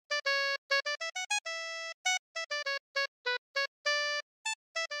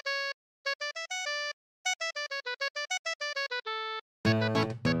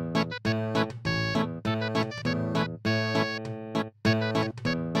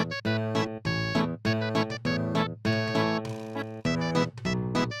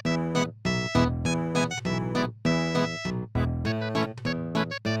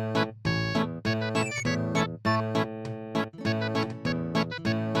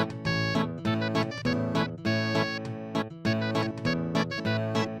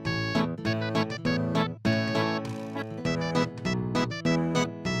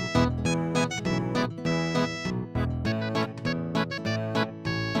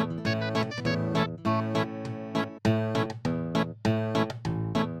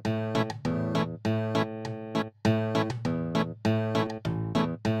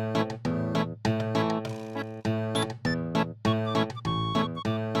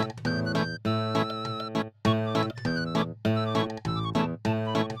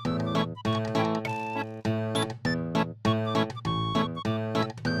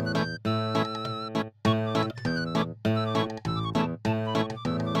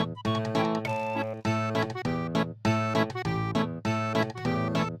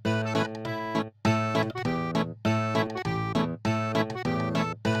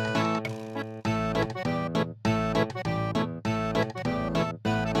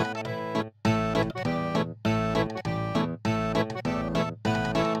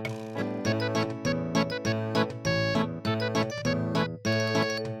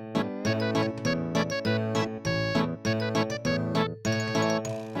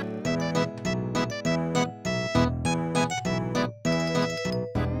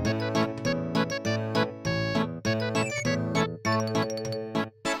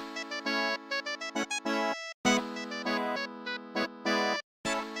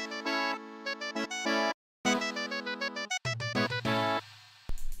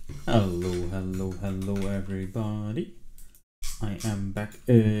Hello everybody. I am back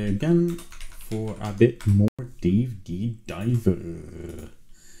again for a bit more D Diver.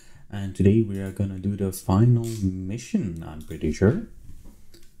 And today we are gonna do the final mission, I'm pretty sure.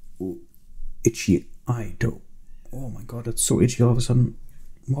 Ooh, itchy eye though. Oh my god, that's so itchy all of a sudden.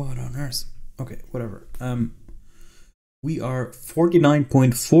 What on earth? Okay, whatever. We are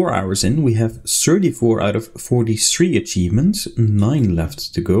 49.4 hours in. We have 34 out of 43 achievements, 9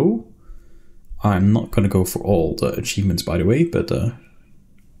 left to go. I'm not gonna go for all the achievements, by the way, but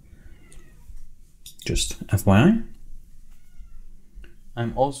just FYI.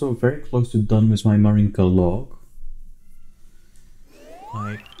 I'm also very close to done with my Marinka log.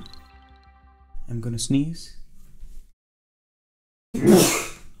 I'm gonna sneeze.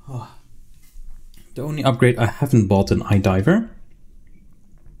 Oh. The only upgrade I haven't bought in iDiver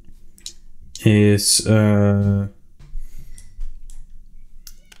is I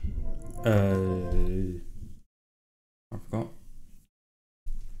forgot.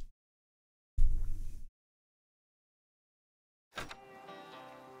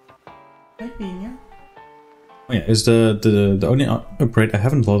 Hi, Pina. Oh yeah, is the only upgrade I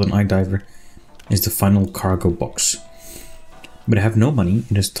haven't bought in iDiver is the final cargo box. But I have no money.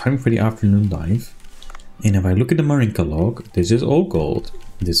 It is time for the afternoon dive. And if I look at the Marinka log, this is all gold,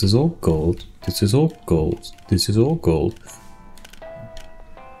 this is all gold, this is all gold, this is all gold.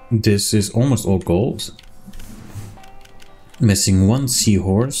 This is almost all gold. Missing one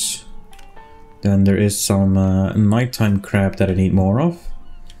seahorse. Then there is some nighttime crab that I need more of.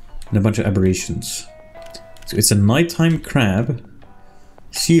 And a bunch of aberrations. So it's a nighttime crab,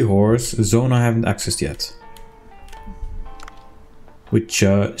 seahorse, zone I haven't accessed yet. Which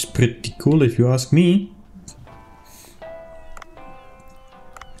is pretty cool if you ask me.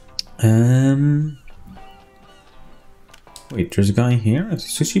 Wait, there's a guy here at the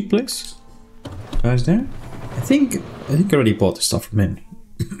sushi place? Guy's there? I think I already bought the stuff from him.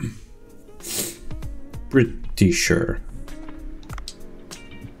 Pretty sure.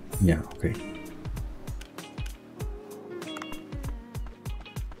 Yeah, okay.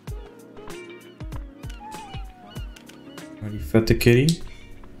 Already fed the kitty.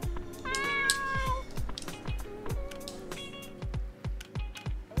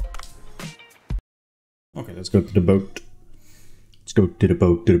 Okay, let's go to the boat. Let's go to the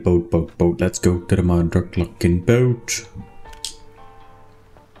boat, boat. Let's go to the motherfucking boat.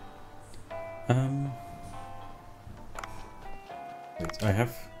 Wait, I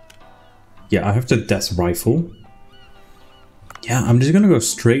have the death rifle. Yeah, I'm just gonna go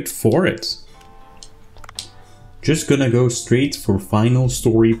straight for it. Just gonna go straight for final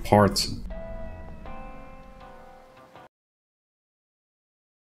story part.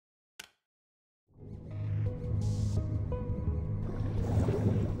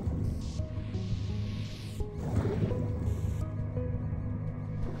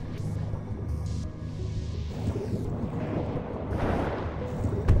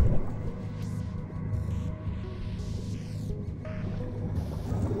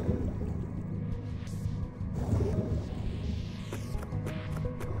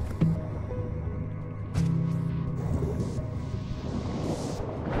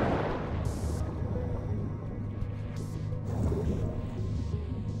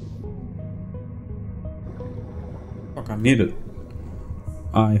 I'm muted.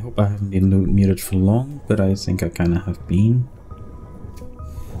 I hope I haven't been muted for long, but I think I kind of have been.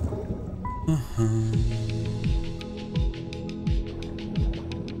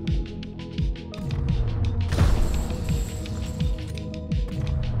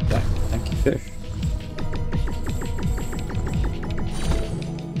 Thank you, fish.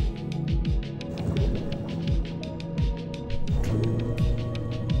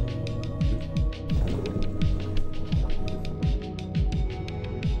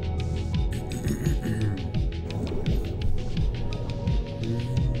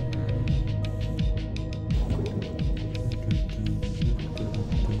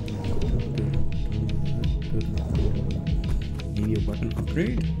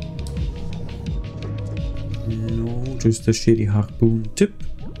 Upgrade? No, just a shitty harpoon tip.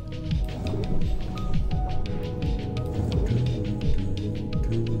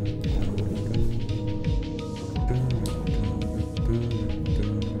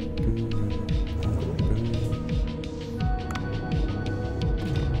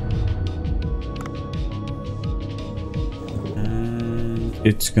 And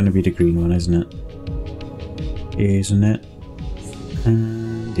it's gonna be the green one, isn't it? Isn't it?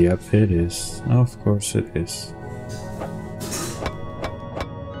 And yep, it is. Of course it is.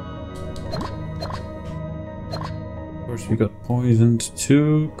 course, we got poisoned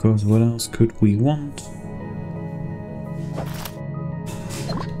too, because what else could we want?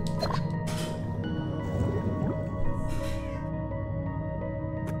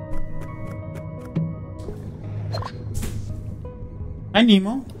 Hi,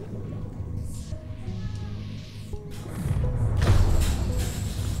 Nemo.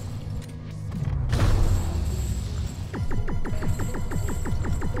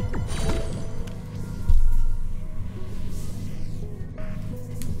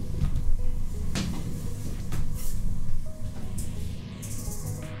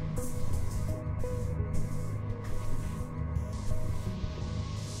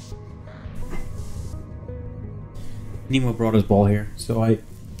 Nemo brought his ball here, so I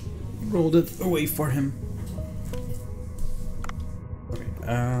rolled it away for him. Okay,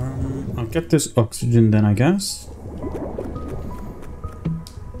 I'll get this oxygen then, I guess.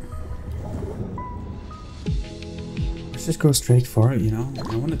 Let's just go straight for it, you know?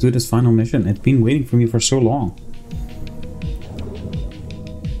 I want to do this final mission. It's been waiting for me for so long.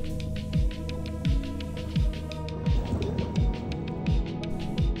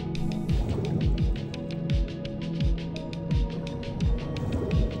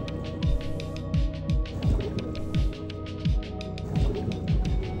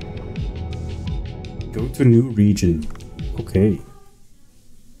 Go to new region. Okay.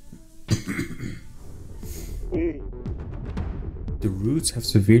 The roots have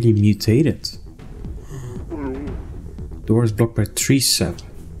severely mutated. Door is blocked by tree sap.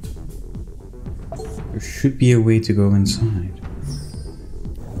 There should be a way to go inside.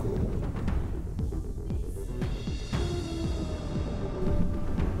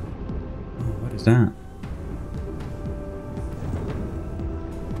 Oh, what is that?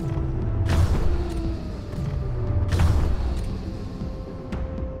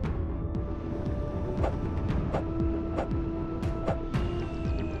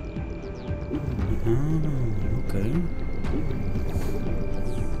 Okay.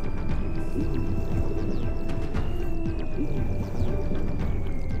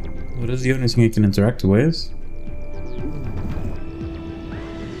 What is the only thing I can interact with?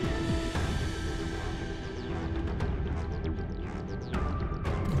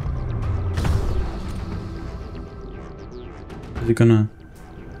 Is it gonna...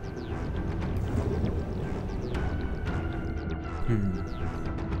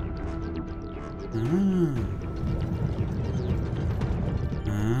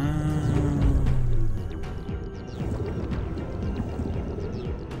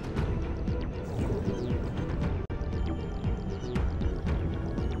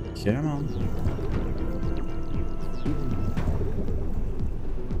 Come on.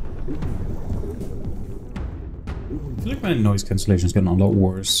 I feel like my noise cancellation is getting a lot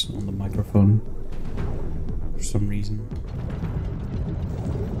worse on the microphone for some reason.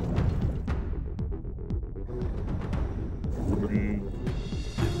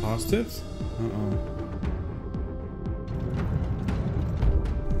 I passed it? Uh-oh.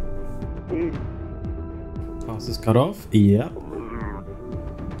 Pass is cut off? Yep.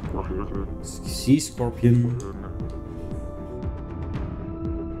 Sea scorpion.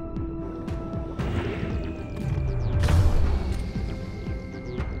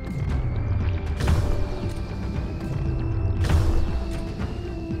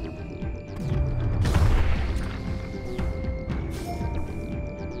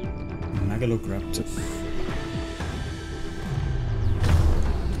 Megalograptor.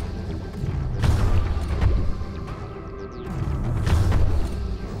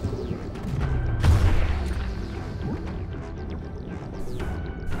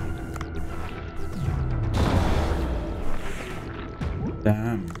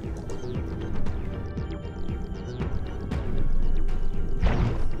 Damn.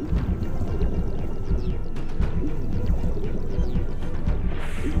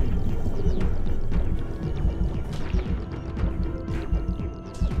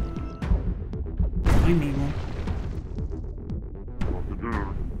 Hi, Nemo.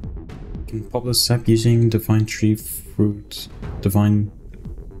 Can pop the sap using divine tree fruit.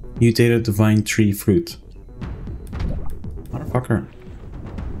 Mutated divine tree fruit. Motherfucker.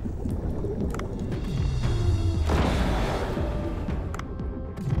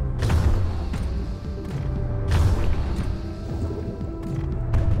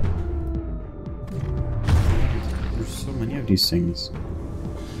 There's so many of these things.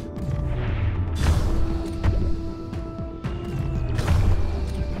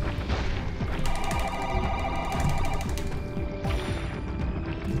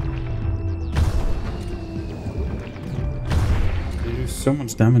 So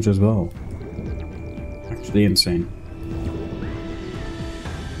much damage as well. Actually insane.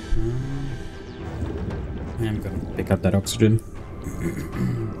 up that oxygen.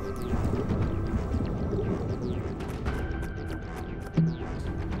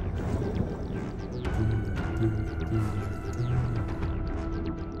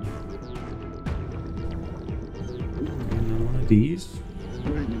 Another one of these.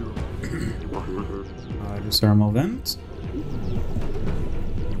 The thermal vent.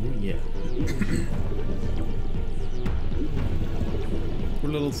 Oh yeah. Poor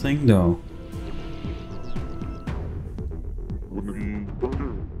little thing though.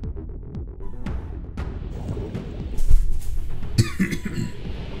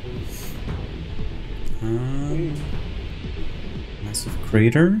 Massive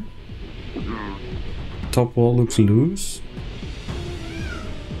crater. Top wall looks loose.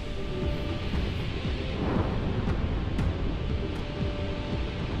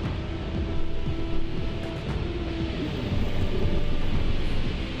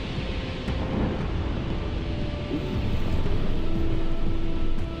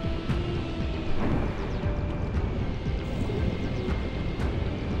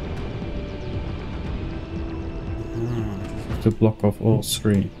 To block off all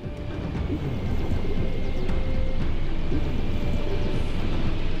three.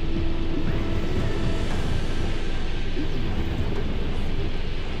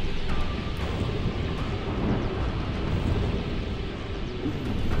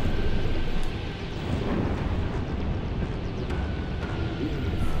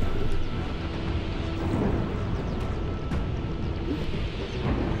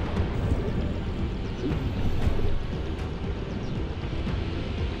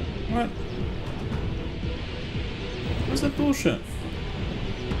 What? What's that bullshit?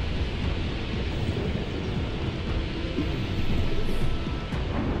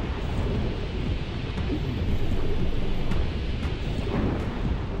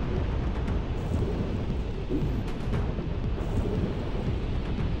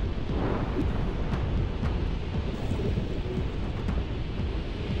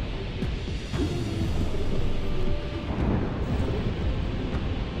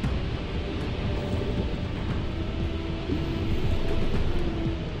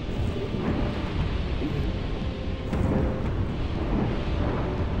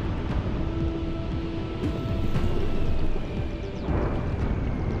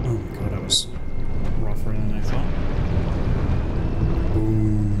 Rougher than I thought.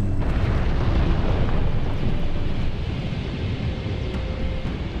 Boom.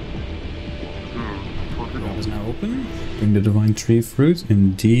 That is now open. Bring the divine tree fruit.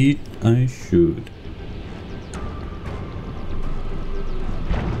 Indeed, I should.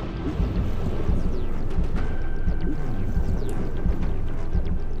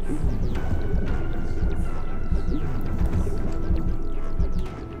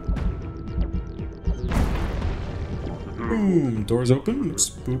 Boom! Doors open. Looks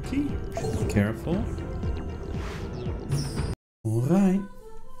spooky. Be careful. Alright.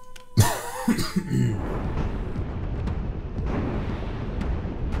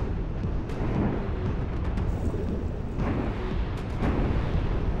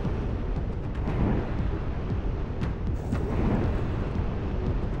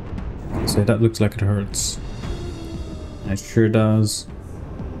 So that looks like it hurts. It sure does.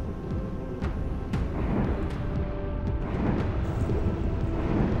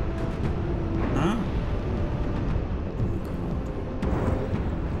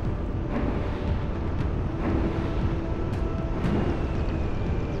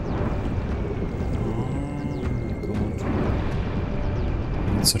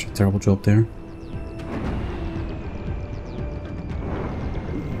 Such a terrible job there.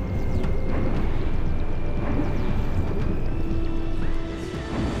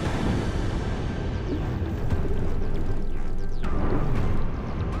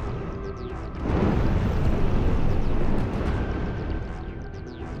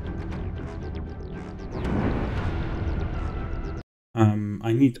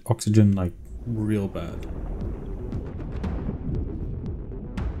 I need oxygen like real bad.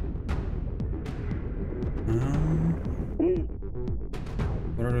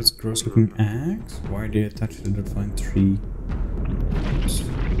 What are those gross looking eggs? Why are they attached to the divine tree?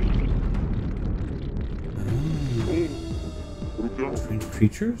 Strange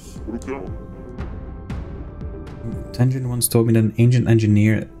creatures? Tangent once told me that an ancient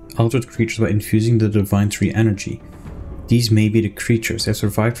engineer altered creatures by infusing the divine tree energy. These may be the creatures. They have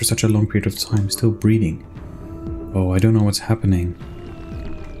survived for such a long period of time, still breathing. Oh, I don't know what's happening.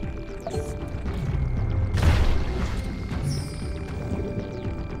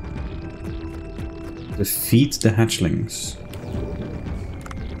 Defeat the hatchlings.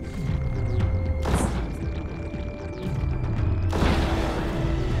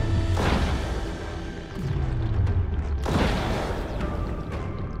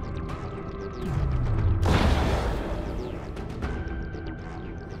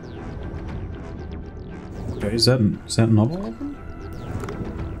 Okay, is that not all of them?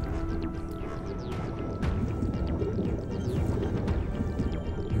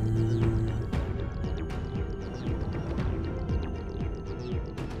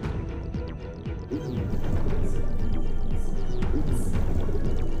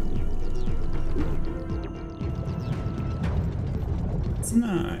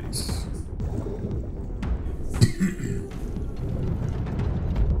 Nice.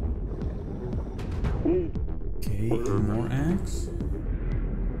 Okay, more axe.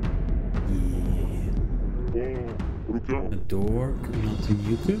 Yeah. A door coming out to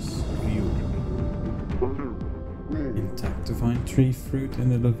mucus. View. Intact divine tree fruit in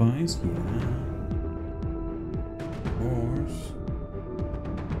the device. Yeah. Horse.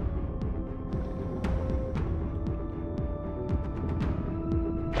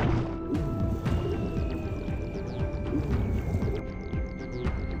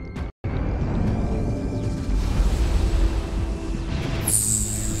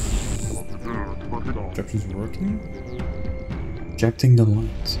 Instructions working? Projecting the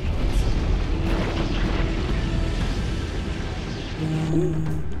light.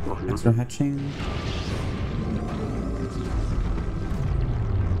 Extra hatching.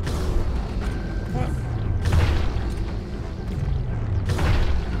 What?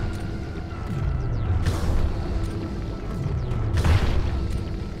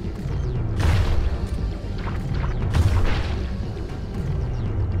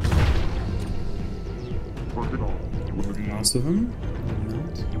 Lots of them.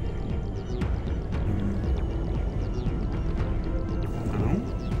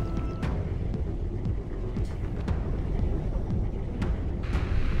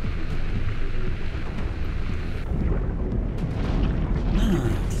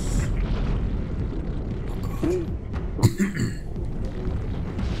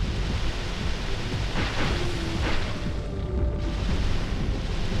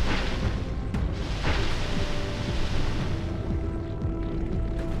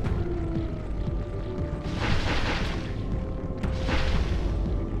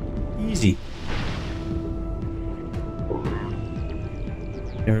 Easy.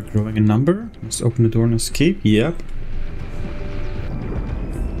 They're growing in number. Let's open the door and escape. Yep.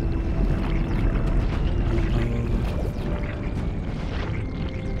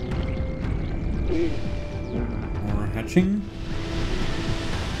 More hatching.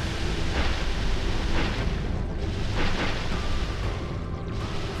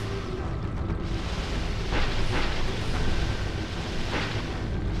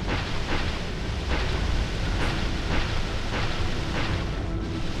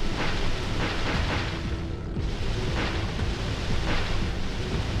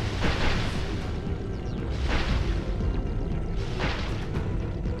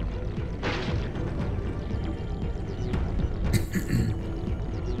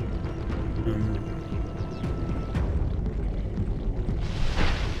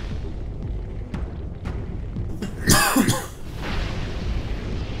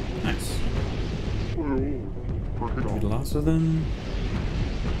 Nice. Get lots of them.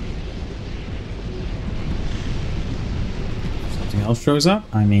 Something else shows up.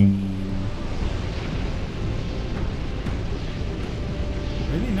 I mean,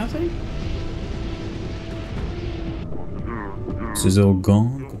 really nothing. This is all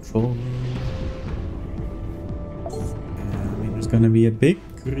gone. Control. I mean, there's gonna be a big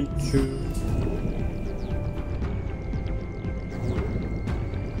creature.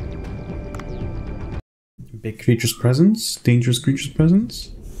 Big creature's presence, dangerous creature's presence.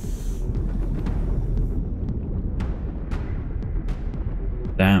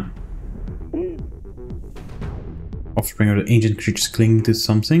 Damn. Offspring of the ancient creatures clinging to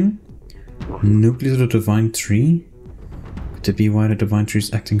something. Nucleus of the divine tree. Could it be why the divine tree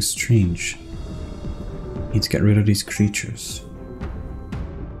is acting strange? Need to get rid of these creatures.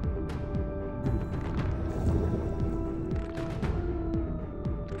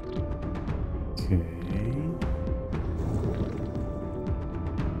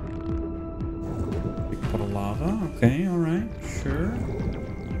 Okay, alright, sure.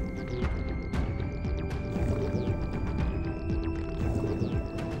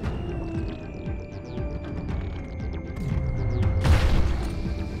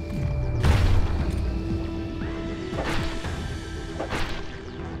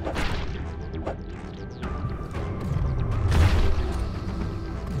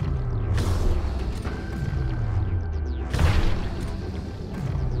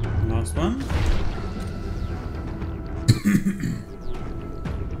 Last one.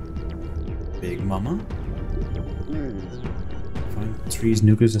 Big mama. Find trees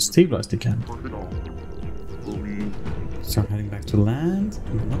nucleus and stabilize the camp. Start heading back to land.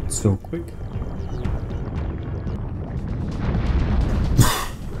 Not so quick.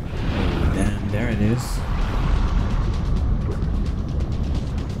 Damn, there it is.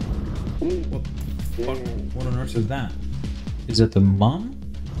 What the fuck? What on earth is that? Is that the mom?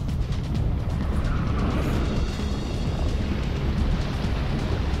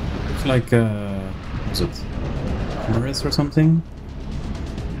 Looks like, what is it? Maris or something?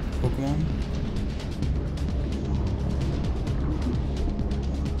 Pokemon?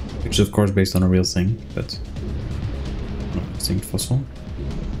 Which is of course based on a real thing, but not a extinct fossil.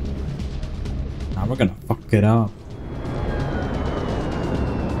 Now we're gonna fuck it up.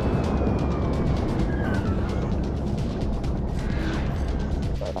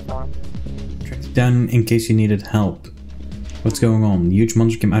 Tracked it down in case you needed help. What's going on? The huge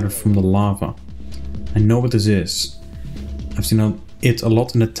monster came out from the lava. I know what this is. I've seen it a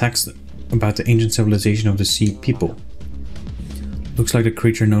lot in the text about the ancient civilization of the sea people. Looks like a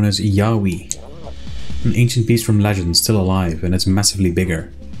creature known as Yaoi. An ancient beast from legend, still alive, and it's massively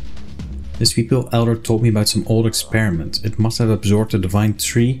bigger. This people elder told me about some old experiment. It must have absorbed the divine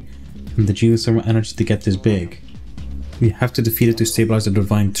tree and the geothermal energy to get this big. We have to defeat it to stabilize the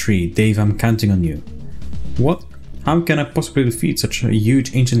divine tree. Dave, I'm counting on you. What? How can I possibly defeat such a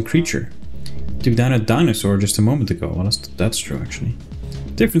huge ancient creature? Took down a dinosaur just a moment ago. Well, that's true actually.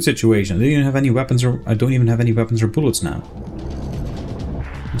 Different situation. I don't even have any weapons or bullets now.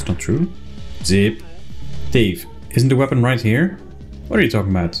 That's not true. Zip. Dave, isn't the weapon right here? What are you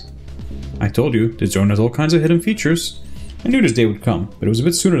talking about? I told you, this drone has all kinds of hidden features. I knew this day would come, but it was a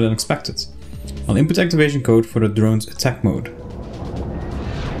bit sooner than expected. I'll input activation code for the drone's attack mode.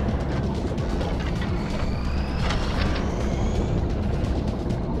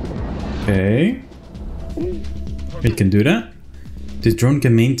 Okay. It can do that. This drone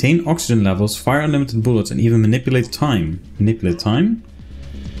can maintain oxygen levels, fire unlimited bullets, and even manipulate time. Manipulate time?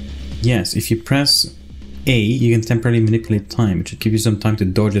 Yes, if you press A, you can temporarily manipulate time. It should give you some time to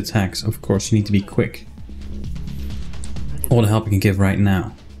dodge attacks. Of course, you need to be quick. All the help I can give right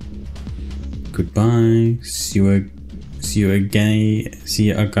now. Goodbye. See you again. See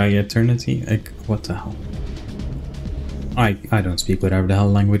you again eternity. Like, what the hell? I don't speak whatever the hell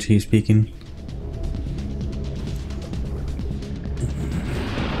language he's speaking.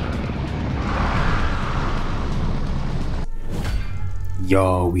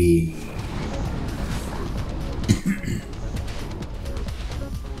 Yaoi.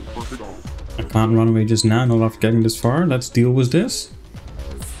 I can't run away just now, not after getting this far. Let's deal with this.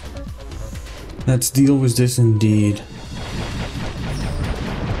 Let's deal with this indeed.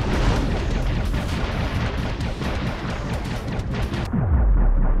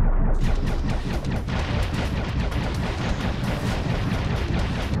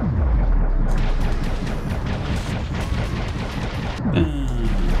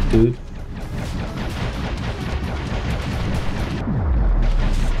 Dude.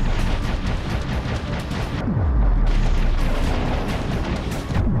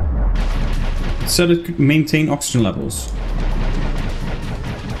 Set it to maintain oxygen levels.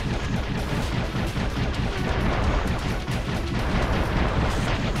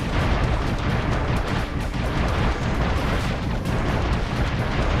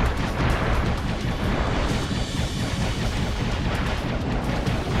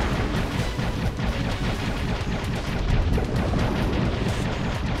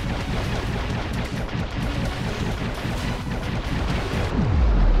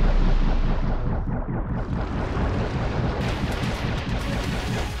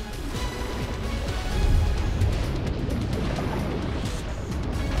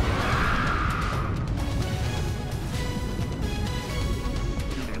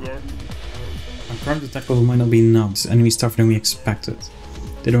 Current attack level might not be enough. This enemy is tougher than we expected.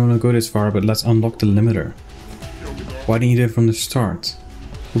 They don't want to go this far, but let's unlock the limiter. Why didn't you do it from the start?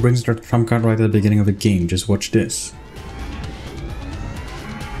 Who brings their trump card right at the beginning of the game? Just watch this.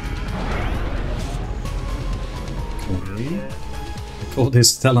 Okay. Call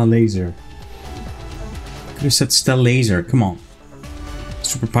this Stella Laser. Could have said Stella Laser, come on.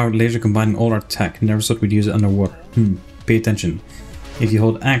 Superpowered laser combining all our tech. Never thought we'd use it underwater. Pay attention. If you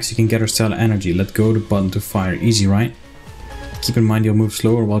hold X, you can get our stellar energy. Let go of the button to fire. Easy, right? Keep in mind you'll move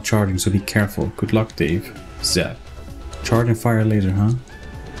slower while charging, so be careful. Good luck, Dave. Zap. Charge and fire a laser, huh?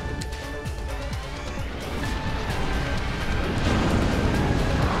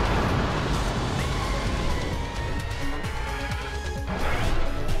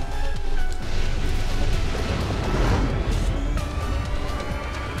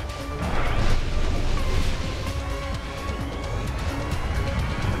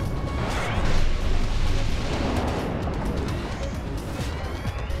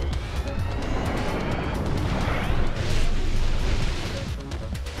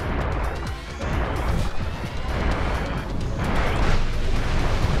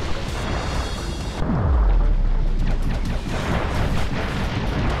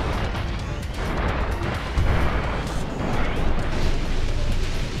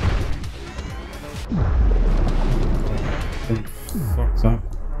 Fuck's up.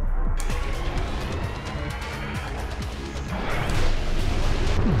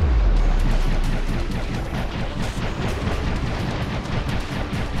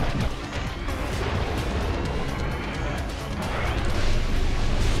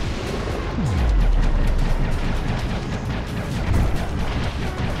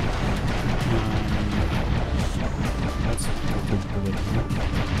 That's a good bullet.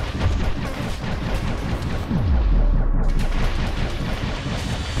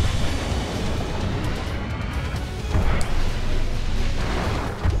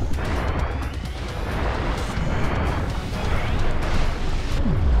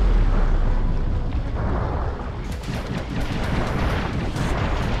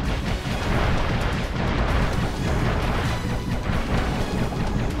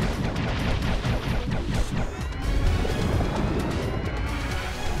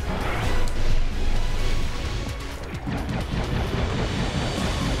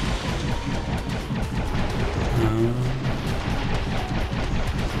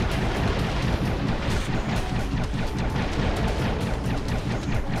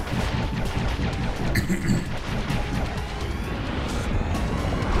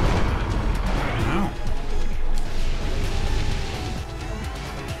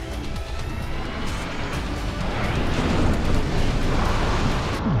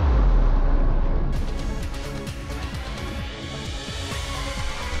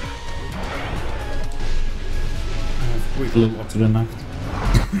 Quick little oxygen knife.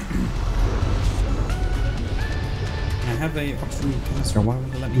 I have a oxygen canister, why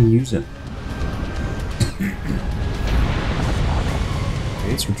won't it let me use it? Okay,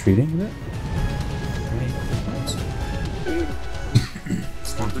 it's retreating a bit.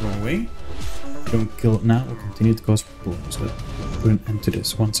 It's time to go away. If we don't kill it now, we'll continue to cause problems. So put an end to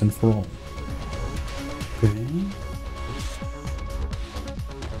this once and for all. Okay.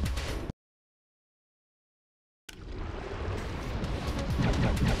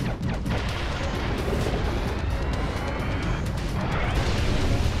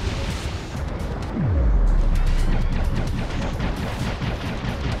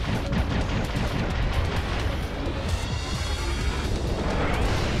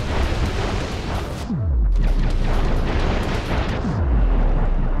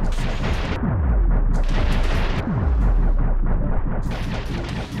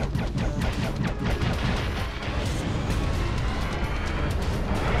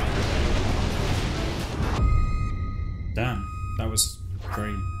 Damn, that was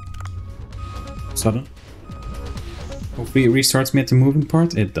very sudden. Hopefully it restarts me at the moving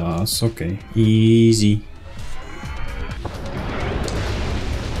part. It does, okay. Easy.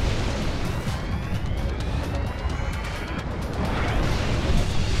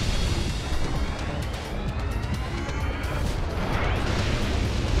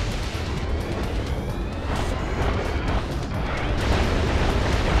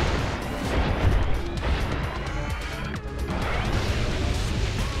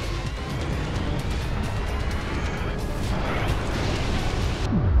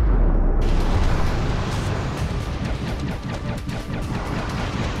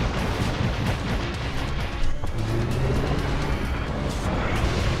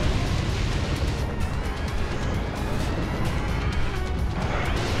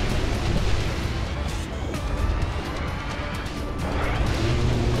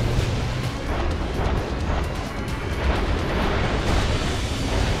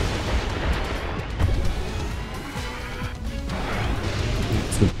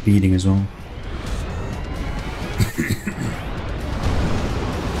 Beating as well.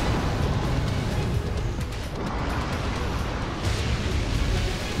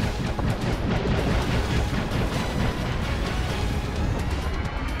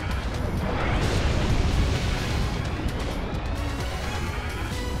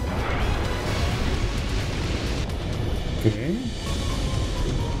 Okay.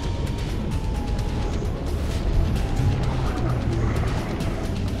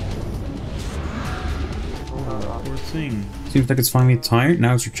 Poor thing. Seems like it's finally tired.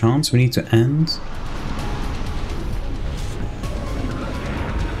 Now it's your chance. We need to end.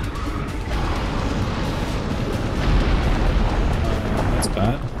 That's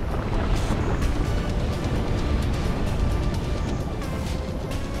bad.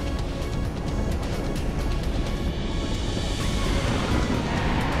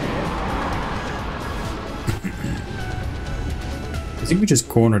 I think we just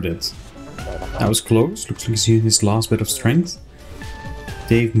cornered it. That was close. Looks like he's using his last bit of strength.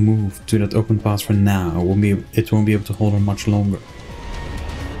 They've moved to that open pass for now. It won't be able to hold on much longer.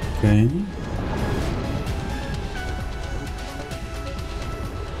 Okay.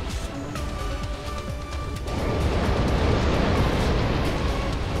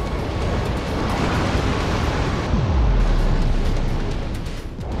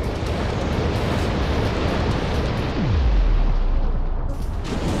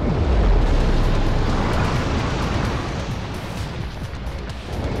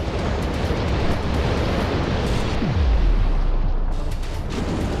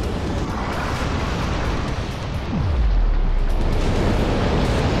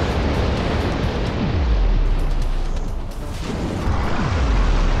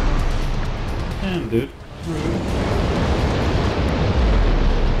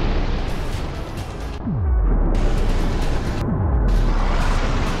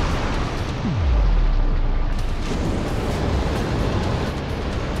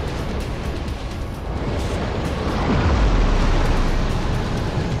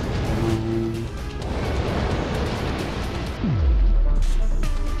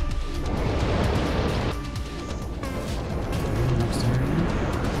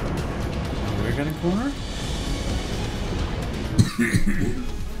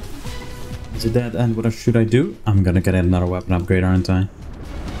 To that end, what should I do? I'm gonna get another weapon upgrade, aren't I?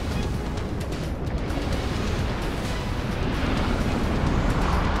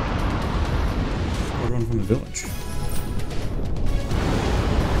 Or run from the village.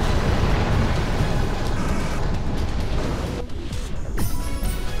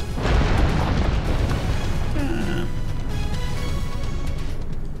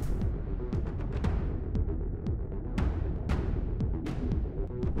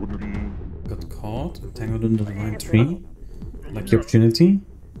 Got caught, entangled in the divine tree. Like the opportunity.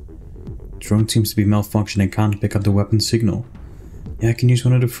 Drone seems to be malfunctioning, can't pick up the weapon signal. Yeah, I can use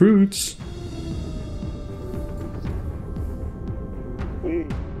one of the fruits.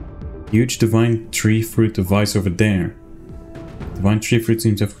 Huge divine tree fruit device over there. Divine tree fruit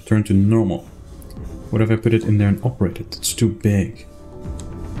seems to have returned to normal. What if I put it in there and operate it? It's too big.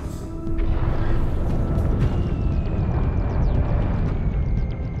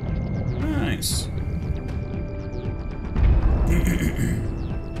 Nice.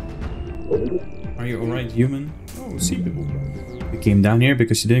 Are you alright, human? Oh, sea people. You came down here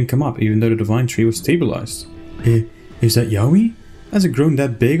because you didn't come up, even though the divine tree was stabilized. Is that Yowie? Has it grown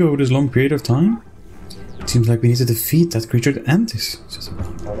that big over this long period of time? It seems like we need to defeat that creature at Antis.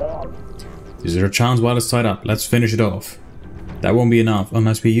 This is our chance while it's tied up. Let's finish it off. That won't be enough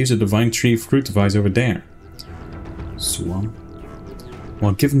unless we use the divine tree fruit device over there. Swamp.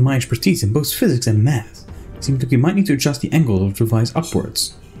 Well, given my expertise in both physics and math, it seems like we might need to adjust the angle of the device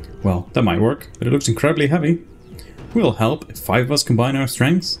upwards. Well, that might work, but it looks incredibly heavy. Will help if 5 of us combine our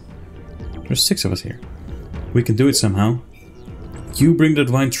strengths. There's 6 of us here. We can do it somehow. You bring the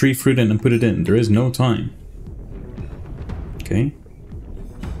divine tree fruit in and put it in. There is no time. Okay.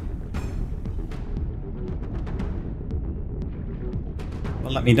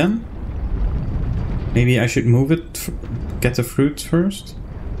 Well, let me then. Maybe I should move it, get the fruit first.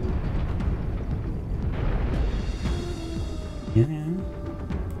 Yeah.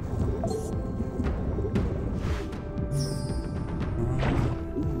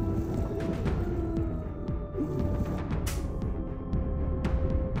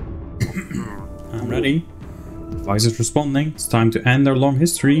 I'm ready. Device is responding. It's time to end our long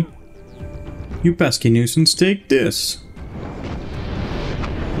history. You pesky nuisance, take this.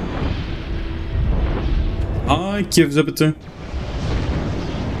 I give it to.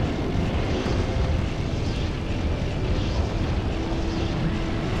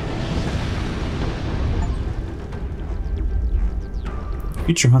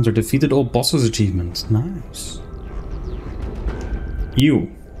 Creature Hunter defeated all bosses achievement. Nice.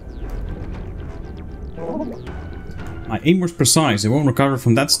 You. My aim was precise. I won't recover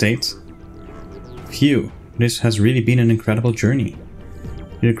from that state. Phew. This has really been an incredible journey.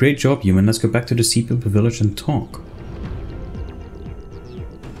 You did a great job, human. Let's go back to the Sea People village and talk.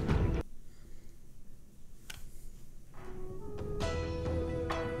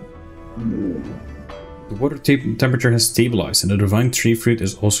 The water temperature has stabilized and the divine tree fruit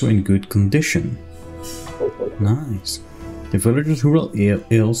is also in good condition. Nice. The villagers who were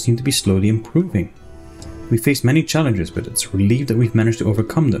ill seem to be slowly improving. We faced many challenges, but it's a relief that we've managed to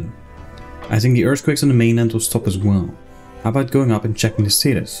overcome them. I think the earthquakes on the mainland will stop as well. How about going up and checking the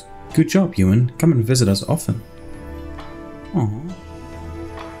status? Good job, human. Come and visit us often. Aww.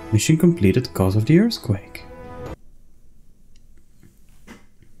 Mission completed cause of the earthquake.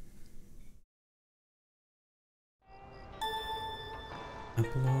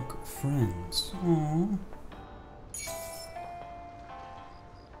 Epilogue friends. Aww.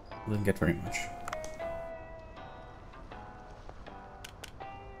 Didn't get very much.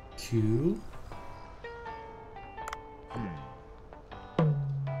 Cool.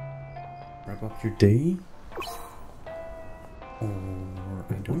 Wrap up your day. Or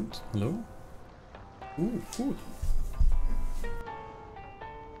I don't. Hello? Ooh, food.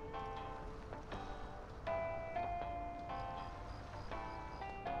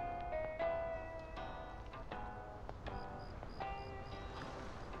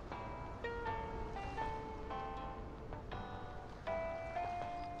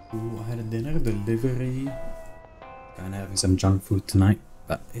 Ooh, I had a dinner delivery. Kinda having some junk food tonight,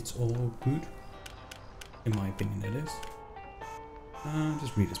 but it's all good. In my opinion, it is.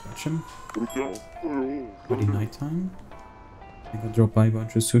 Just redispatch him. Already nighttime. I think I'll drop by a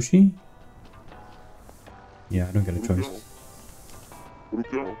bunch of sushi. Yeah, I don't get a choice.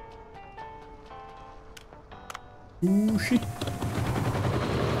 Ooh, shit.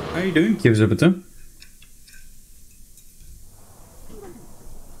 How you doing, Kivzabata?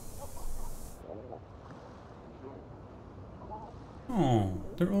 Oh,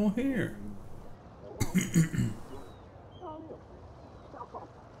 they're all here.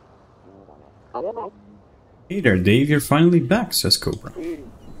 Hey there, Dave, you're finally back, says Cobra.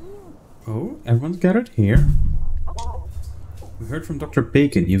 Oh, everyone's gathered here. We heard from Dr.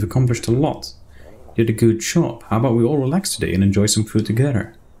 Bacon, you've accomplished a lot. You did a good job. How about we all relax today and enjoy some food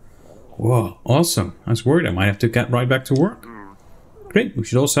together? Whoa, awesome. I was worried I might have to get right back to work. Great, we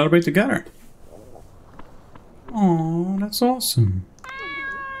should all celebrate together. Oh, that's awesome.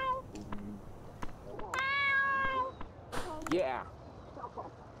 Yeah.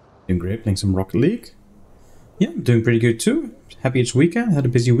 Doing great, playing some Rocket League. Yeah, doing pretty good too. Happy it's weekend, had a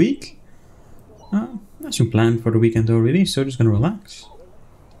busy week. Nothing planned for the weekend already, so just gonna relax.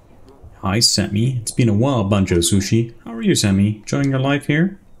 Hi Sammy, it's been a while, Banjo Sushi. How are you, Sammy? Enjoying your life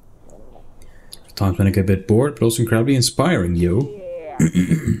here? Times when I get a bit bored, but also incredibly inspiring, yo.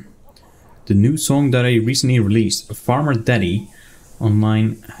 The new song that I recently released, Farmer Daddy,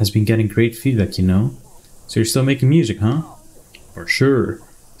 online has been getting great feedback, you know. So you're still making music, huh? For sure.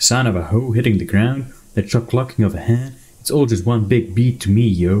 The sound of a hoe hitting the ground, the clucking of a hen, it's all just one big beat to me,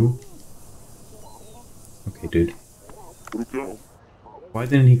 yo. Okay, dude. Why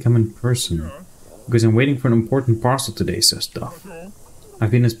didn't he come in person? Because I'm waiting for an important parcel today, says Duff.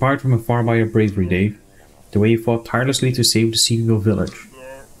 I've been inspired from afar by your bravery, Dave. The way you fought tirelessly to save the Seaville village.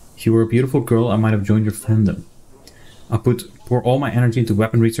 If you were a beautiful girl, I might have joined your fandom. I'll pour all my energy into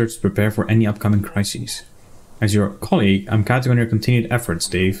weapon research to prepare for any upcoming crises. As your colleague, I'm counting on your continued efforts,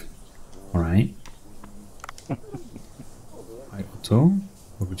 Dave. Alright. Hi, Otto.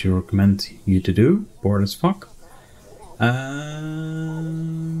 What would you recommend you to do? Bored as fuck.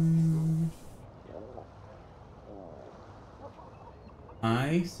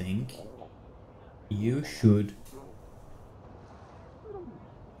 I think you should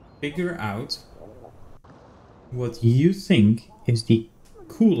figure out what you think is the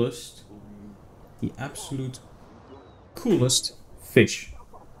coolest, the absolute coolest fish.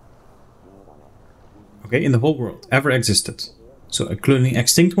 Okay, in the whole world, ever existed. So including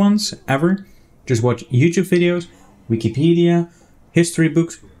extinct ones, ever. Just watch YouTube videos, Wikipedia, history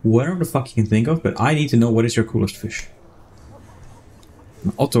books, whatever the fuck you can think of, but I need to know what is your coolest fish.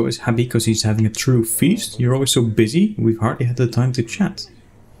 And Otto is happy because he's having a true feast. You're always so busy, we've hardly had the time to chat.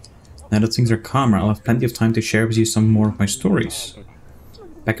 Now that things are calmer, I'll have plenty of time to share with you some more of my stories.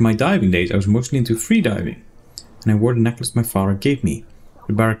 Back in my diving days, I was mostly into free diving, and I wore the necklace my father gave me.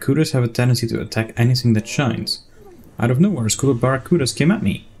 The barracudas have a tendency to attack anything that shines. Out of nowhere, a school of barracudas came at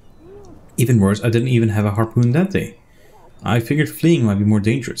me. Even worse, I didn't even have a harpoon that day. I figured fleeing might be more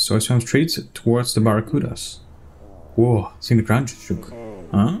dangerous, so I swam straight towards the barracudas. Whoa, I think the ground just shook.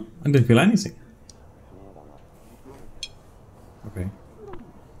 Huh? I didn't feel anything. Okay.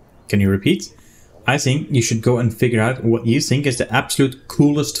 Can you repeat? I think you should go and figure out what you think is the absolute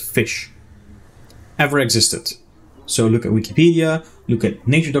coolest fish ever existed. So look at Wikipedia, look at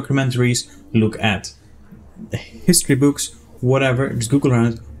nature documentaries, look at history books, whatever, just Google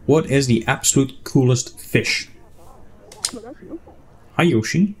around. What is the absolute coolest fish? Hi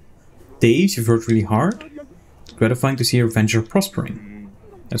Yoshi. Dave, you've worked really hard. It's gratifying to see your venture prospering.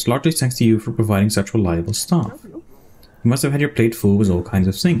 That's largely thanks to you for providing such reliable staff. You must have had your plate full with all kinds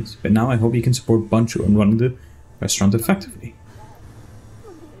of things, but now I hope you can support Bancho in running the restaurant effectively.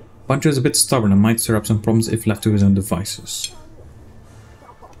 Bancho is a bit stubborn and might stir up some problems if left to his own devices.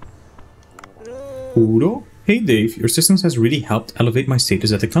 Udo? Hey Dave, your assistance has really helped elevate my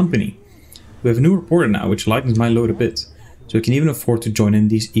status at the company. We have a new reporter now, which lightens my load a bit, so I can even afford to join in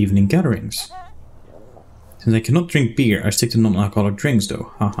these evening gatherings. Since I cannot drink beer, I stick to non-alcoholic drinks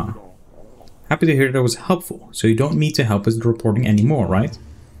though, haha. Happy to hear that was helpful, so you don't need to help with the reporting anymore, right?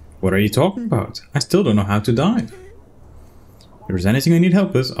 What are you talking about? I still don't know how to dive. If there's anything I need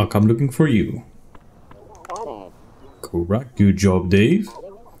help with, I'll come looking for you. Cobra, good job, Dave.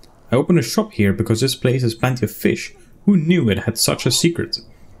 I opened a shop here because this place has plenty of fish. Who knew it had such a secret?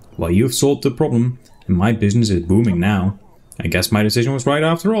 Well, you've solved the problem, and my business is booming now. I guess my decision was right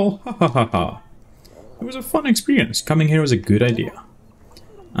after all, ha ha ha ha. It was a fun experience, coming here was a good idea.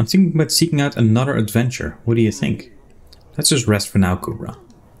 I'm thinking about seeking out another adventure, what do you think? Let's just rest for now, Cobra.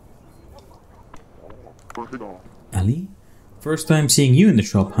 Ellie? First time seeing you in the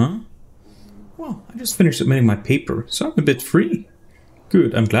shop, huh? Well, I just finished submitting my paper, so I'm a bit free.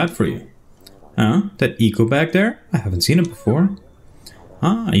 Good, I'm glad for you. Huh? That eco bag there? I haven't seen it before.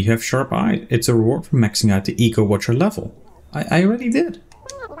 Ah, you have sharp eyes. It's a reward for maxing out the Eco Watcher level. I already did.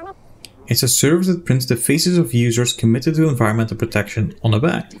 It's a service that prints the faces of users committed to environmental protection on a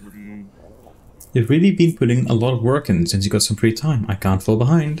bag. You've really been putting a lot of work in since you got some free time. I can't fall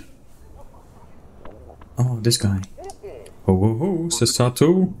behind. Oh, this guy. Ho ho ho, says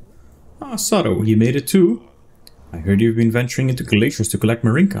Sato. Ah, Sato, you made it too. I heard you've been venturing into glaciers to collect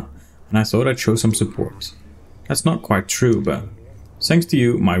Marinka. and I thought I'd show some support. That's not quite true, but thanks to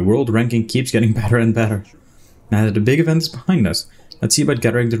you, my world ranking keeps getting better and better. Now that the big event is behind us, let's see about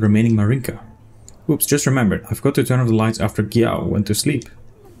gathering the remaining Marinka. Oops, just remembered, I forgot to turn off the lights after Giao went to sleep.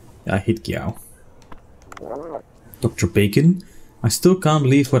 I hate Giao. Dr. Bacon? I still can't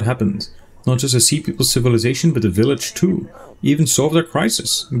believe what happened. Not just the Sea People's civilization, but the village too. Even solved their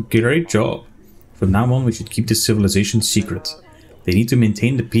crisis. Great job. From now on, we should keep this civilization secret. They need to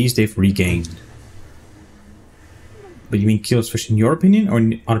maintain the peace they've regained. But you mean kill us fish in your opinion, or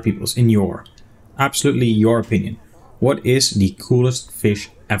in other people's? In your. Absolutely your opinion. What is the coolest fish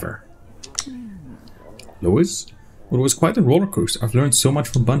ever? Lois? Well, it was quite a roller coaster. I've learned so much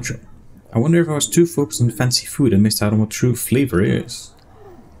from Bancho. I wonder if I was too focused on fancy food and missed out on what true flavor is.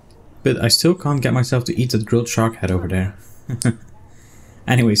 But I still can't get myself to eat that grilled shark head over there.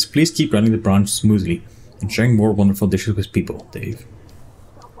 Anyways, please keep running the branch smoothly and sharing more wonderful dishes with people, Dave.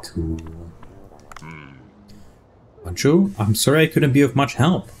 Cool. Bancho, I'm sorry I couldn't be of much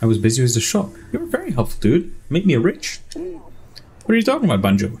help. I was busy with the shop. You were very helpful, dude. Made me rich. What are you talking about,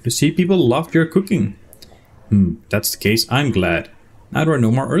 Bancho? The sea people loved your cooking. That's the case. I'm glad. Now there are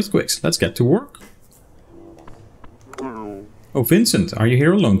no more earthquakes. Let's get to work. Oh, Vincent, are you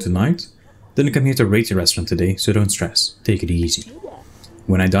here alone tonight? Didn't come here to rate your restaurant today, so don't stress. Take it easy.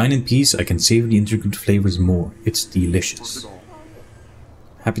 When I dine in peace, I can savor the intricate flavors more. It's delicious.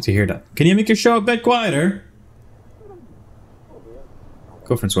 Happy to hear that. Can you make your show a bit quieter?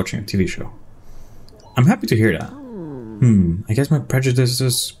 Girlfriend's watching a TV show. I'm happy to hear that. I guess my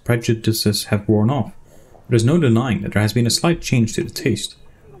prejudices have worn off. There's no denying that there has been a slight change to the taste.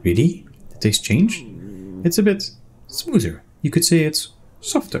 Really? The taste changed? It's a bit smoother. You could say it's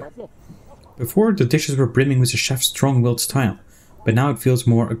softer. Before, the dishes were brimming with the chef's strong-willed style, but now it feels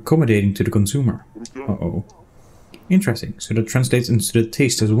more accommodating to the consumer. Uh-oh. Interesting, so that translates into the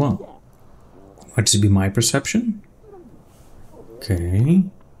taste as well. Might just be my perception? Okay.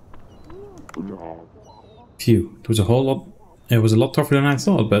 Phew, it was a lot tougher than I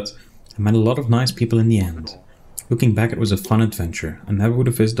thought, but I met a lot of nice people in the end. Looking back, it was a fun adventure. I never would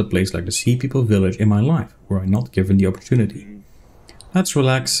have visited a place like the Sea People Village in my life, were I not given the opportunity. Let's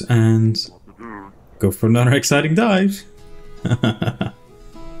relax and go for another exciting dive.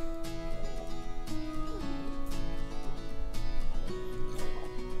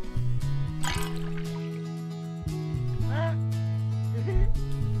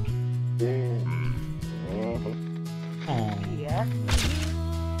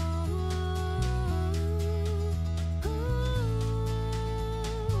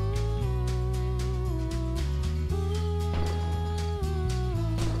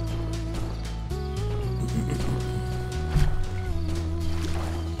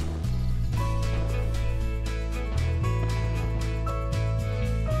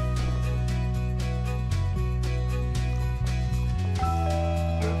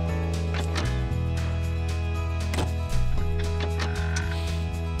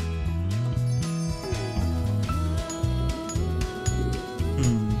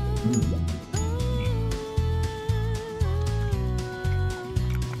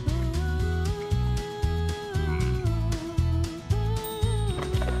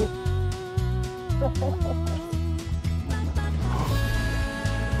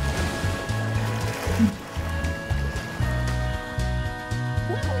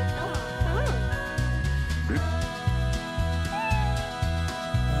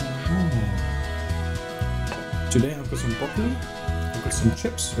 Today I've got some broccoli, I've got some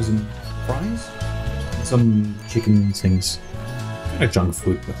chips, as in fries, and some chicken things. Kind of junk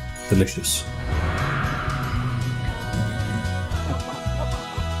food, but delicious.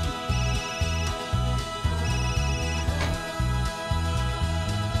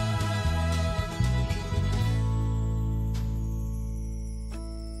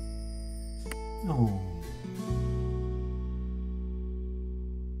 Oh.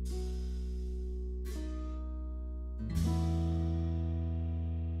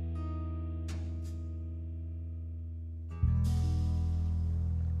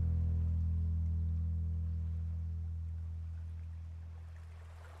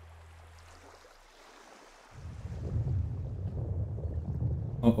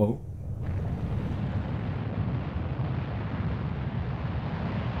 Uh-oh.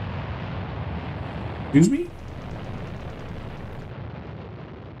 Excuse me?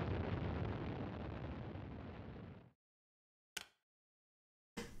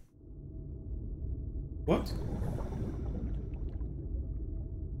 What?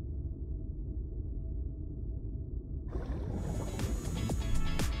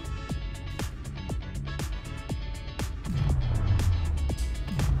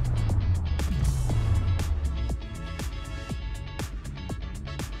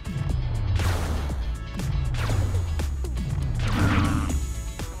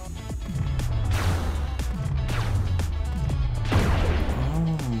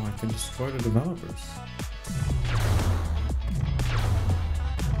 can destroy the developers.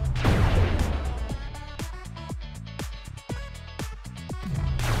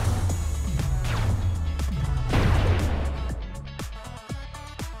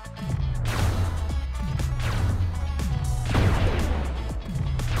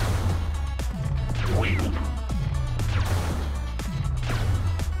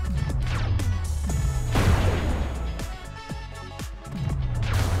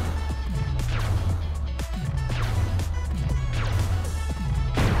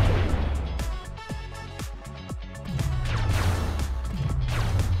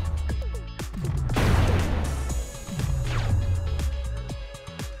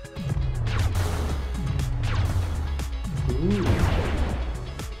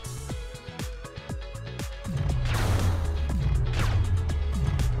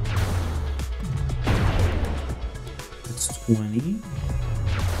 That's 20.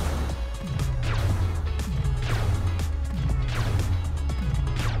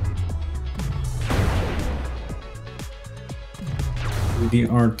 The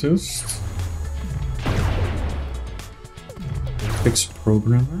artist. Graphics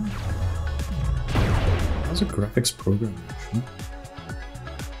programmer. How's a graphics programmer actually?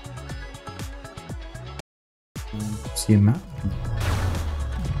 See a map?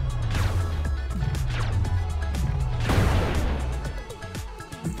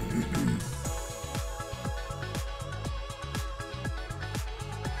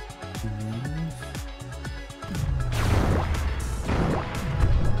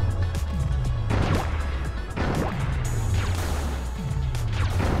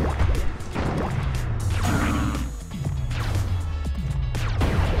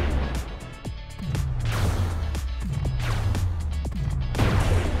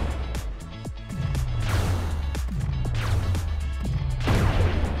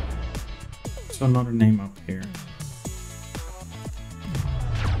 So another name up here.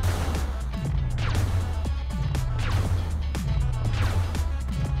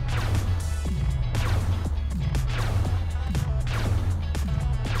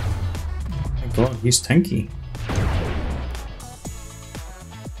 Oh my god, he's tanky.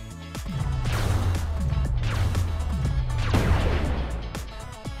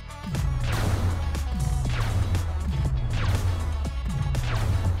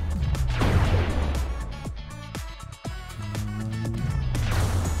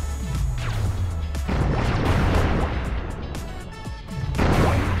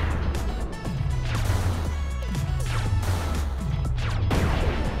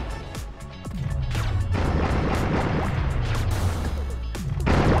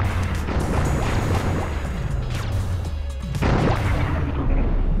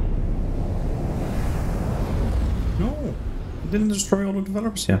 No, I didn't destroy all the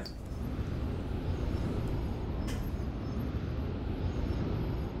developers yet.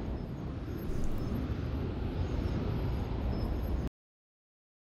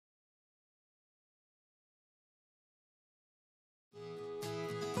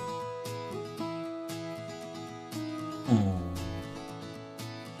 Oh.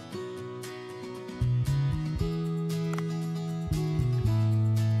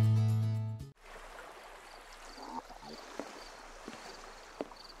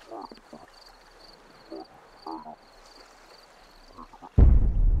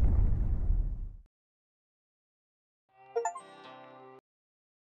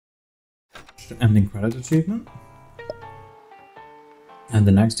 The ending credit achievement. And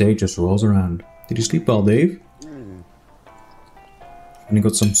the next day just rolls around. Did you sleep well, Dave? When you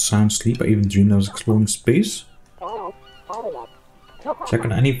got some sound sleep, I even dreamed I was exploring space. Check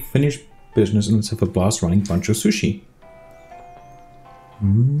on any finished business and let's have a blast running bunch of sushi.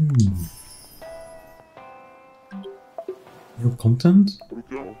 New content?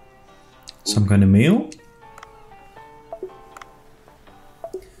 Some kind of mail?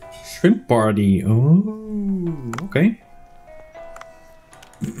 Shrimp party. Oh, okay.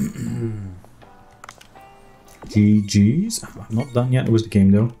 GG's. I'm not done yet with the game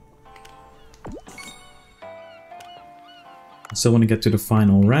though. I still want to get to the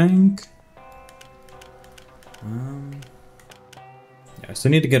final rank. Yeah, I still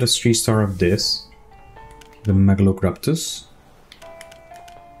need to get a 3-star of this. The Megalocraptus.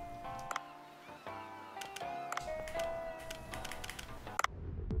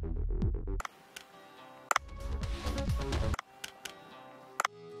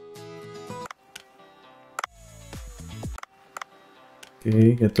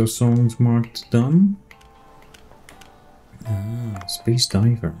 Okay, get those songs marked done. Ah, Space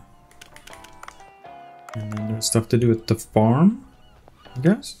Diver. And then there's stuff to do at the farm, I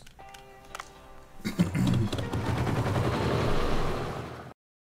guess.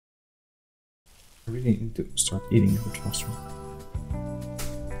 I really need to start eating a bit faster.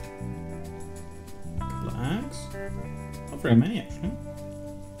 Couple of eggs. Not very many actually.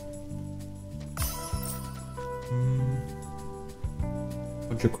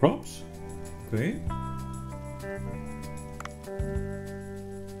 Bunch of crops. Okay.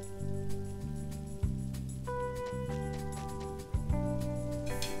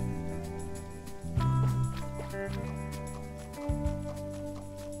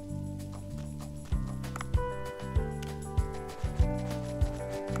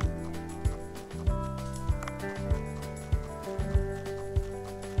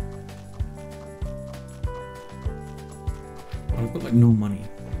 I've got like no money.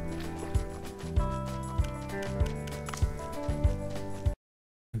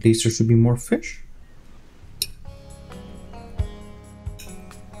 At least there should be more fish.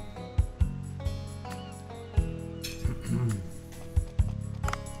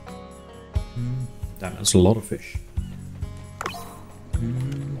 That's a lot of fish.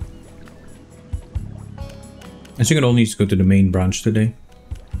 I think it all needs to go to the main branch today.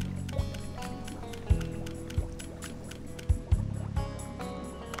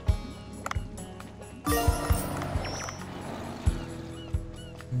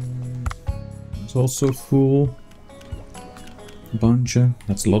 It's also full. Bunch of,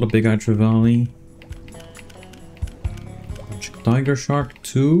 that's a lot of big eye trevally. Bunch of tiger shark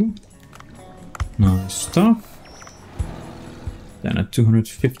too. Nice stuff. Then at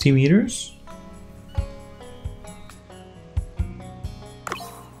 250 meters.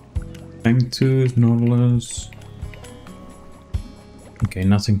 Fangtooth, Nautilus. Okay,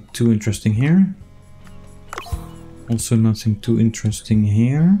 nothing too interesting here. Also nothing too interesting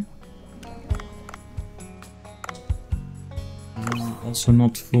here. Also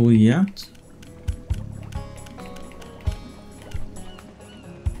not full yet.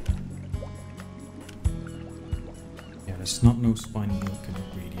 Yeah, there's not no spiny milk in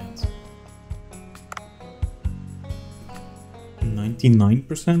ingredient.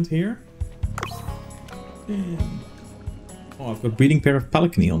 99% here. Oh, I've got breeding pair of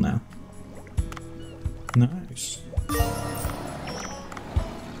pelican eel now. Nice.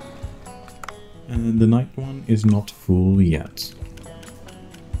 And the night one is not full yet.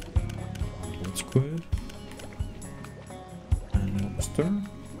 Squid and lobster.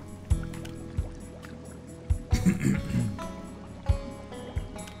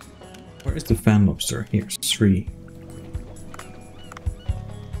 Where is the fan lobster? Here's 3.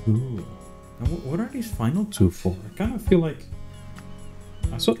 Ooh. Now, what are these final 2 for? I kind of feel like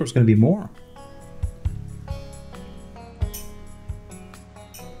I thought there was going to be more.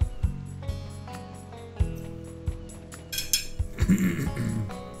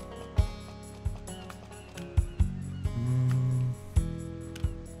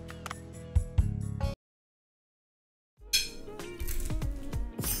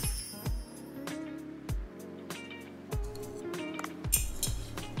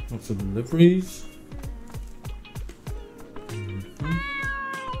 Lots of deliveries. I'm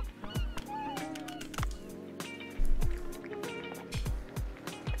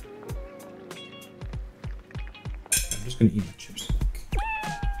just gonna eat my chips.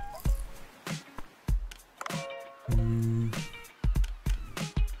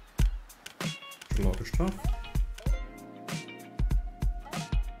 A lot of stuff.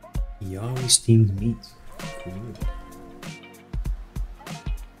 Yaoi steamed meat. Cool.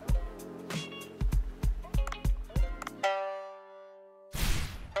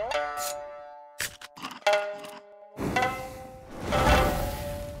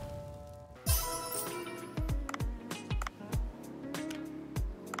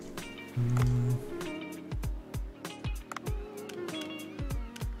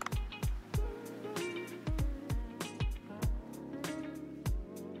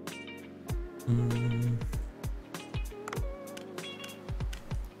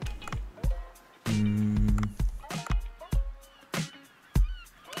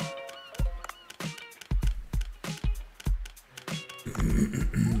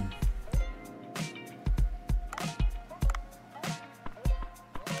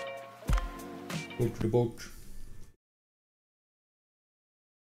 Go to the boat.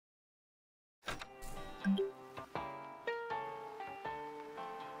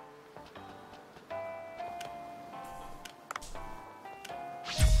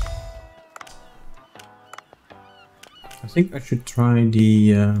 I think I should try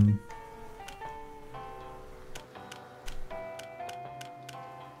the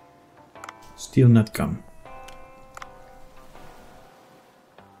steel net gun.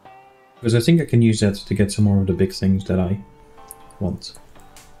 Because I think I can use that to get some more of the big things that I want.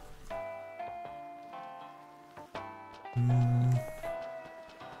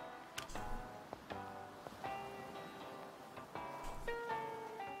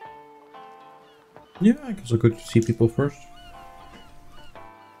 Yeah, I guess I'll go to see people first.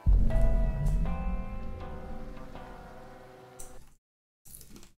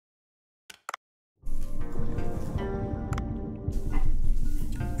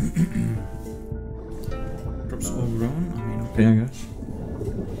 Drops all around. I mean, okay, I guess.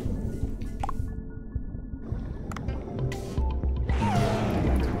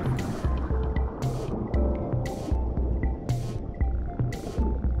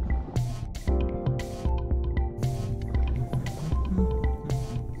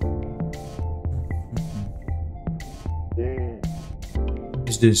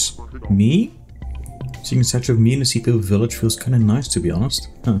 Is this me? Seeing a statue of me in a Sea People village feels kind of nice, to be honest.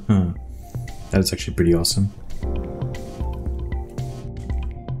 That is actually pretty awesome.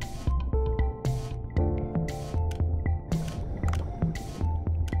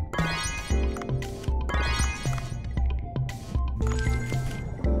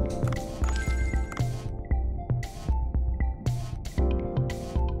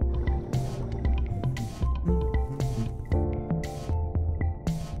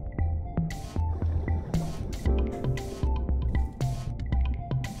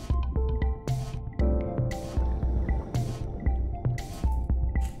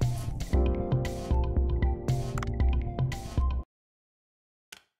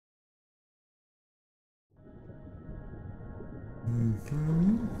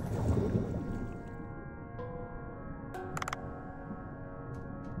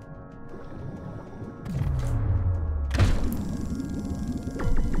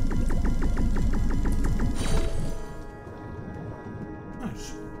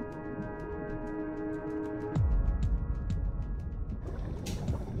 Nice.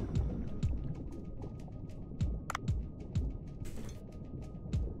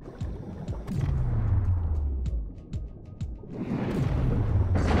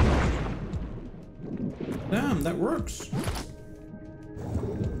 Damn, that works.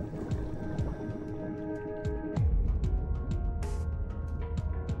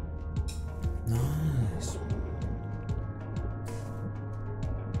 Nice.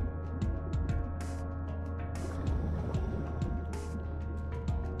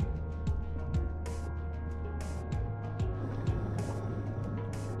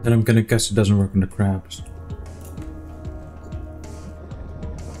 Then I'm gonna guess it doesn't work on the crabs.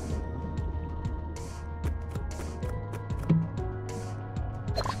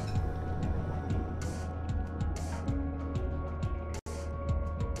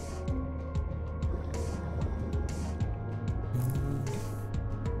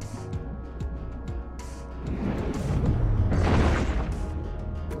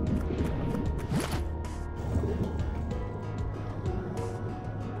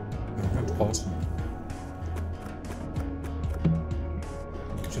 Awesome.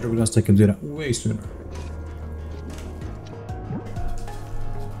 Should have realized I can do that way sooner.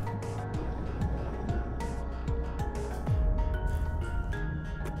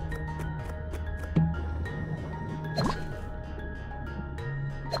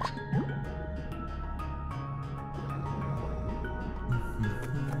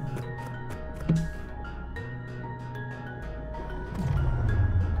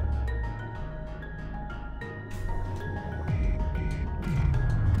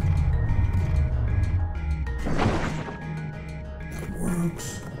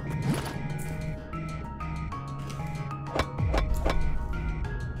 Works.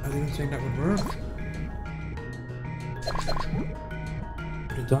 I didn't think that would work.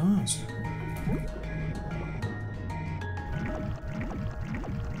 But it does.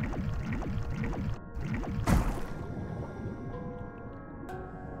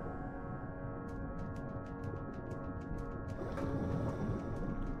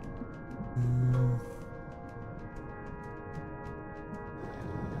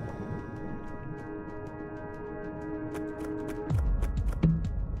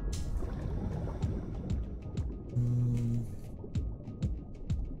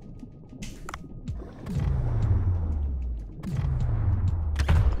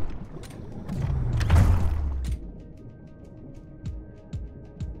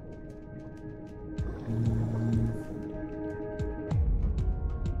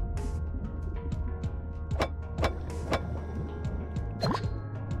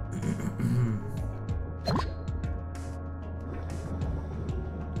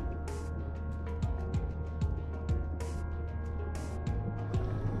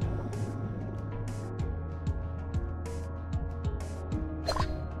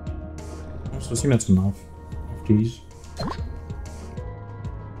 So I think that's enough of these.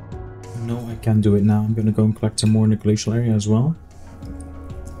 No, I can't do it now. I'm gonna go and collect some more in the glacial area as well.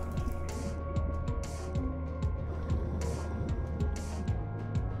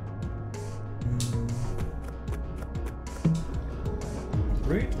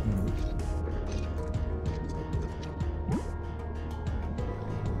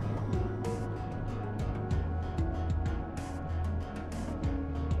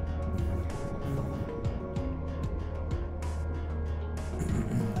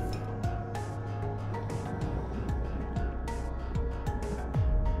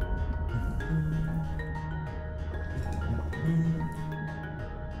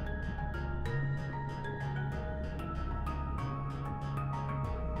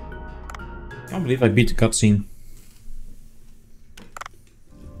 Can't believe I beat the cutscene.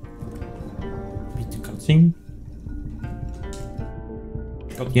 Beat the cutscene.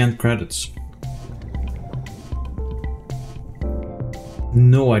 Got the end credits.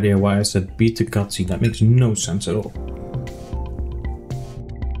 No idea why I said beat the cutscene. That makes no sense at all.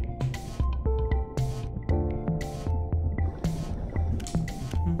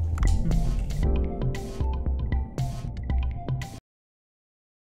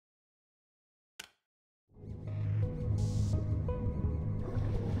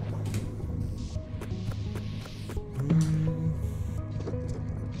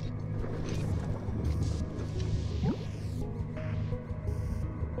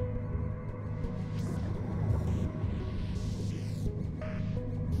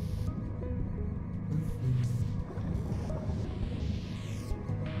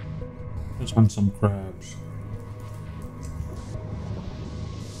 Just want some crabs.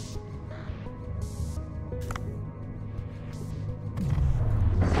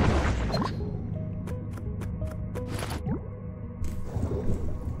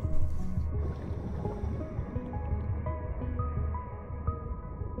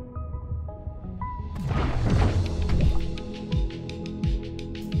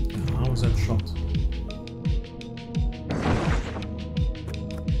 How was that shot?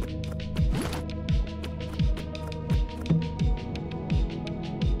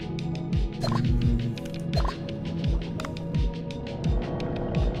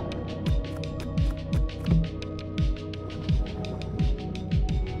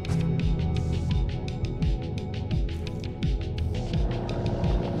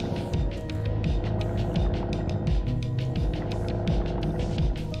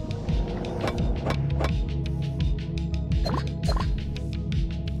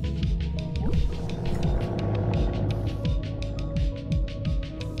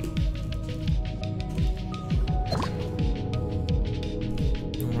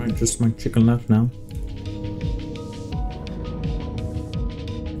 Alright, just my chicken left now.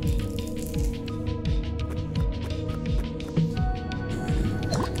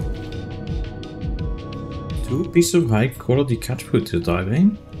 Two pieces of high quality cat food to dive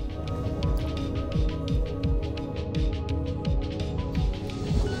in.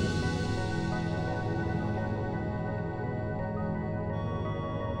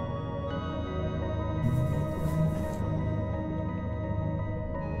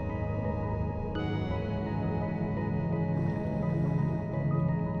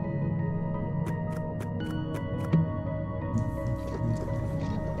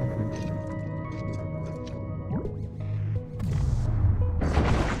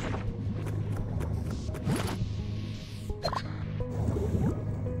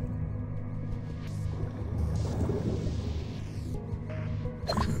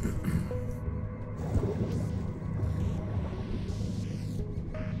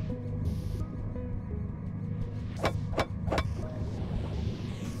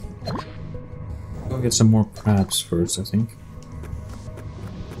 Go get some more crabs first, I think.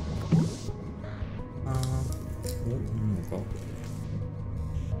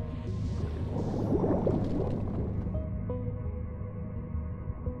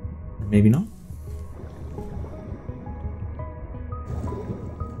 Maybe not.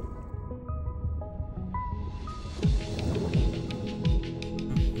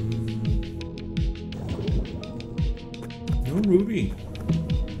 No ruby.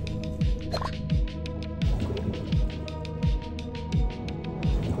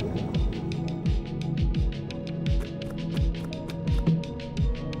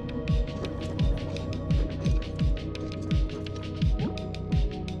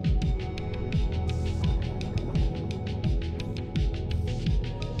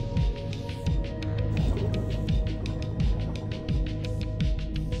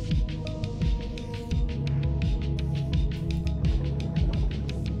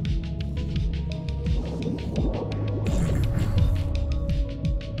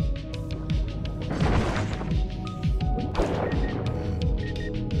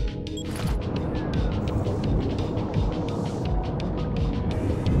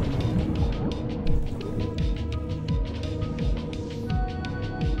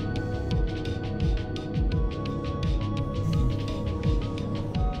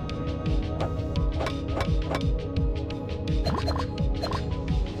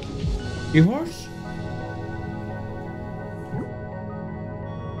 You horse?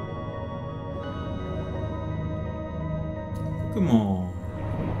 Come on.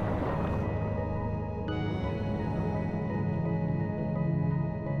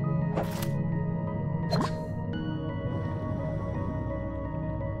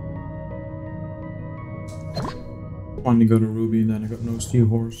 finally got a ruby, then I got no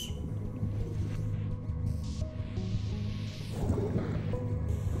seahorse.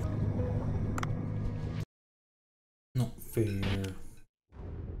 Not fair.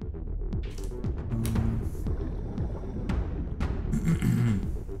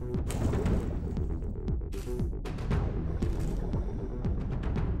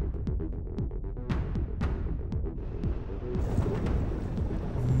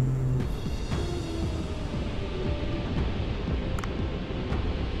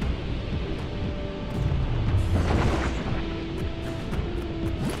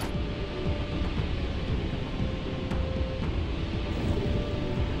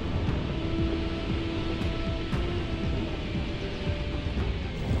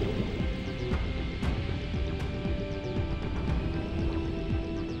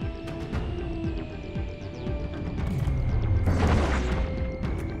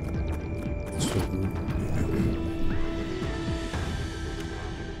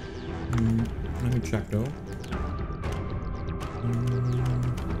 Let me check though.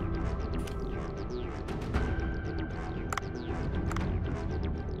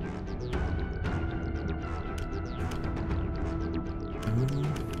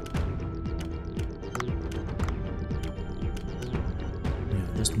 Yeah,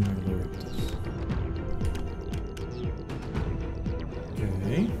 just my lower this.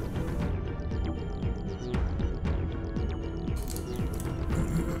 Okay.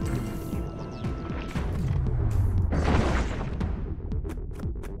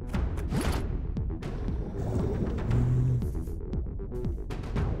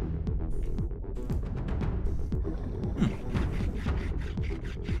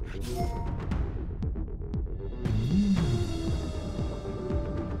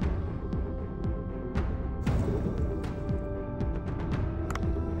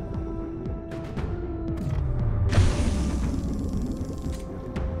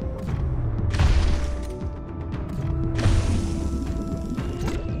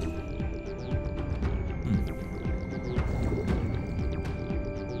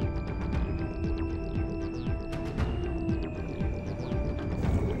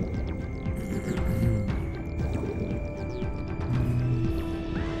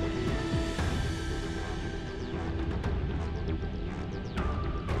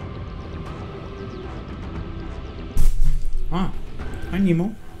 Ah, hi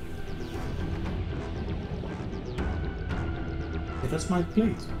Nemo. Yeah, that's my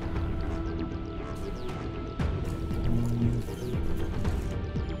plate.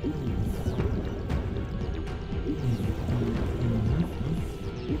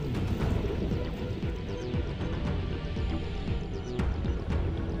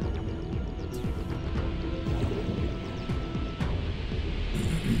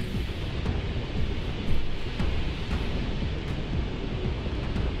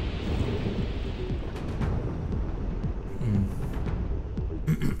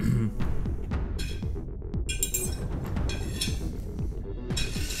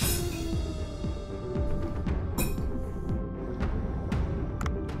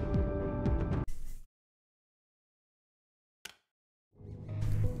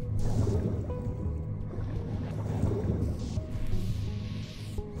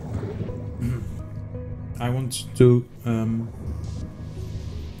 I want to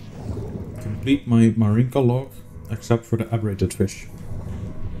complete my Marinka log, except for the aberrated fish.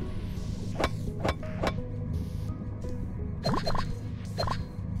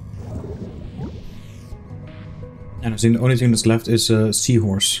 And I think the only thing that's left is a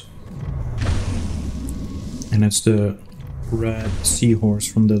seahorse. And it's the red seahorse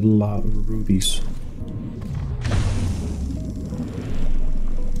from the rubies.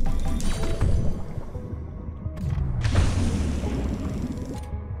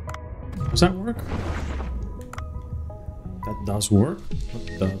 Does that work? That does work? What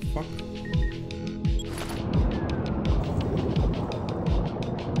the fuck?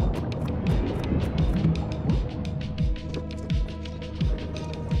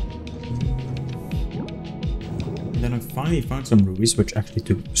 Then I finally found some rubies, which actually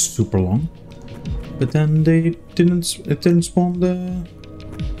took super long. But then it didn't spawn the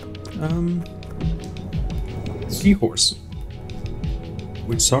seahorse,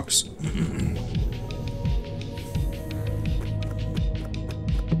 which sucks.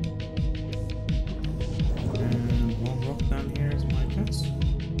 And one rock down here is my guess.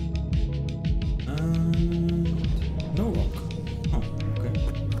 And no rock. Oh, okay.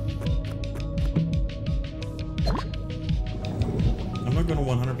 I'm not gonna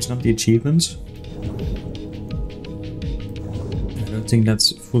 100% the achievements. I don't think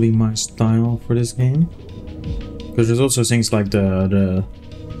that's fully my style for this game. Because there's also things like the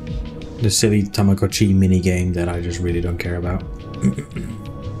silly Tamagotchi minigame that I just really don't care about.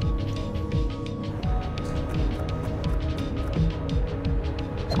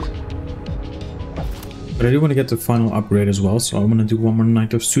 But I do want to get the final upgrade as well, so I want to do one more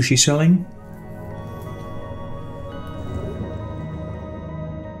night of sushi selling.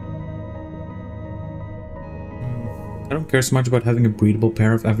 I don't care so much about having a breedable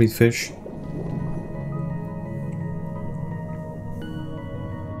pair of every fish.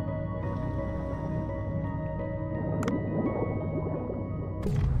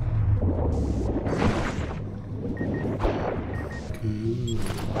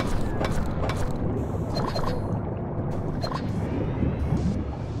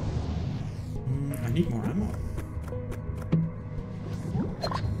 I need more ammo.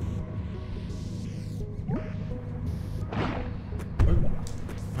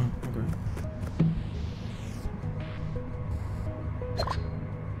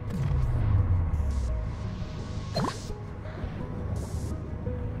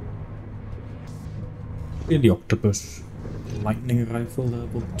 The octopus lightning rifle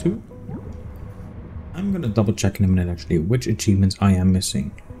level 2. I'm gonna double check in a minute actually which achievements I am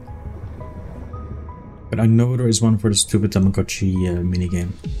missing. But I know there is one for the stupid Tamagotchi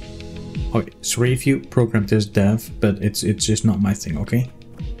minigame. Okay, sorry if you programmed this dev, but it's just not my thing, okay?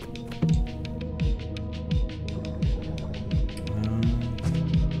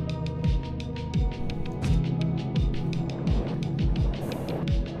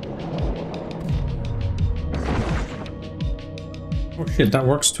 Oh shit, that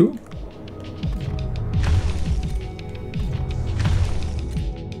works too?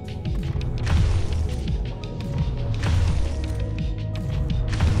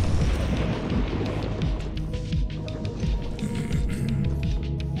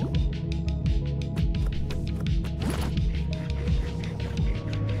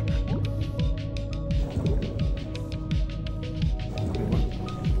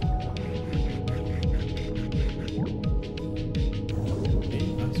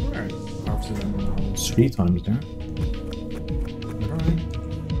 Three times there. Alright.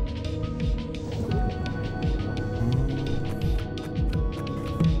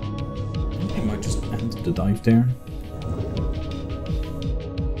 I might just end the dive there.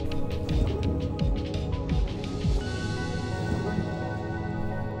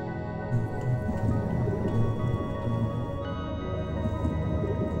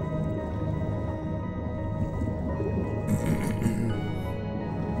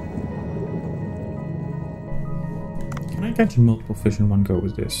 Can I catch multiple fish in one go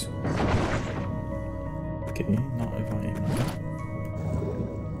with this? Okay, not if I aim like that.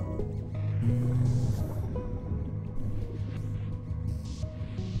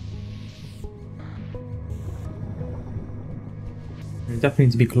 They definitely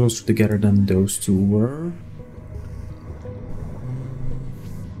need to be closer together than those two were.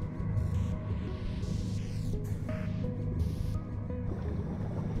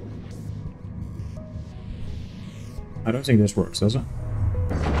 I don't think this works, does it?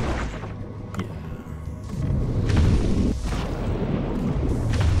 Yeah.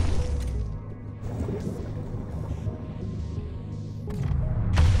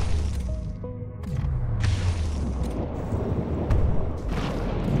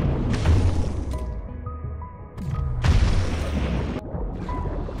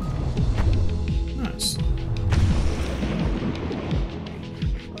 Nice.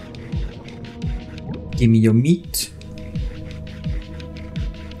 Give me your meat.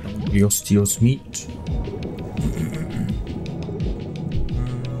 Yostios meat.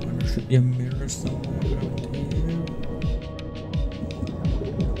 There should be a mirror somewhere around here.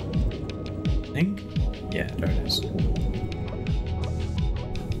 I think? Yeah, there it is.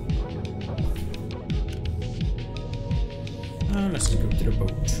 Let's go to the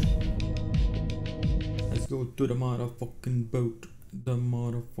boat. Let's go to the motherfucking boat. The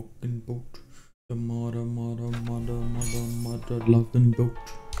motherfucking boat. The mother loving boat.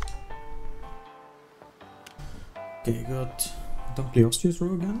 Okay, got Dunkleosteus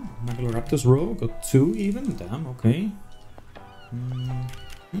row again. Megaloraptus row, got 2 even. Damn, okay.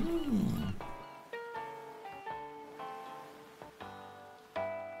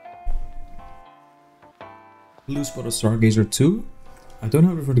 Blue spotted stargazer 2. I don't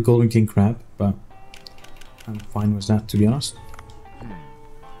have it for the golden king crab, but I'm fine with that, to be honest.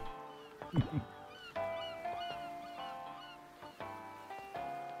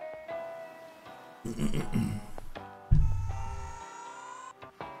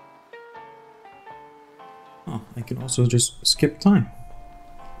 Oh, I can also just skip time.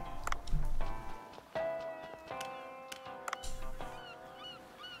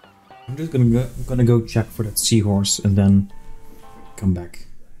 I'm just gonna go check for that seahorse and then come back.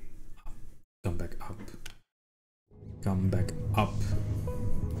 Come back up. Come back up.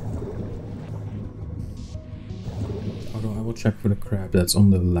 Although I will check for the crab that's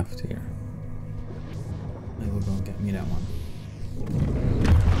on the left here. I will go and get me that one.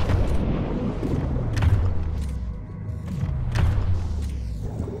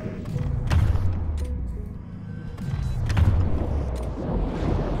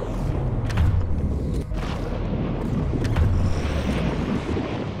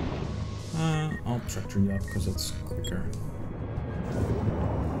 I'll tractor you up because it's quicker.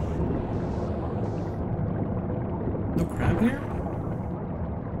 No crab here?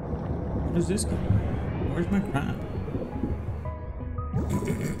 What is this guy? Where's my crab?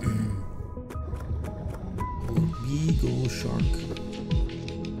 Beagle shark.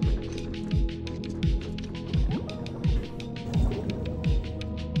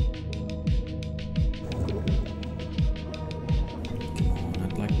 Come on,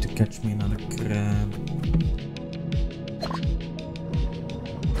 I'd like to catch me another crab.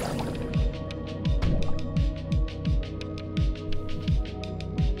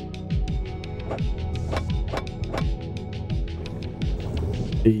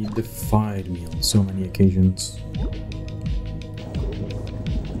 They defied me on so many occasions.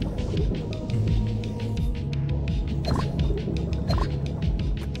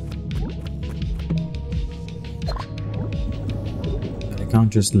 But I can't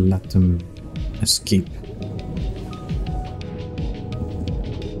just let them escape.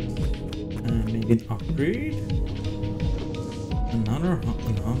 And maybe an upgrade? Another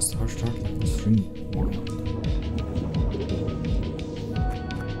enhanced harsh start level 3. Wow.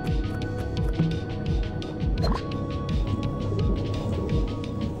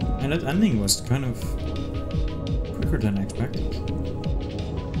 That ending was kind of quicker than I expected. I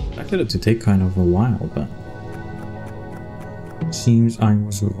expected it to take kind of a while, but it seems I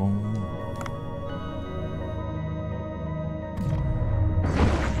was wrong.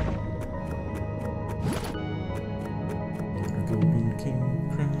 Golden king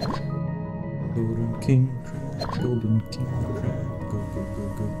crab, golden king crab, golden king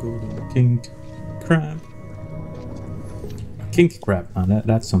crab, golden king crab. Kink crab. Oh,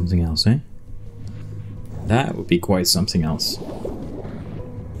 that's something else, eh? That would be quite something else.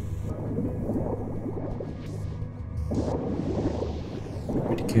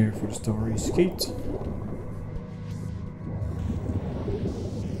 Pretty care for the starry skate.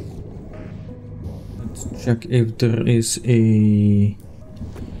 Let's check if there is a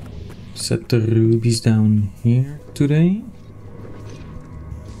set of rubies down here today.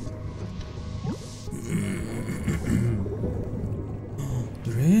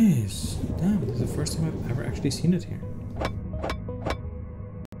 Damn, this is the first time I've ever actually seen it here.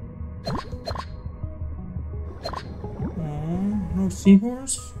 Aww, no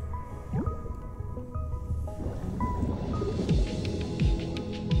seahorse?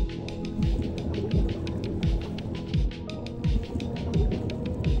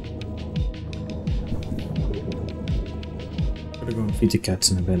 Gotta go and feed the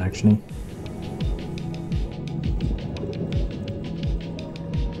cats in a bit, actually.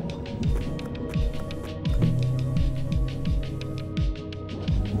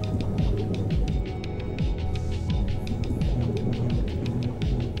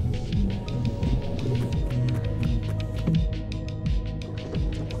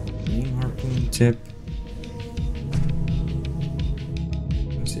 Tip.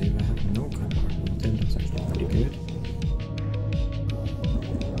 Let's see if I have no kind of harpoon tip. That's actually pretty good.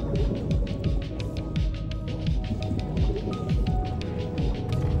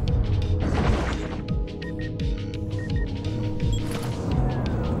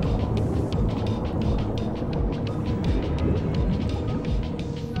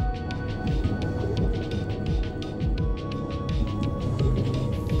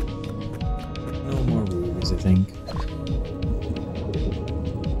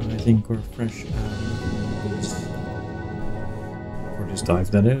 I think we're fresh out of this. For this dive,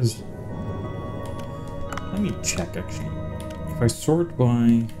 that is. Let me check actually. If I sort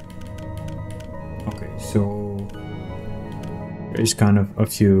by... Okay, so... There's kind of a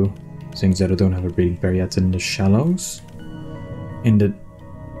few things that I don't have a breeding pair yet in the shallows. In the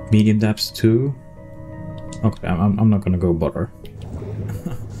medium depths too. Okay, I'm not gonna go bother.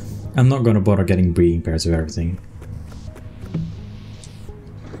 I'm not gonna bother getting breeding pairs of everything.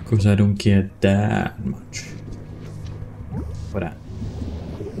 Because I don't care that much for that.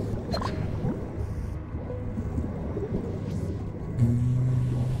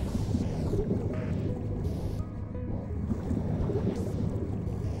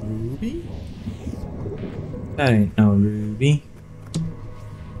 ruby? That ain't no ruby.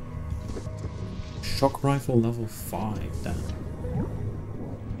 Shock rifle level 5, then.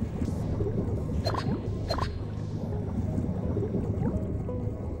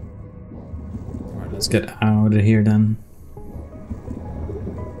 Alright, let's get out of here then.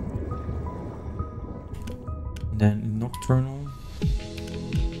 And then nocturnal.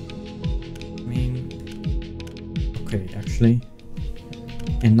 I mean, okay, actually.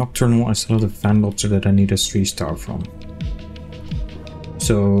 In nocturnal, I still have the fan lobster that I need a 3-star from.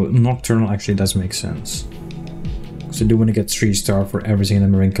 So nocturnal actually does make sense. Because I do want to get 3-star for everything in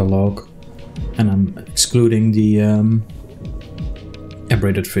the Marinka log. And I'm excluding the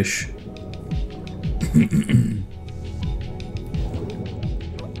abrated fish.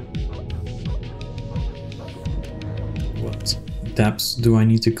 What depths do I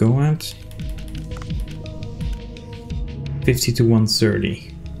need to go at? 50 to 130.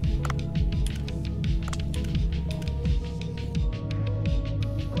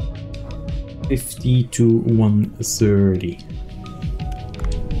 50 to 130.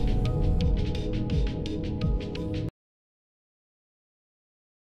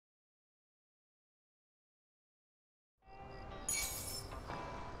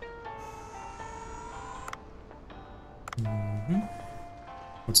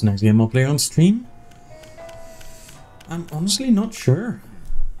 What's the next game I'll play on stream? I'm honestly not sure.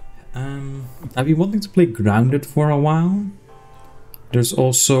 I've been wanting to play Grounded for a while. There's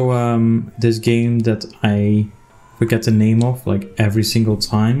also this game that I forget the name of like every single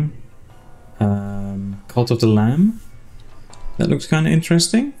time. Cult of the Lamb. That looks kind of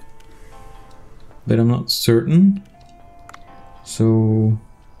interesting. But I'm not certain. So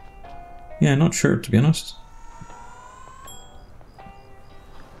yeah, not sure to be honest.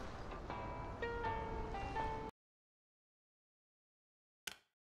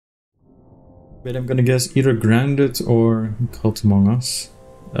 But I'm gonna guess either Grounded or Cult Among Us.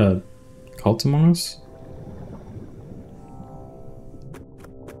 Cult Among Us?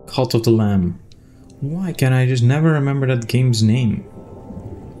 Cult of the Lamb. Why can I just never remember that game's name?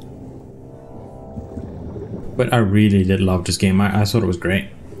 But I really did love this game. I thought it was great.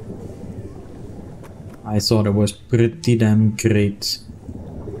 I thought it was pretty damn great.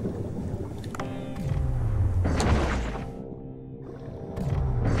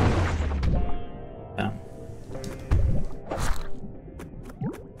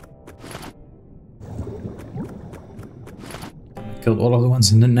 Killed all of the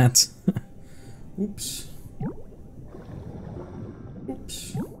ones in the net. Oops.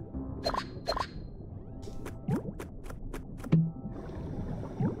 Oops.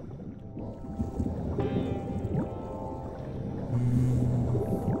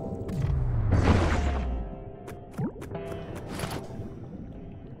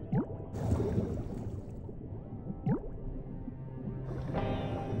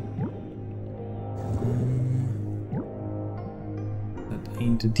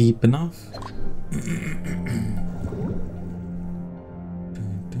 Ain't deep enough.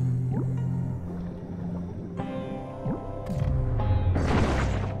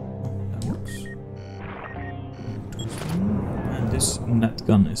 And this net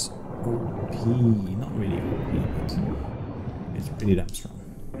gun is OP. Not really OP, but it's pretty damn strong.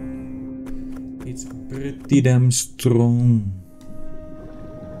 It's pretty damn strong.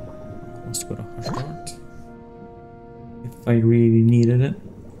 Let's go to Hushguard. If I really needed it.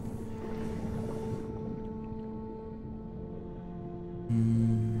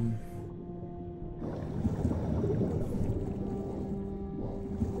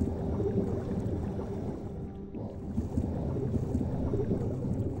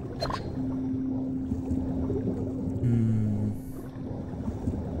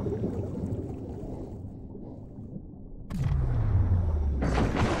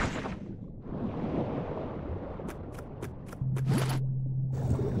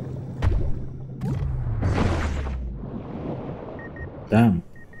 Damn.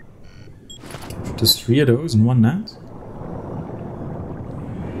 Just 3 of those in one net?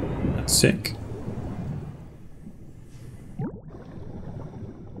 That's sick.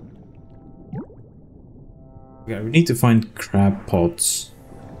 Okay, we need to find crab pots.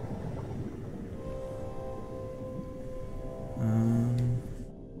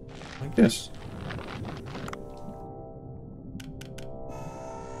 Like this.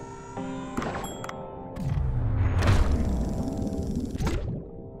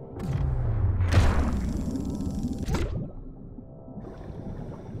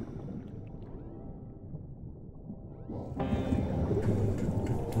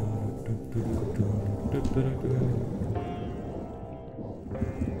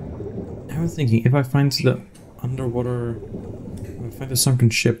 I was thinking, if I find the underwater... If I find the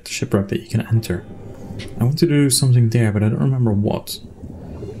sunken ship, the shipwreck that you can enter, I want to do something there, but I don't remember what.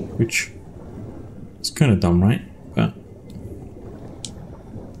 Which is kind of dumb, right? But...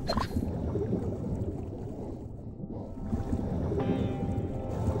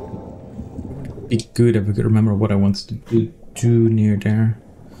 it would be good if I could remember what I wanted to do near there.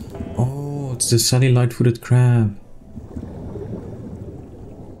 Oh, it's the sunny light-footed crab.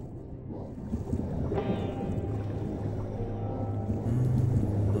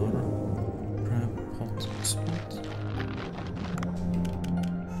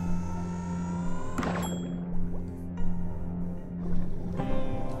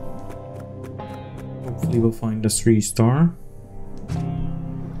 Hopefully we'll find a 3-star.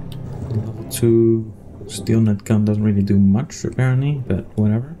 Level 2 steel net gun doesn't really do much apparently, but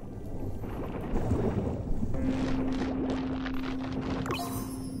whatever.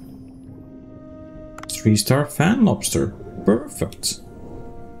 Three-star fan lobster. Perfect.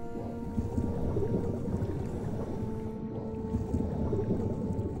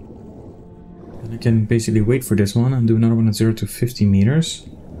 And I can basically wait for this one and do another one at 0 to 50 meters.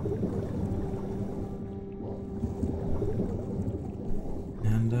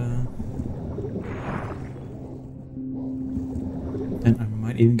 And I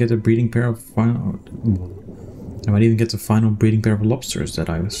might even get a breeding pair of final... I might even get the final breeding pair of lobsters that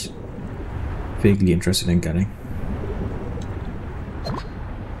I was vaguely interested in getting.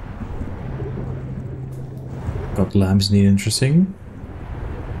 Got lambs need interesting.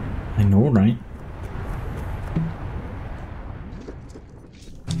 I know, right?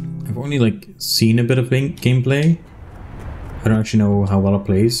 I've only like seen a bit of gameplay. I don't actually know how well it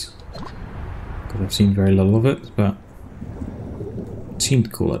plays, because I've seen very little of it, but it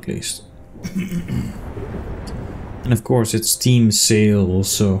seemed cool at least. And of course it's Steam sale,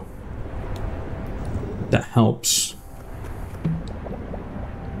 so that helps.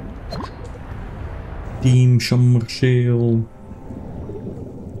 Steam summer sale.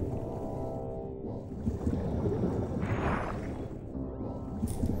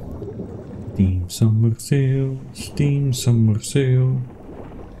 Steam summer sale, Steam summer sale.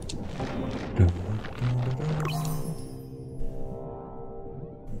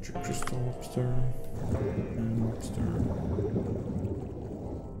 Crystal lobster and lobster.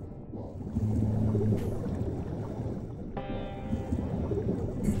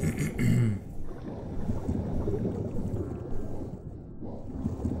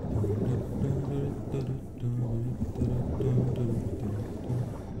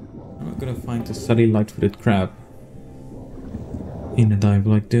 I'm not gonna find a sunny light-footed crab in a dive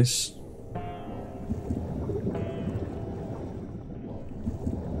like this.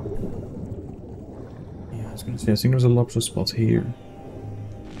 Yeah, I was gonna say, I think there's a lobster spot here.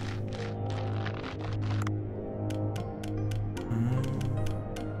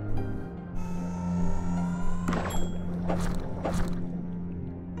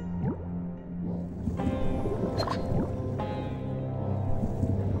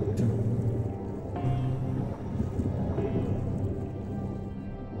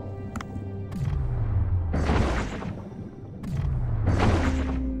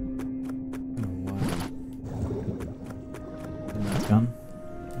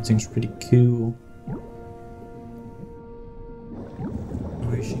 That seems pretty cool.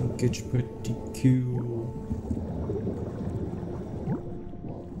 I think it's pretty cool.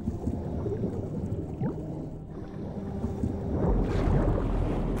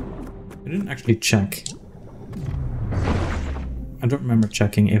 I didn't actually check. I don't remember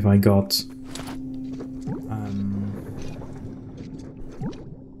checking if I got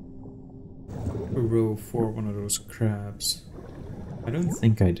a row for one of those crabs. I don't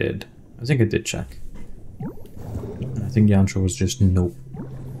think I did. I think I did check. And I think the answer was just no.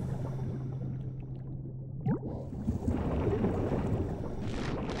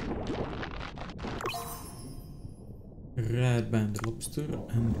 Red banded lobster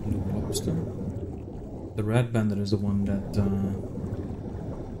and blue lobster. The red banded is the one that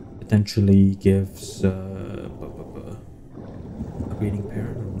potentially gives a breeding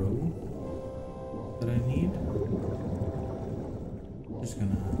pair, a row that I need. Just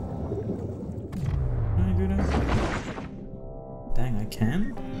gonna... Can I do that? Dang, I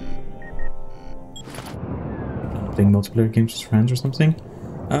can? I'm playing multiplayer games with friends or something?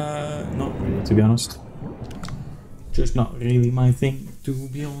 Not really, to be honest. Just not really my thing, to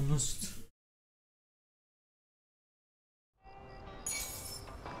be honest.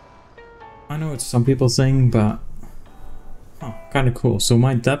 I know it's some people's thing, but... Oh, kinda cool. So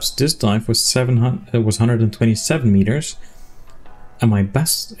my depth this dive was 127 meters. And my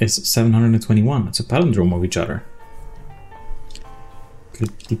best is 721. It's a palindrome of each other.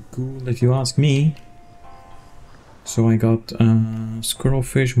 Pretty cool if you ask me. So I got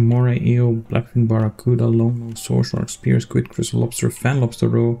squirrelfish, moray eel, blackfin barracuda, longnose, sword shark, spear squid, crystal lobster, fan lobster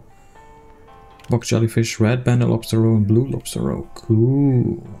roe, box jellyfish, red banded lobster roe, and blue lobster roe.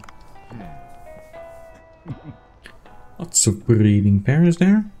 Cool. Lots of breeding pairs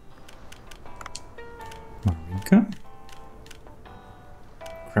there. Marika.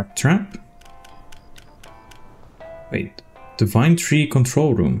 Crab trap. Wait. Divine tree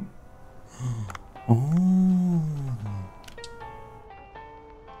control room. Oh.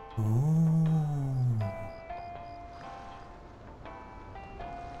 Oh.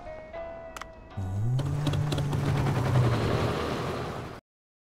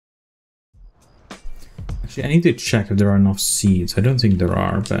 Actually, I need to check if there are enough seeds. I don't think there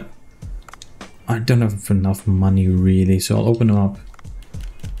are, but I don't have enough money really, so I'll open them up.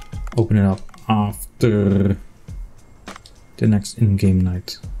 Open it up after the next in-game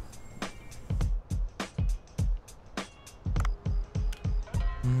night.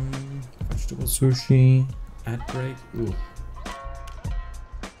 Vegetable sushi, ad break, ooh.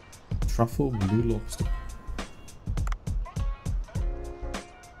 Truffle blue lobster.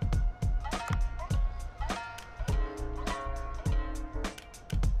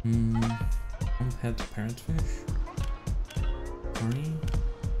 Head parrotfish. Carney.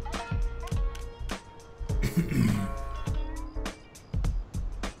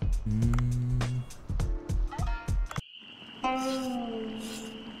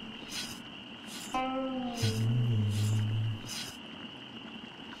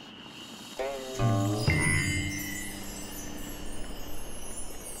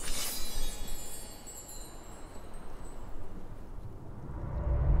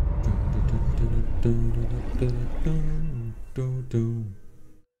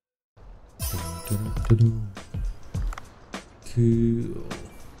 Cool.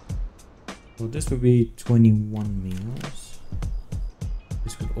 Well, this would be 21 meals.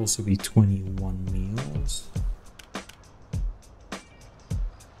 This would also be 21 meals.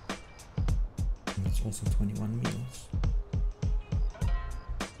 And that's also 21 meals.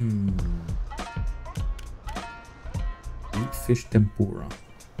 Eat fish tempura.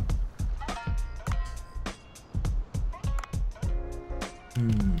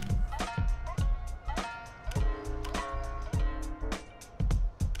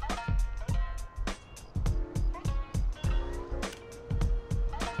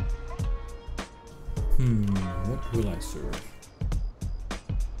 What will I serve?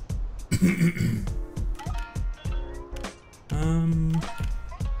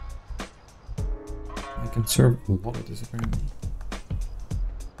 I can serve a lot of this apparently.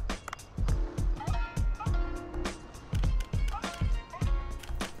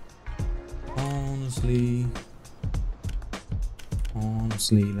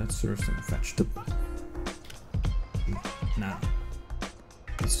 Honestly, let's serve some vegetable. Nah.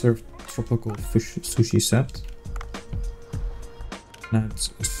 Let's serve tropical fish sushi set.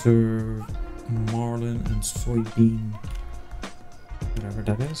 Let's serve marlin and soybean, whatever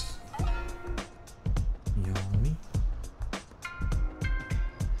that is. Yummy.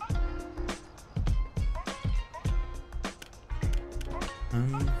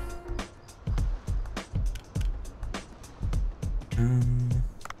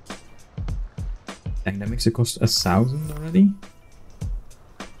 Dang, that makes it cost 1,000 already.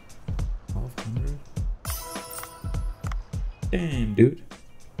 1,200. Damn, dude.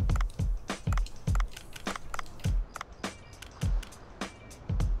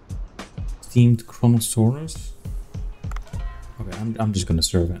 Steamed Chronosaurus. Okay, I'm just gonna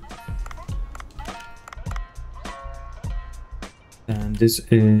serve it. And this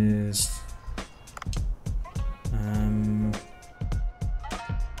is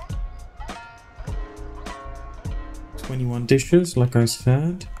 21 dishes, like I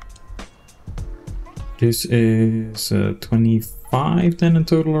said. This is 25 then in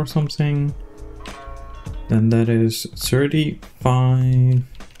total or something. Then that is 35.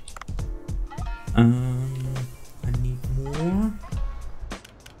 I need more.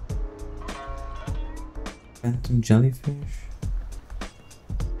 Phantom jellyfish.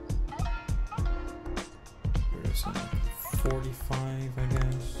 There's 45, I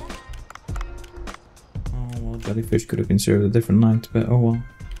guess. Oh well, jellyfish could have been served a different night, but oh well.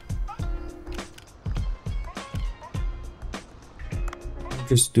 I'll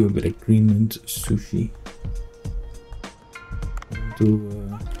just do a bit of Greenland sushi. I'll do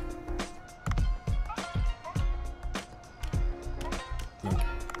like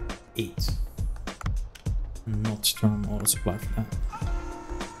 8. Not strong auto supply for that.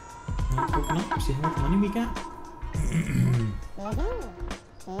 open up, see how much money we get.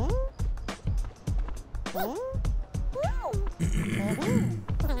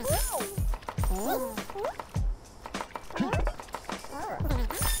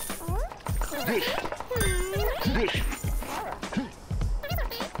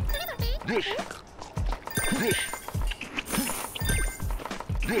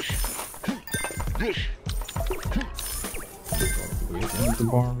 The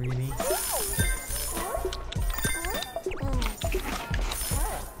bar really.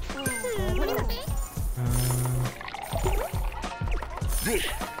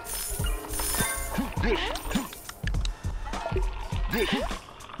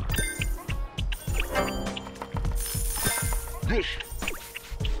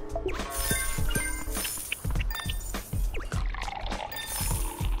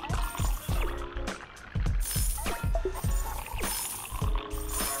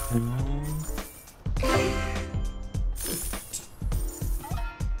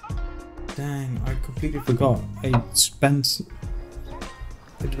 Dang, I completely forgot. I did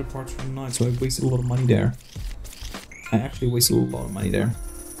the parts for the night, so I wasted a lot of money there. I actually wasted a lot of money there.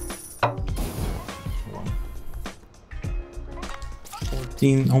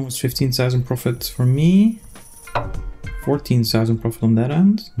 14, almost 15,000 profit for me. 14,000 profit on that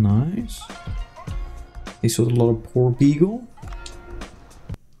end. Nice. They sold a lot of poor beagle.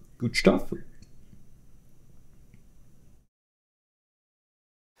 Good stuff.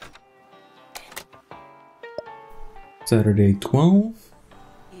 Saturday 12.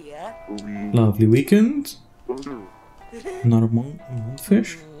 Yeah. Lovely weekend. Not a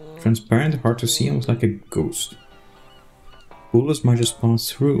moonfish. Transparent, hard to see, almost like a ghost. Bullets might just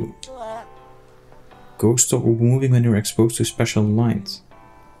pass through. Ghosts stop moving when you're exposed to special light.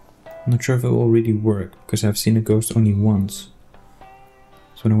 I'm not sure if it will really work, because I've seen a ghost only once.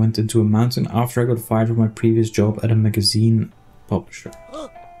 So when I went into a mountain after I got fired from my previous job at a magazine publisher.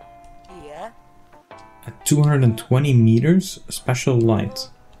 Yeah. At 220 meters, special light.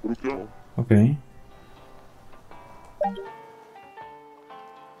 Okay.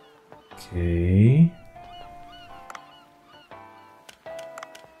 Okay.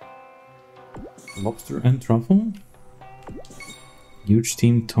 Lobster and truffle. Huge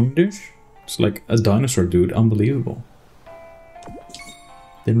steamed tongue dish. It's like a dinosaur, dude. Unbelievable.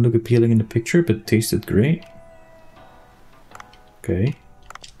 Didn't look appealing in the picture, but tasted great. Okay.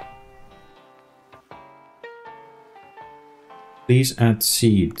 Please add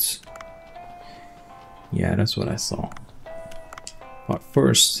seeds. Yeah, that's what I saw. But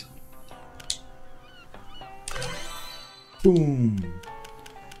first... boom!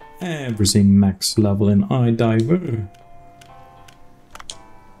 Everything max level in iDiver.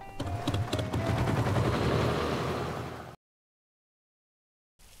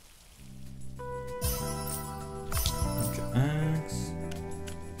 Bunch of eggs.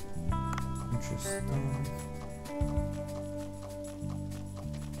 Bunch of stuff.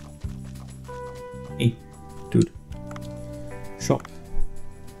 Hey, dude. Shop.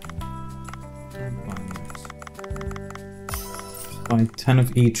 Buy 10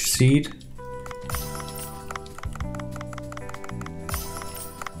 of each seed.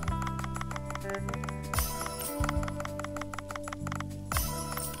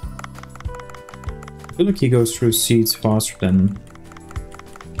 I feel like he goes through seeds faster than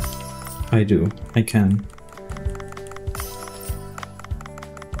I do. I can.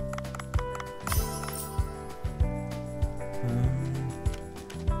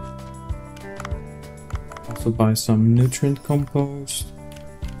 Also buy some nutrient compost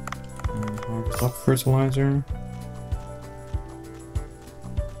and harvest up fertilizer.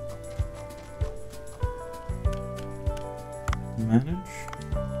 Manage.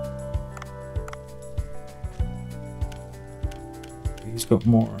 He's got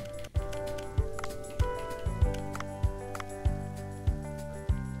more.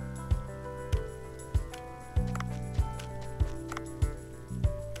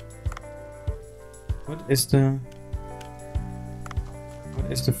 What is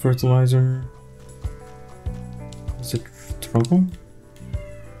the fertilizer? Is it trouble?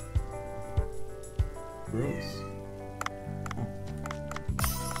 Growth. Oh.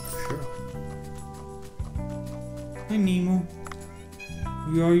 Sure. Hi Nemo.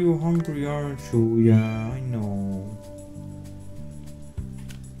 Are you hungry, aren't you? Yeah, I know.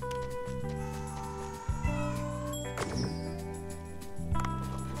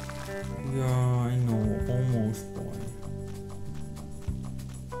 Yeah, I know. Almost, boy.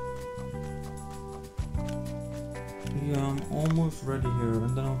 Yeah, I'm almost ready here,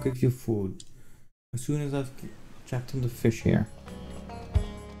 and then I'll give you food. As soon as I've checked on the fish here.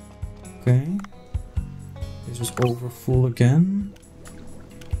 Okay. This is over full again.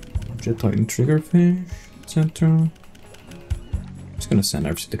 Jet Titan triggerfish, etc. Just gonna send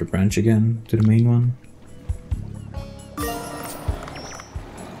everything to the branch again, to the main one.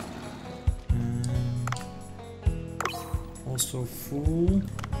 And also full.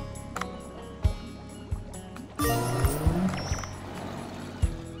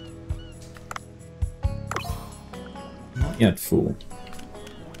 Not yet full.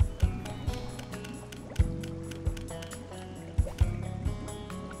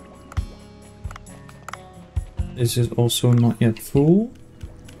 This is also not yet full.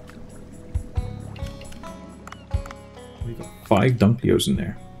 We got 5 Dunkleos in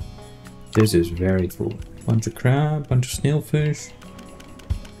there. This is very full. Bunch of crab, bunch of snailfish,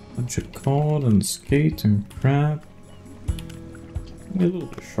 bunch of cod and skate and crab. A little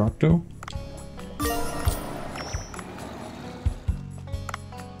bit of shark though.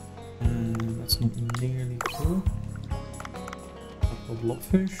 And that's not nearly full. Couple of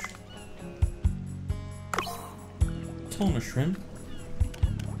blobfish. Ton of shrimp.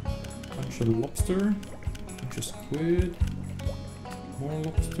 Bunch of lobster. Bunch of squid. More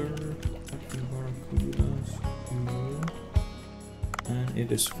lobster. Captain barracudas. And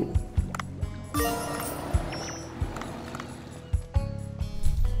it is full.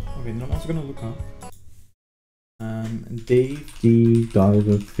 Okay, now I'm also gonna look up Dave the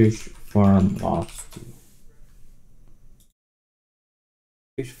Diver Fish Farm last two.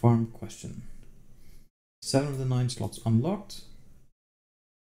 Fish farm question. 7 of the 9 slots unlocked.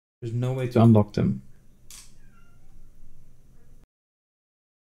 There's no way to unlock them.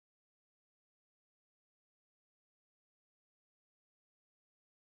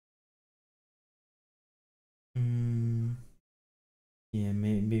 Yeah,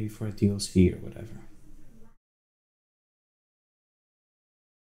 maybe for a DLC or whatever.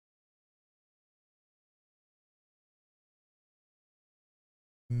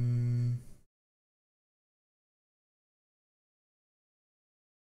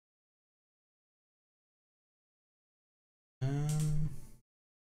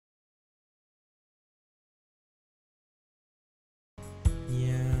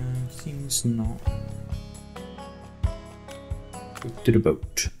 Yeah, seems not. Go to the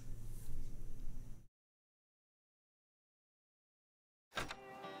boat.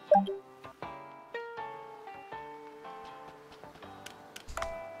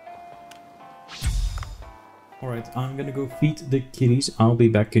 Alright, I'm gonna go feed the kitties. I'll be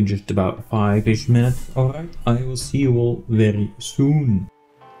back in just about 5-ish minutes. Alright, I will see you all very soon.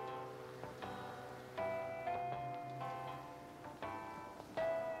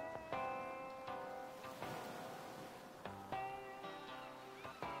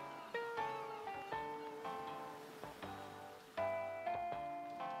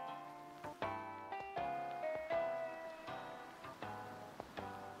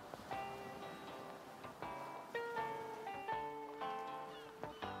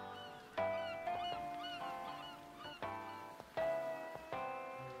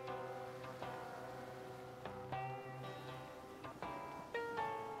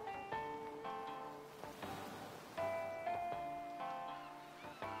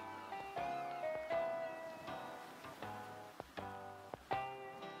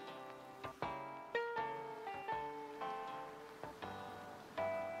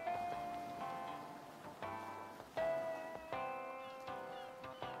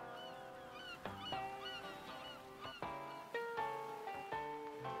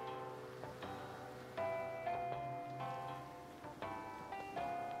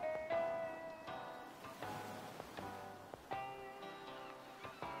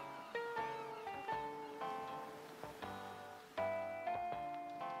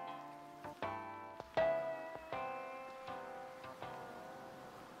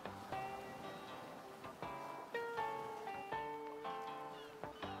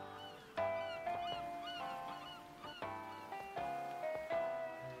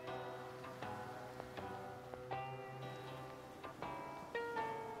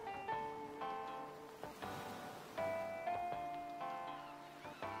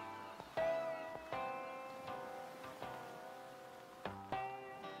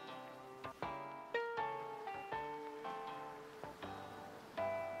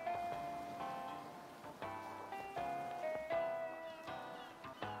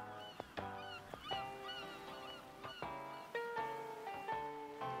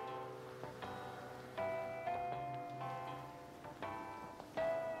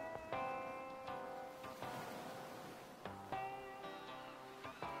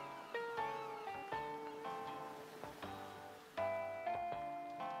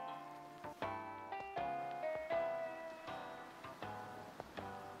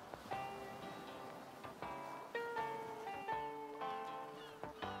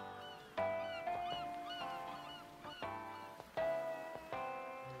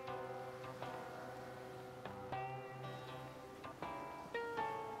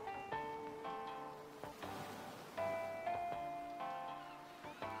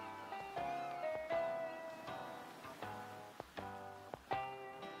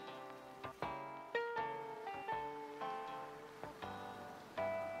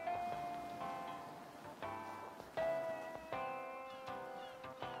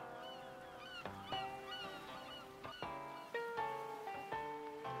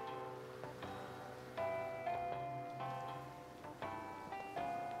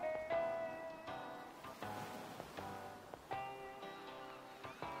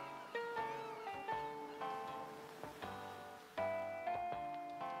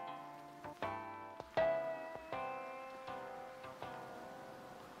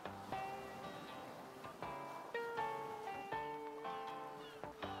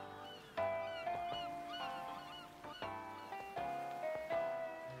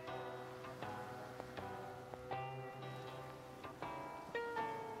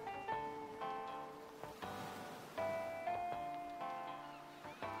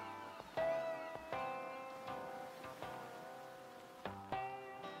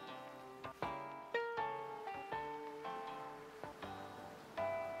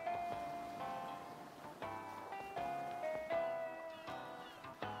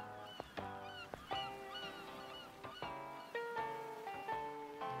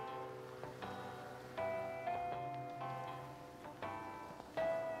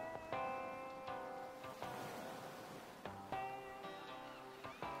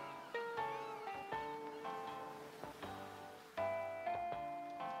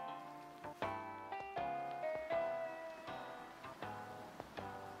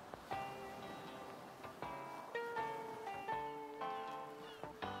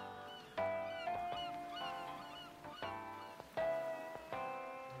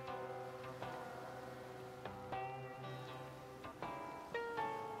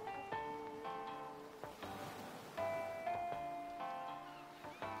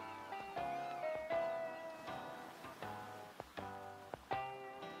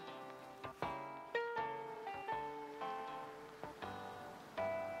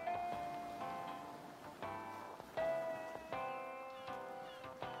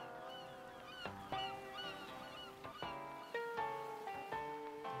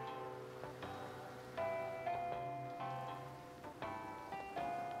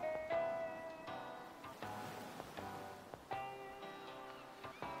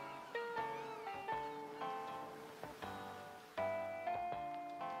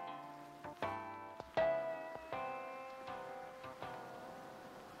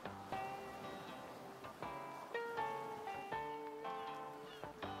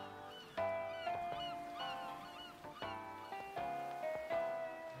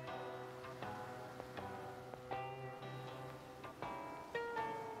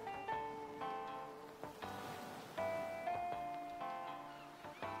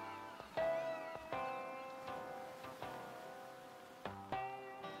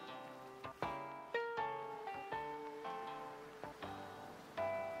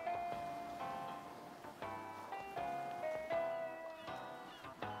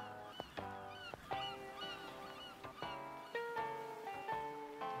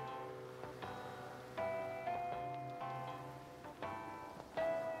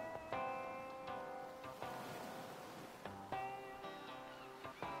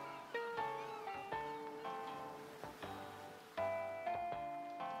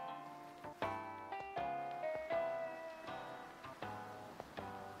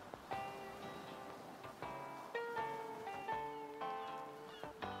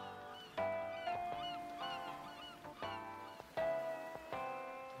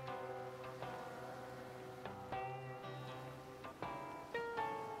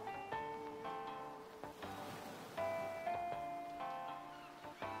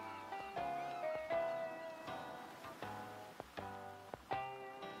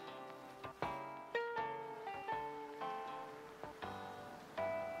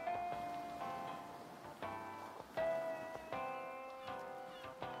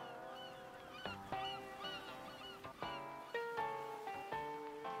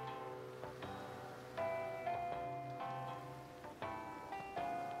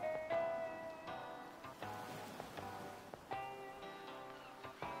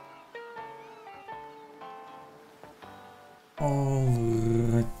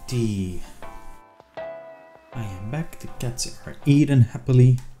 Alrighty. I am back, the cats are eating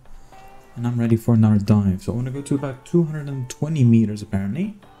happily, and I'm ready for another dive. So I want to go to about 220 meters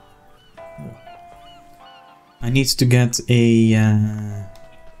apparently. Oh. I need to get a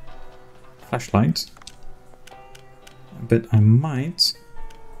flashlight, but I might.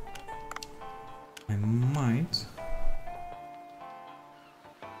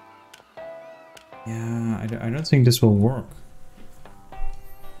 Yeah, I don't think this will work.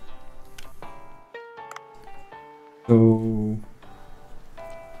 So,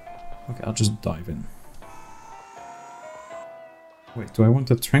 okay, I'll just dive in. Wait, do I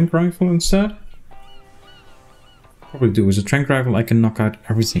want a trank rifle instead? Probably do. With a trank rifle I can knock out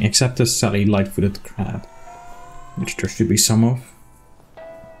everything except the Sally light-footed crab, which there should be some of.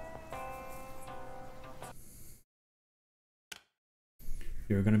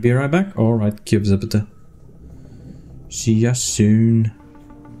 You're gonna be right back? Alright, gives up it. See ya soon.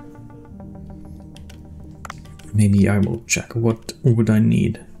 Maybe I will check. What would I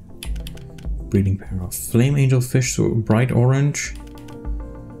need? Breeding pair of flame angel fish, so bright orange.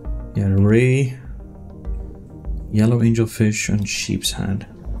 Yeah, ray. Yellow angel fish and sheep's head.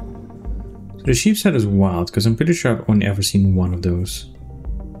 So the sheep's head is wild, because I'm pretty sure I've only ever seen one of those.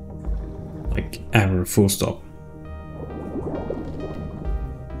 Like, ever, full stop.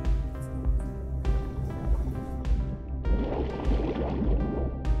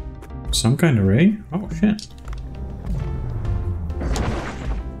 Some kind of ray? Oh shit.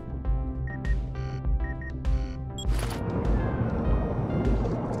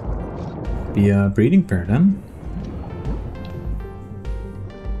 Be a breeding pair then.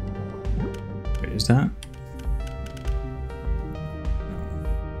 Wait, is that?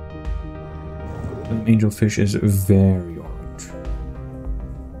 No. The angel fish is very orange.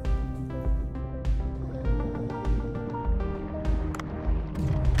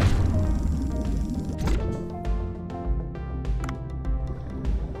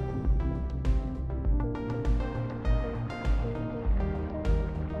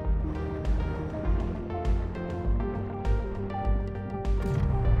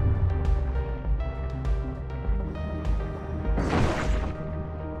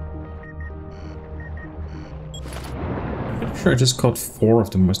 Sure, I just caught 4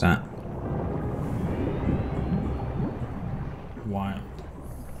 of them. Was that wild?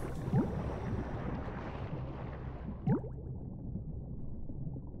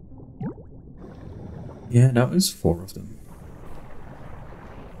 Yeah, that was 4 of them.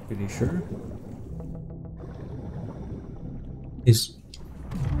 Pretty sure. Is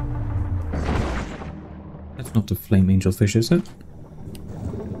that's not the flame angel fish, is it?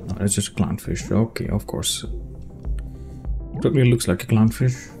 No, that's just clownfish. Okay, of course. Totally looks like a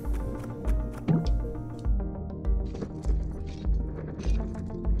clownfish.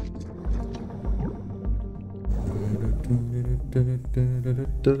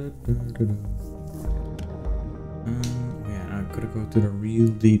 Yeah, I gotta go to the real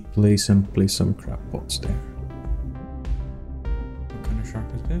deep place and place some crab pots there. What kind of shark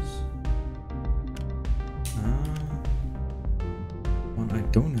is this? One I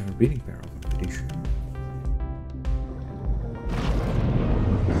don't have a breeding pair of, I'm pretty sure.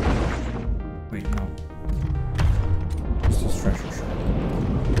 Wait, no. This is treasure shark.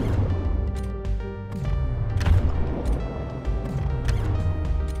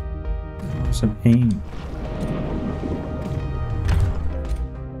 Oh, some aim.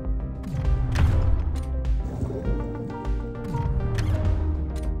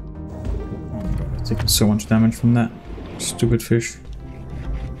 Oh my god, I've taken so much damage from that stupid fish.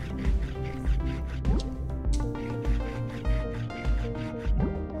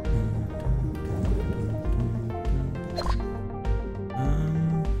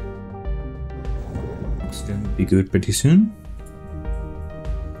 Be good pretty soon.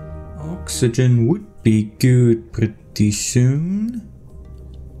 Oxygen would be good pretty soon.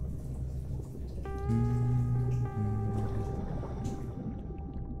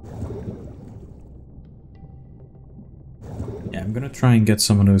 Yeah, I'm gonna try and get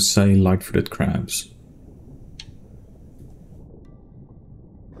some of those light-footed crabs.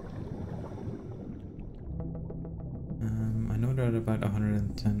 I know they're at about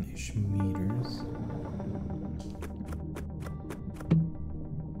 110-ish meters.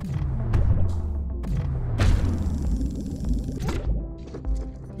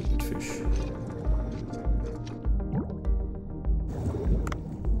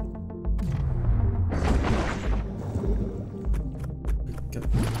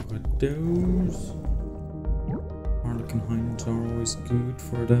 Those Harlequin hinds are always good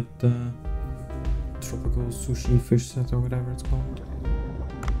for that tropical sushi fish set or whatever it's called.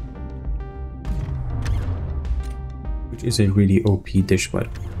 Which is a really OP dish, by the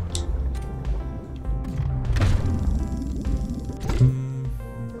way.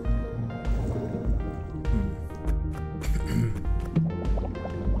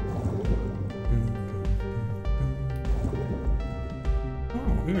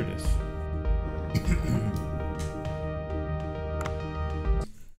 Oh, here it is.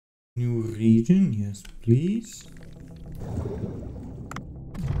 New region, yes please.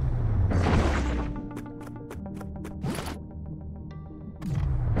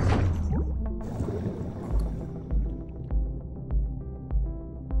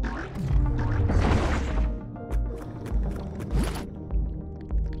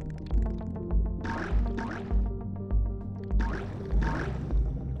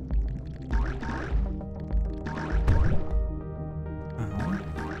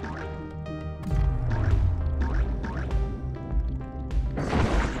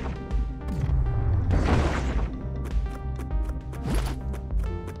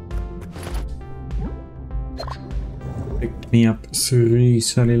 Picked me up 3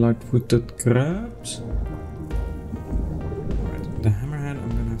 cellulite-footed crabs. Alright, the hammerhead I'm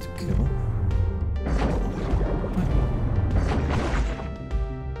gonna have to kill.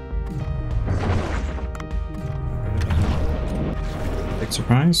 Big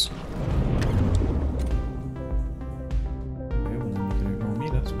surprise. Okay, well, you need to ignore me,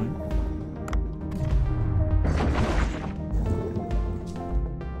 that's fine.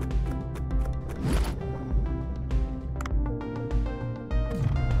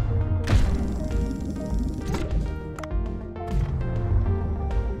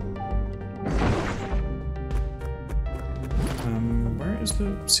 Where is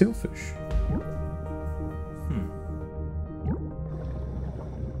the sailfish?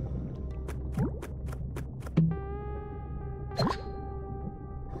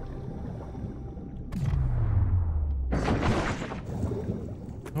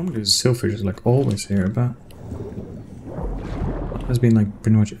 Normally the sailfish is like always here, but it has been like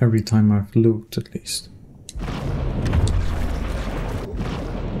pretty much every time I've looked at least.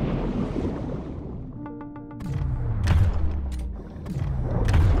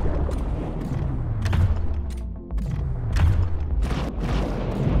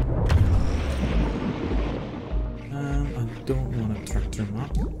 I don't want to tractor him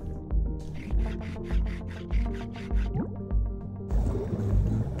up.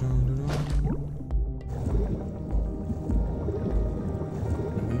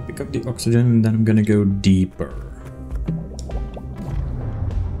 I'm gonna pick up the oxygen and then I'm gonna go deeper.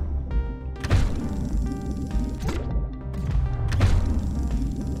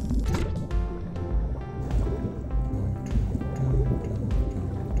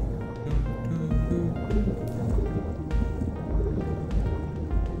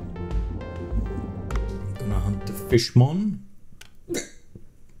 Gonna hunt the fishmon.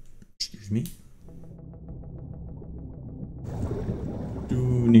 Excuse me. Do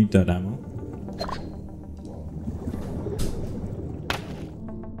need that ammo.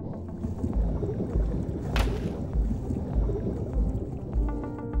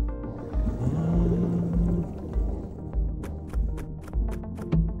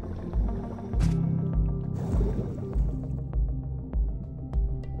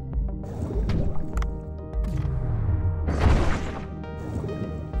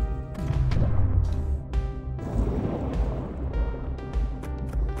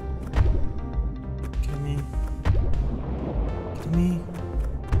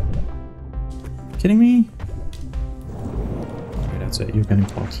 Kidding me? Okay, that's it. You're getting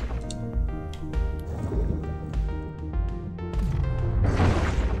caught.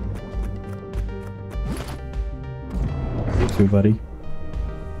 You too, buddy.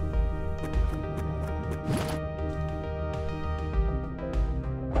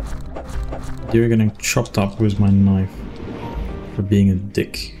 You're getting chopped up with my knife for being a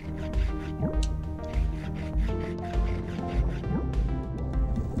dick.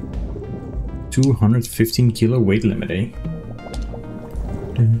 $215 kilo weight limit, eh?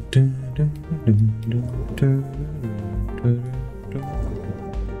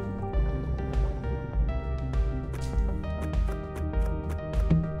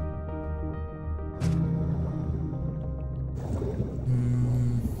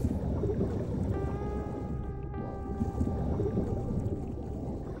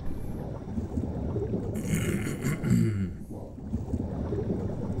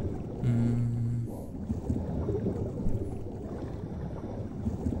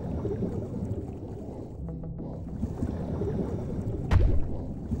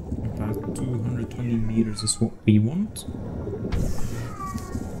 meters is what we want.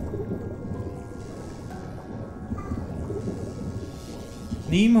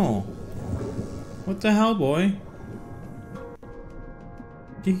 Nemo! What the hell, boy?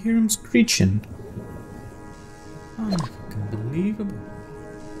 Do you hear him screeching? Unbelievable.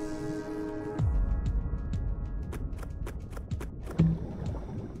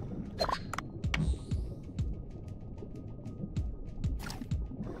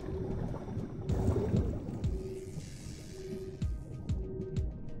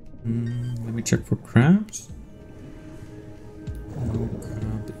 Let me check for crabs. No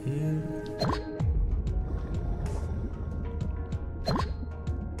crab here.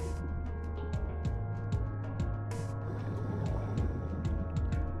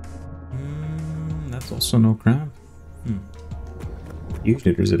 That's also no crab.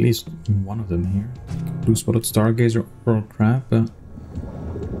 Usually there's at least one of them here. Blue spotted stargazer or crab, but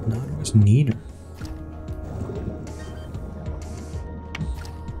now there was neither.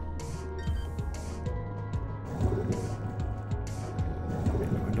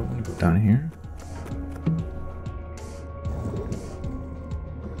 I don't want to go down here.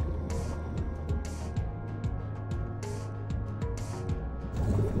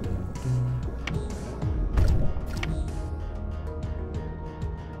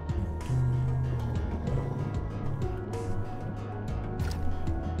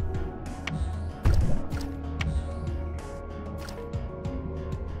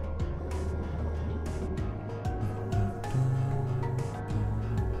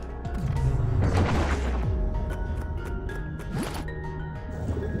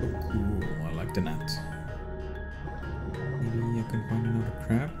 The net. Maybe I can find another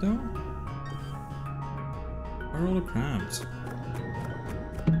crab though? Where are all the crabs?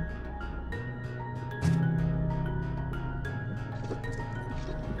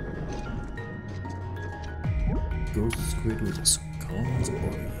 Ghost squid with a skull on its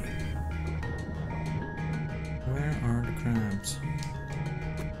body. Where are the crabs?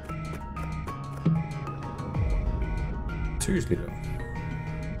 Seriously though.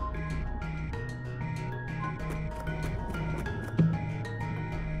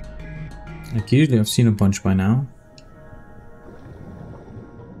 Like usually I've seen a bunch by now.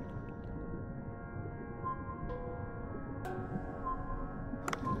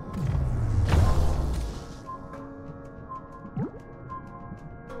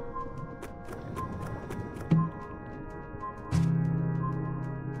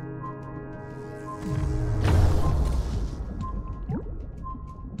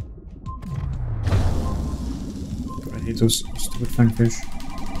 I hate those stupid fangfish.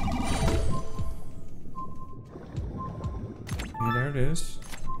 There it is.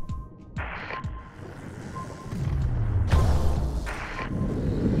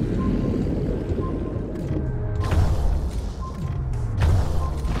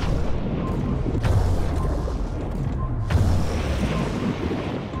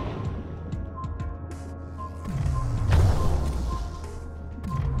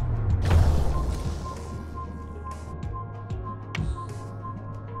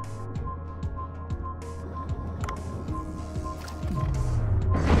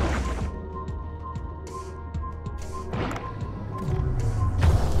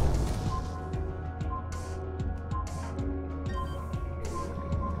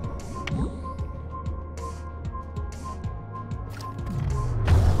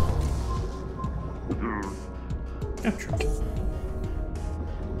 Captured.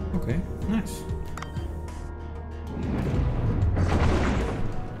 Okay, nice.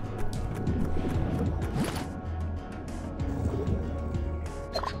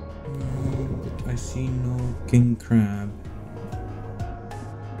 I see no king crab.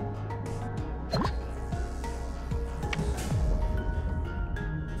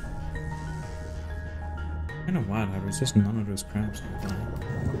 Kind of wild, I resist none of those crabs all the time.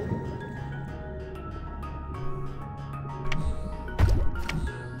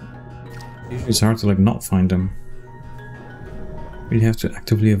 Usually it's hard to like not find them. Really have to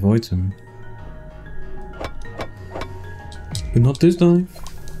actively avoid them. But not this dive.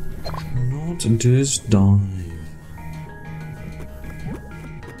 Not this dive.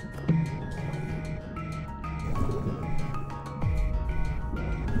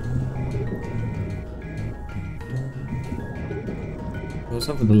 We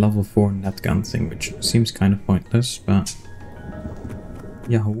also have the level 4 net gun thing, which seems kind of pointless, but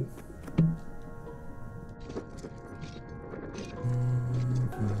yahoo.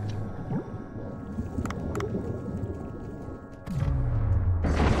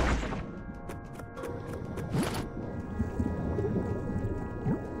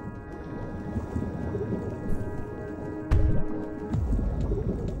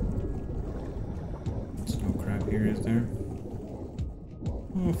 here, is there?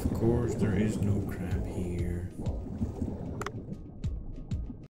 Of course, there is no crab here.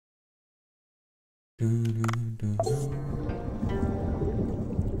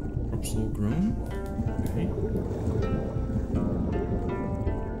 Crops all grown. Okay.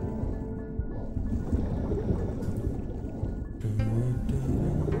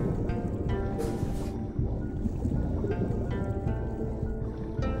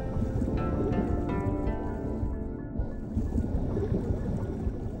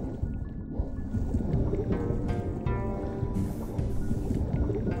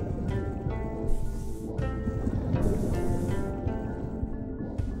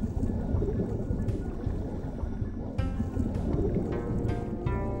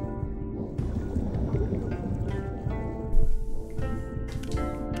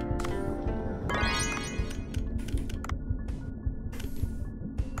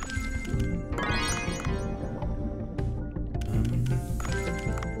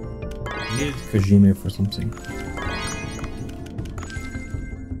 Need Kajime for something.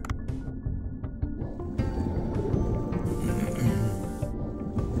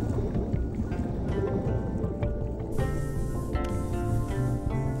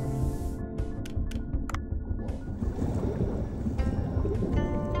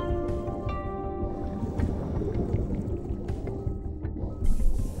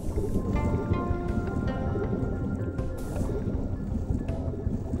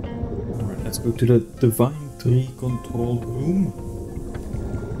 Let's go to the Divine Tree Control Room.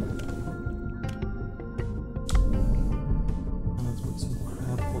 And let's put some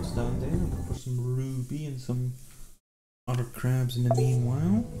crab pots down there. Look for some ruby and some other crabs in the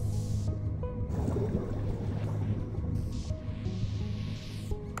meanwhile.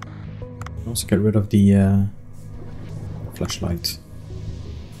 Also get rid of the flashlight.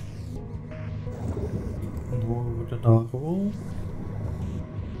 Over the dark wall.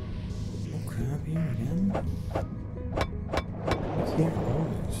 Crab here again. Here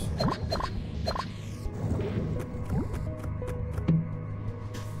always.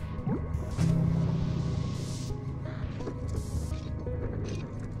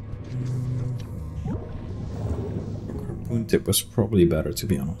 Harpoon tip was probably better, to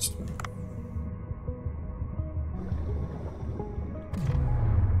be honest.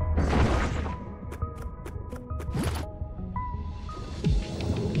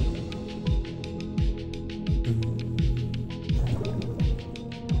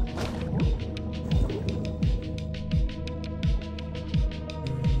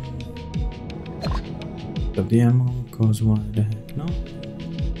 Of the ammo, cause why the heck not?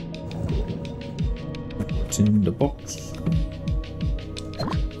 What's in the box?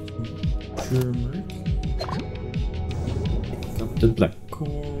 Turmeric. Pick up the black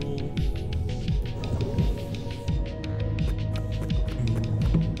coral.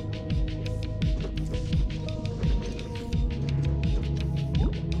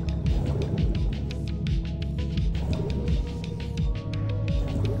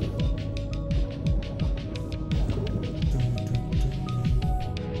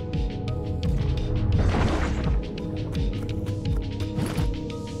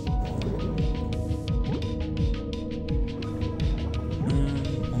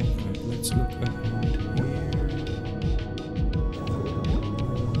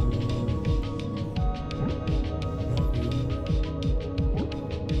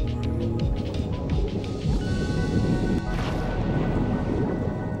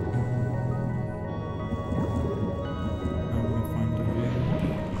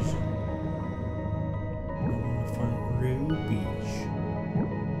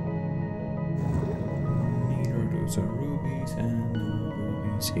 Those are rubies and no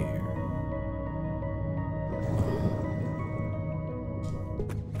rubies here.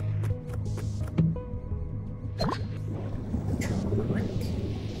 Turmeric.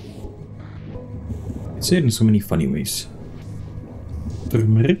 I say it in so many funny ways.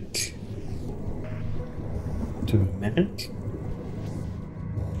 Turmeric. Turmeric.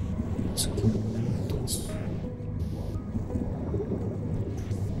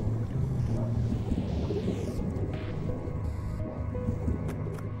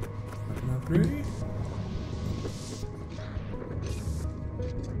 Upgrade.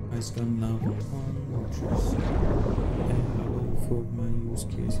 Ice gun level 1, which is hello for my use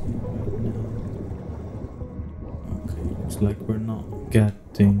case here right now. Okay, looks like we're not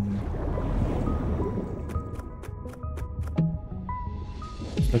getting.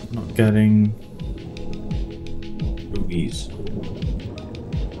 Looks like we're not getting rubies.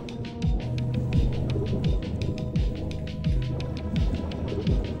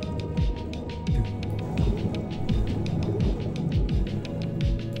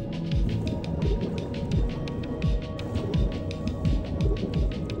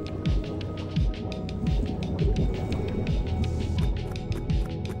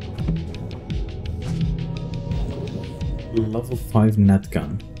 level 5 net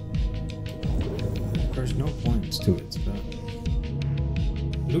gun. There's no points to it, but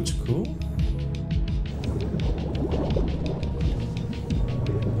it looks cool.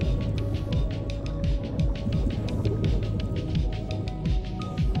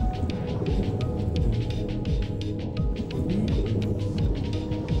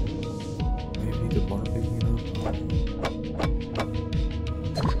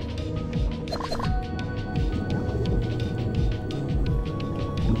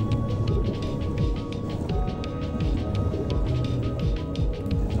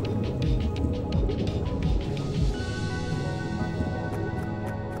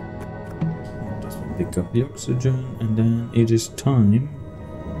 Pick up the oxygen, and then it is time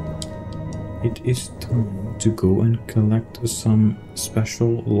to go and collect some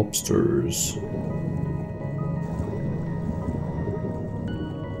special lobsters.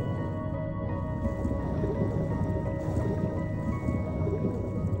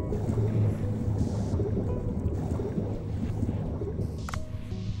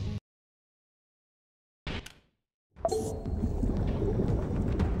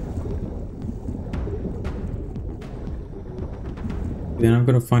 Then I'm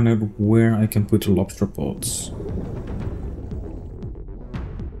gonna find out where I can put the lobster pots.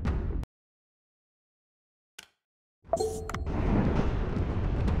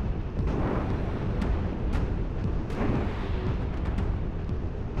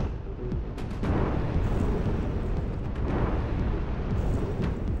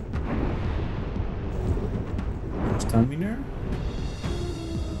 Stamina.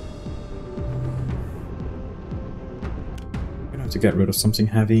 To get rid of something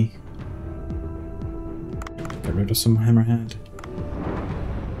heavy. Get rid of some hammerhead.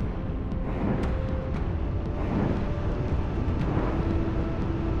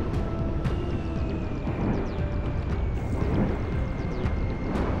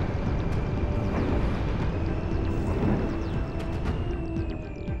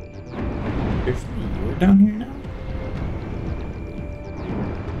 You're down here now?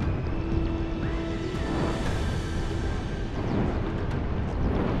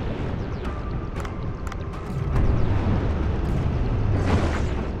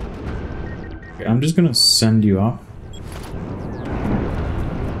 I'm just gonna send you up.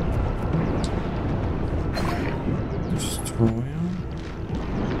 Destroyer. I'm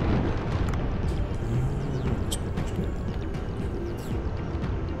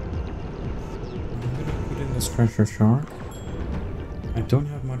gonna put in this treasure shark. I don't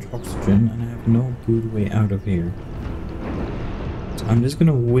have much oxygen and I have no good way out of here. So I'm just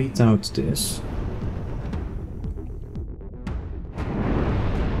gonna wait out this.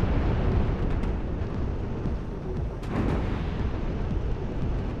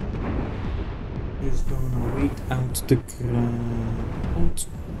 Just gonna wait out the crowd.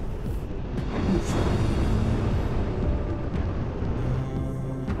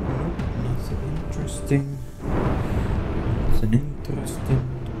 Nothing interesting. Nothing interesting.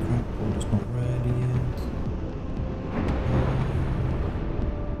 The crab pot is not ready yet.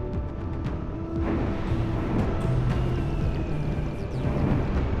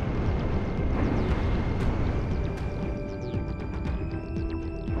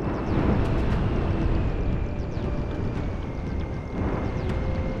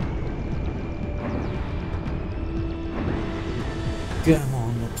 Come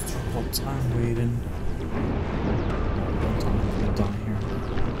on, lobster pots, I'm waiting. I'm gonna die here.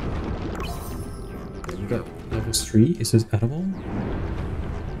 Okay, we got level 3. Is this edible?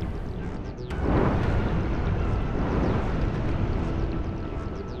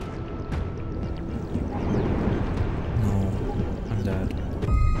 No, I'm dead.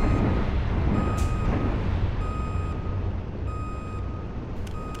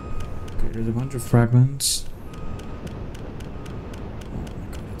 Okay, there's a bunch of fragments.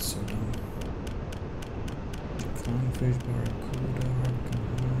 Fish, barracuda,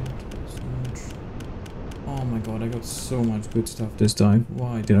 so much. Oh my god, I got so much good stuff this dive.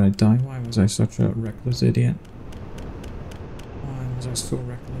 Why did I die? Why was I such a reckless idiot? Why was I so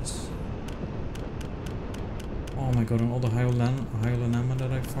reckless? Oh my god, and all the Hyolanama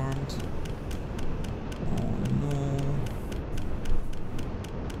that I farmed. Oh no.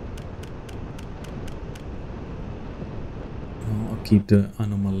 Oh, I'll keep the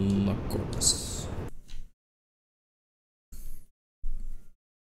Anomalacos.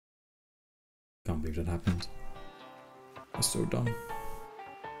 Can't believe that happened. That's so dumb.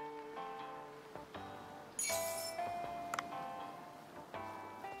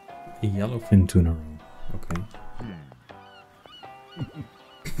 A yellowfin tuna roll. Okay.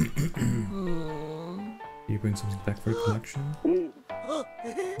 You bring something back for the collection.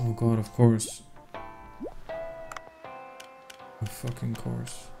 Oh god, of course. Of fucking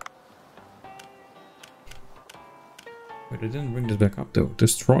course. Wait, I didn't bring this back up though.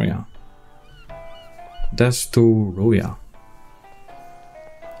 Destroyer. Destroyer.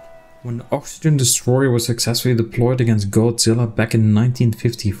 When the Oxygen Destroyer was successfully deployed against Godzilla back in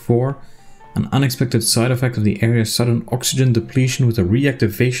 1954, an unexpected side effect of the area's sudden oxygen depletion was the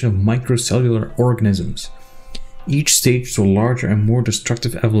reactivation of microcellular organisms. Each stage saw larger and more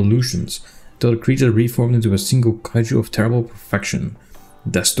destructive evolutions, until the creature reformed into a single kaiju of terrible perfection,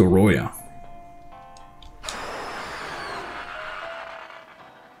 Destroyer.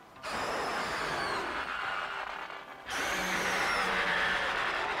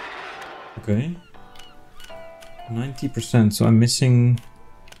 Okay. 90%, so I'm missing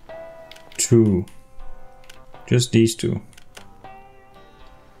 2. Just these 2.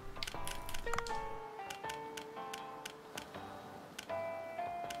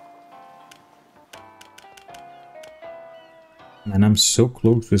 Man, I'm so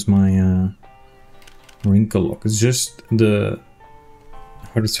close with my wrinkle lock. It's just the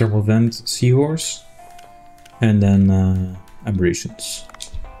hard cerebral vent seahorse and then aberrations.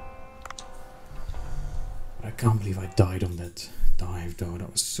 I can't believe I died on that dive though,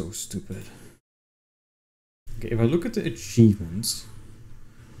 that was so stupid. Okay, if I look at the achievements,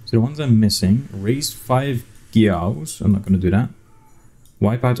 so the ones I'm missing, raised 5 Gyaos, I'm not gonna do that.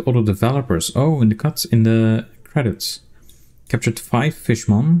 Wipe out all the developers. Oh, in the credits. Captured 5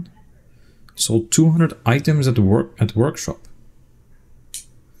 Fishmon. Sold 200 items at the workshop.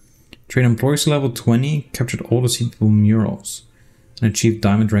 Trained employees to level 20, captured all the sequel murals. And achieved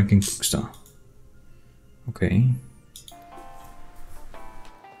diamond ranking Puxta. Okay.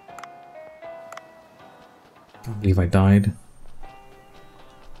 Can't believe I died.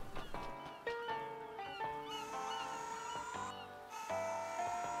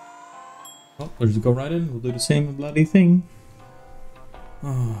 Well, let's go right in. We'll do the same bloody thing.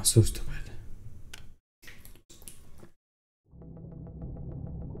 Oh, so stupid.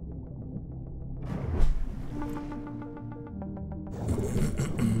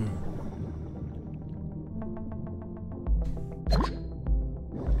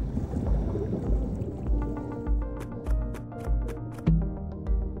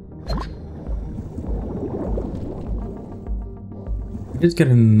 Let's get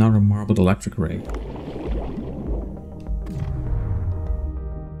another marbled electric ray.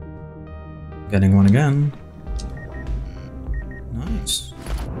 Getting one again. Nice.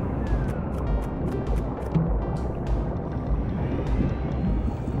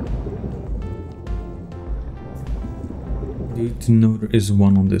 Good to know there is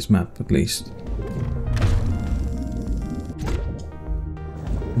one on this map at least.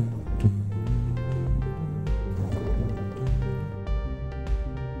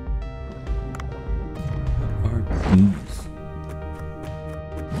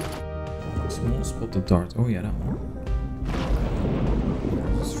 Dart. Oh yeah, that one.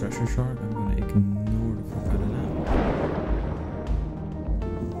 There's a treasure shard. I'm gonna ignore the fuck out of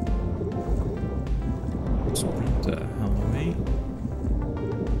that. Sprint the hell away.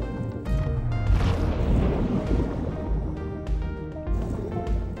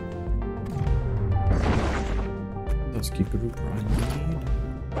 Dusky grouper I need.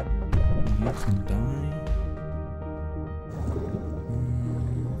 You can die.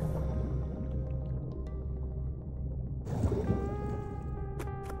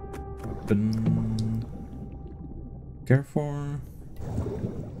 Care for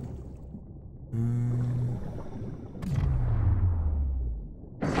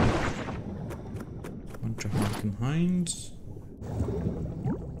bunch of Harkin Hinds.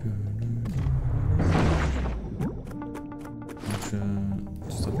 Bunch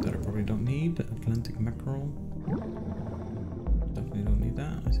of stuff that I probably don't need. Atlantic mackerel. Definitely don't need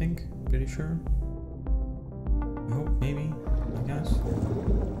that, I think. Pretty sure. I hope, maybe, I guess.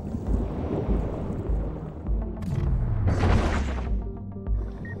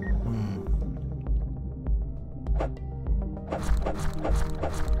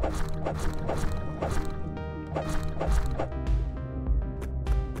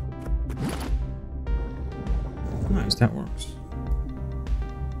 Nice, that works.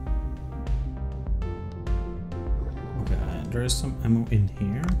 Okay, there is some ammo in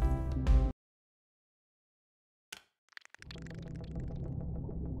here.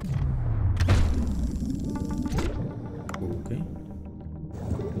 Okay.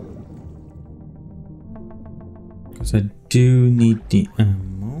 Because I do need the ammo.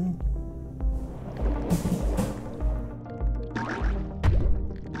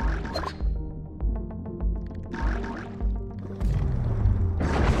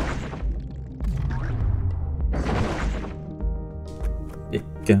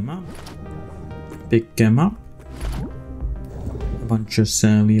 pick them up. A bunch of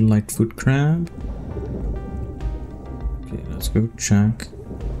Sally Lightfoot crab. Okay, let's go check.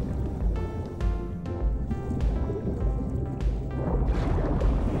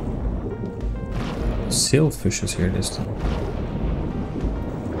 Sailfish is here this time.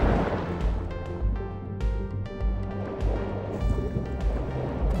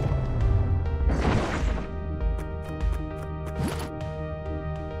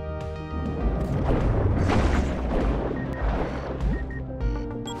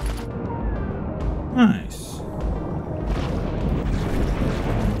 Nice.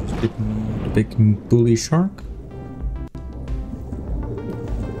 Just ignore the big bully shark.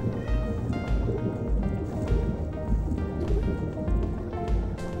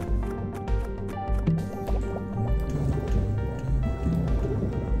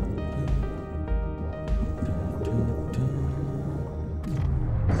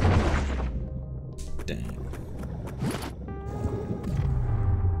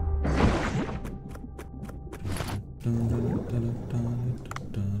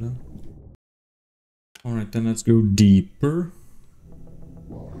 Alright, then let's go deeper.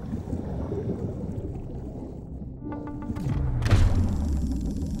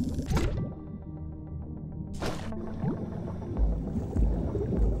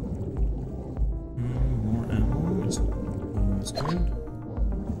 More ammo is always good.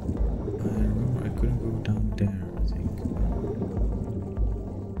 I remember I couldn't go down there, I think.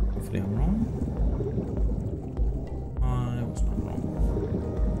 Hopefully I'm wrong. I was not wrong.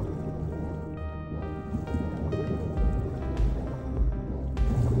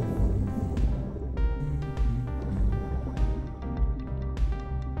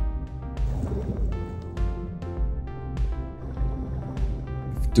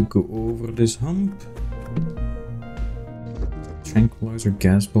 To go over this hump. Tranquilizer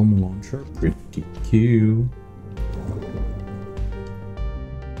gas bomb launcher, pretty cute.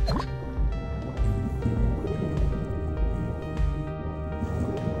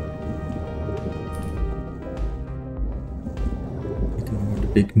 Ignore the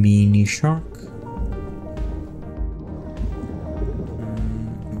big meanie shark.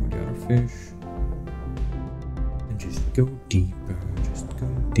 Ignore the other fish. And just go deeper. Go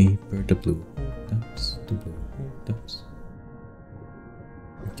deeper, the blue hole depths, the blue hole depths.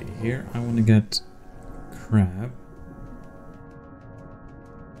 Okay, here I want to get crab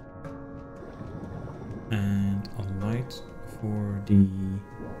and a light for the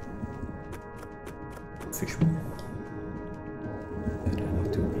fish bowl that I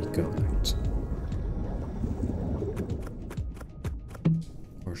need to recollect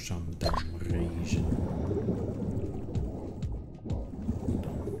for some dumb reason.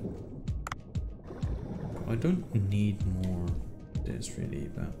 I don't need more of this really,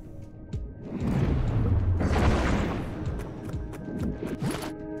 but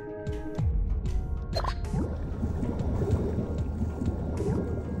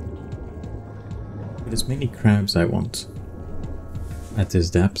it's mainly crabs I want at this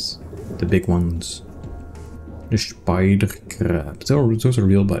depth, the big ones, the spider crabs. Those are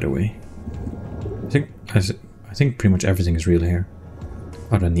real, by the way. I think pretty much everything is real here.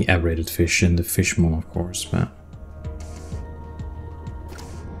 Other than the aberrated fish and the fish maw, of course, but...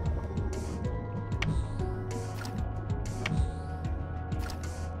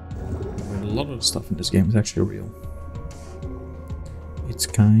 a lot of the stuff in this game is actually real. It's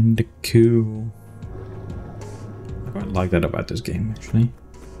kinda cool. I quite like that about this game, actually.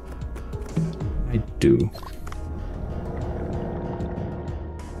 I do.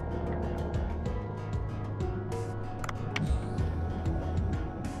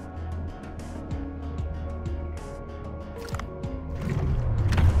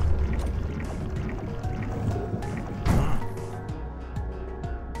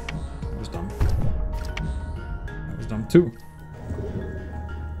 Too.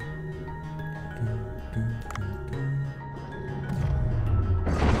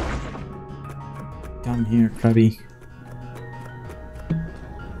 Come here, crabby.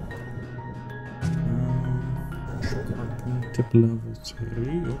 Tip level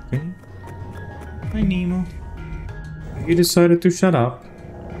 3, okay. Hi, Nemo. You decided to shut up.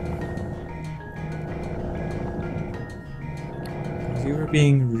 You were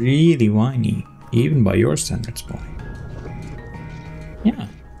being really whiny, even by your standards, boy. Yeah.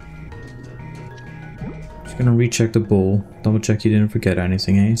 Just gonna recheck the bowl. Double check you didn't forget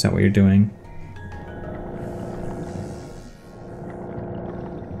anything, eh? Is that what you're doing?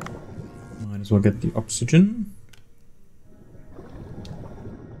 Might as well get the oxygen.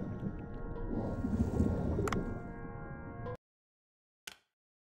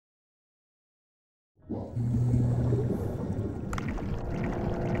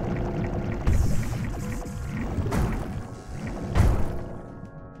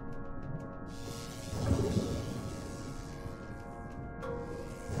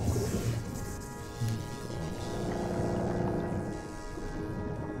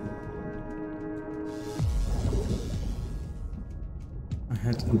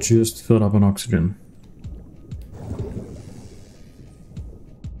 had just filled up on oxygen.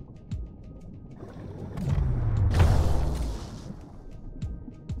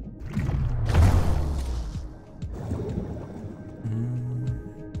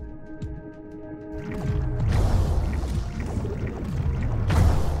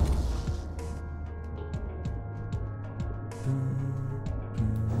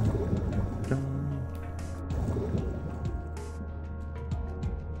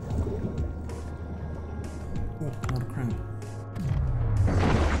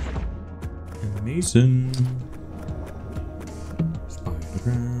 Mason. Spider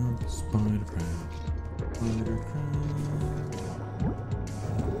crab, spider crab, spider crab.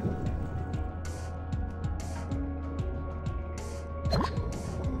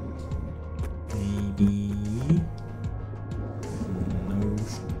 Maybe. No.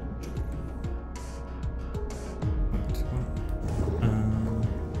 I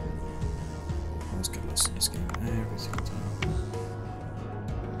always get lost in this game every single time.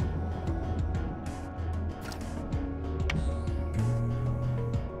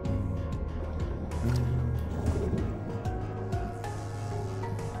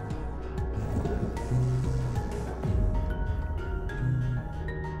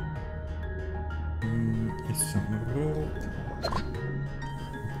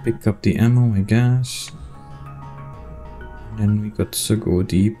 Pick up the ammo, I guess. Then we got to go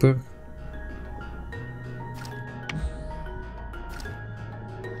deeper.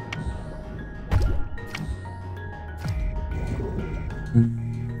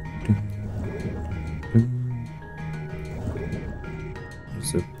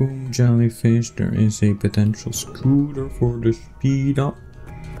 There's a boom jellyfish. There is a potential scooter for the speed up.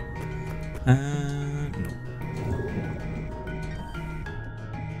 No.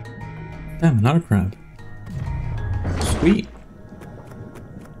 Damn, another crab. Sweet.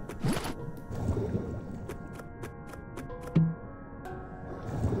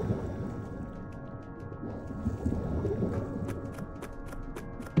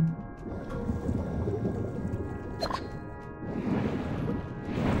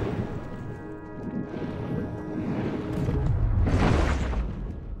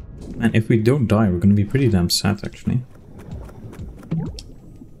 And if we don't die, we're gonna be pretty damn sad, actually.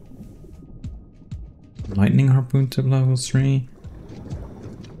 Lightning harpoon to level 3.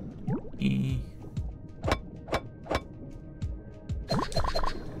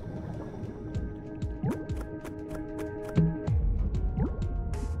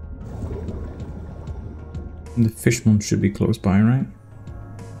 And the fishmon should be close by, right?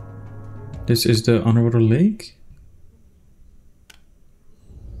 This is the underwater lake?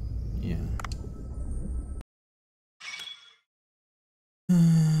 Yeah.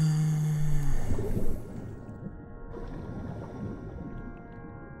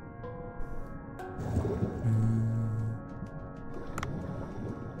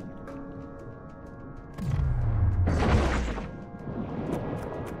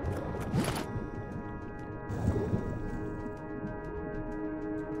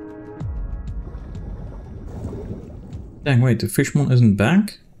 Dang, wait, the fishmon isn't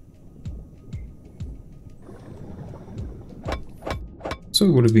back? So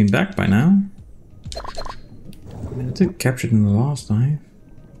it would have been back by now. I mean, I did capture it in the last dive.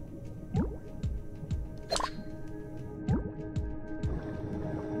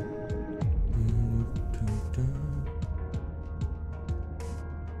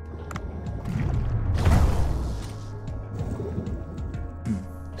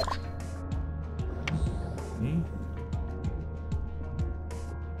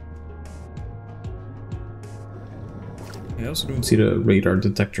 I also don't see the radar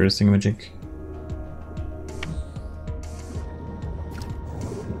detector thingamajig.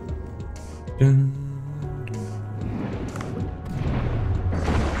 Dun,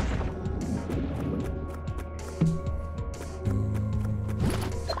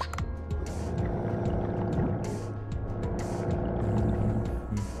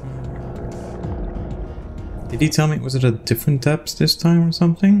 Did he tell me, was it a different depth this time or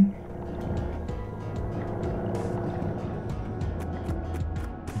something?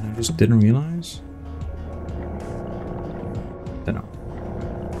 And I just didn't realize? Don't know.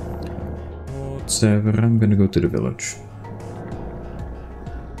 Whatever, I'm gonna go to the village.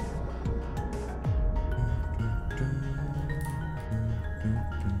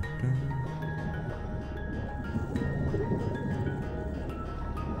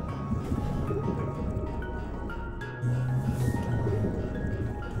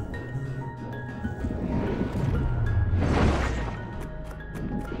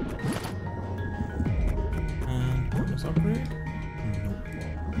 Upgrade? Nope.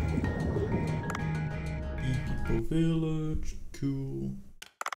 village. Cool.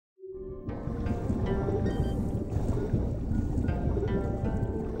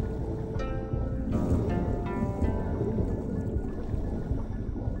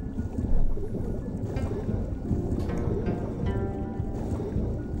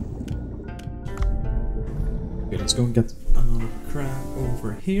 Okay, let's go and get another crab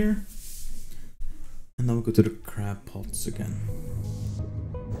over here. And then we'll go to the crab pots again.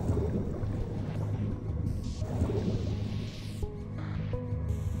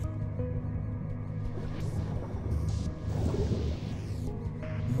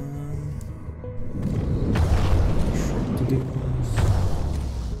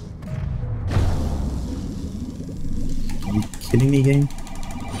 Are you kidding me, game?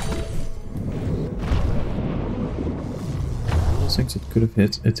 Things it could have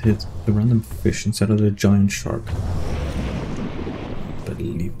hit, it hit the random fish instead of the giant shark.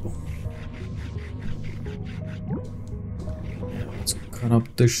 Unbelievable. Yeah, let's cut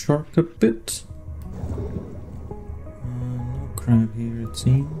up the shark a bit. No crab here, it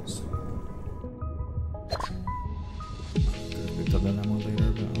seems. Could have picked up that ammo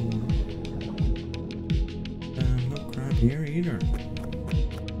later, but oh well. No crab here either.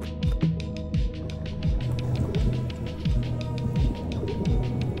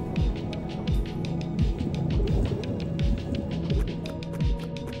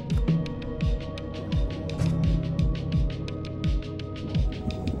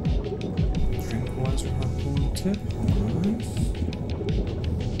 Nice.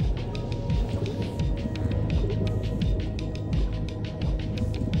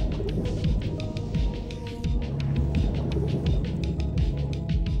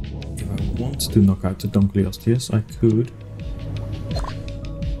 If I want to knock out the Dunkleosteus, I could.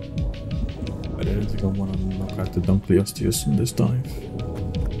 But I don't think I want to knock out the Dunkleosteus in this dive.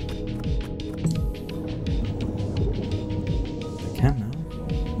 I can now.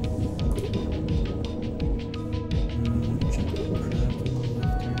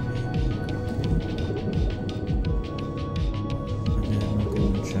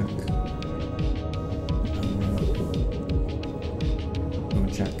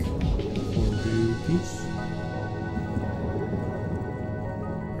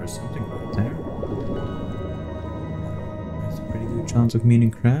 There's something right there. That's a pretty good chance of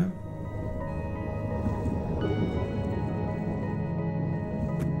meeting crab.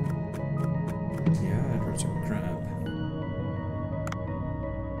 Yeah, there's a crab.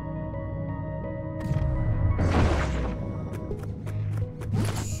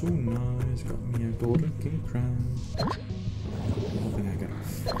 So nice, got me a golden king crab. Hoping I get a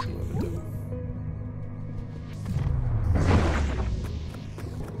fuck of it though.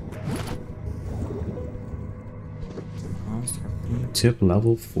 Tip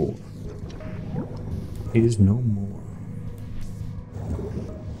level 4 is no more.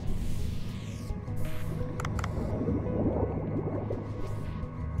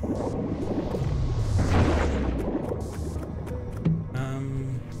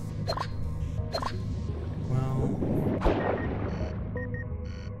 Well,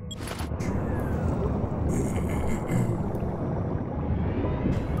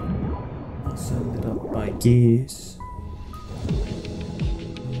 I'll send it up, I guess.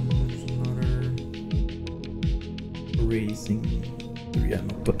 Raising, yeah,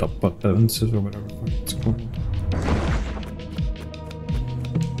 not put up balances or whatever it's called.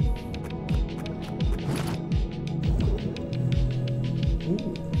 Ooh,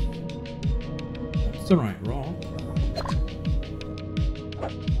 that's the right rock.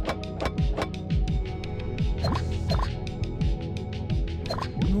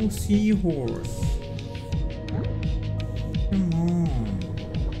 No seahorse. Come on.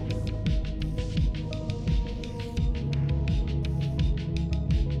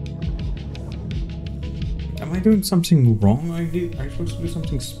 Am I doing something wrong? Are you supposed to do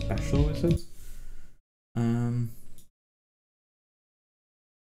something special with it?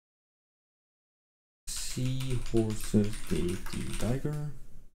 Seahorses gave the dagger.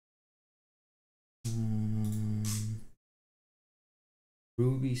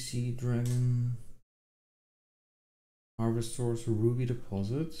 Ruby sea dragon. Harvest source ruby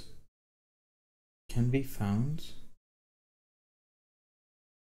deposit can be found.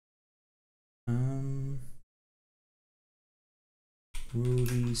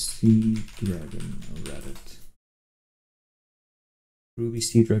 Ruby sea dragon, Reddit. Ruby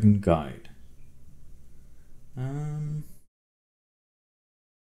sea dragon guide.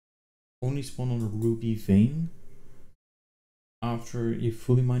 Only spawn on a ruby vein. After you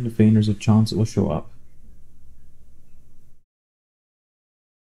fully mine the vein, there's a chance it will show up.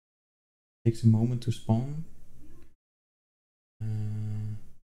 Takes a moment to spawn.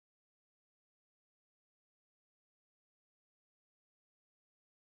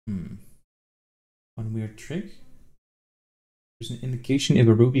 One weird trick. There's an indication if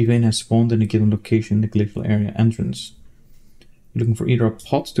a ruby vein has spawned in a given location in the glacial area entrance. You're looking for either a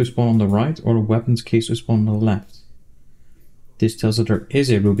pot to spawn on the right or a weapons case to spawn on the left. This tells that there is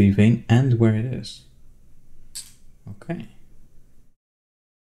a ruby vein and where it is. Okay.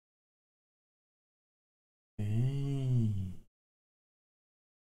 Okay.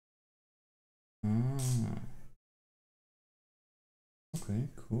 Okay,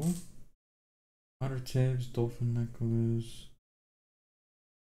 cool. Other tips, dolphin necklace.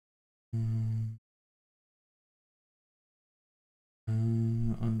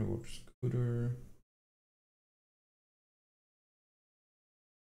 Underwater scooter.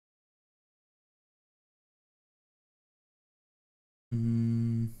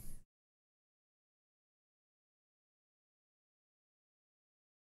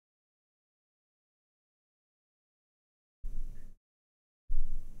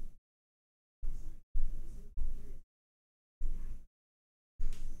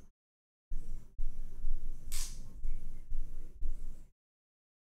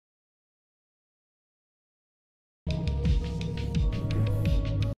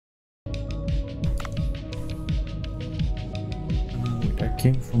 I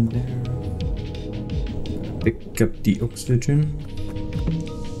came from there. Pick up the oxygen.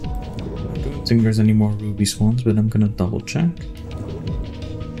 I don't think there's any more ruby swans, but I'm gonna double check.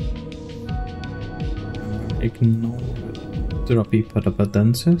 I'm gonna ignore the Droppy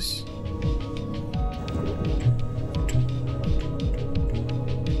Patapatensis.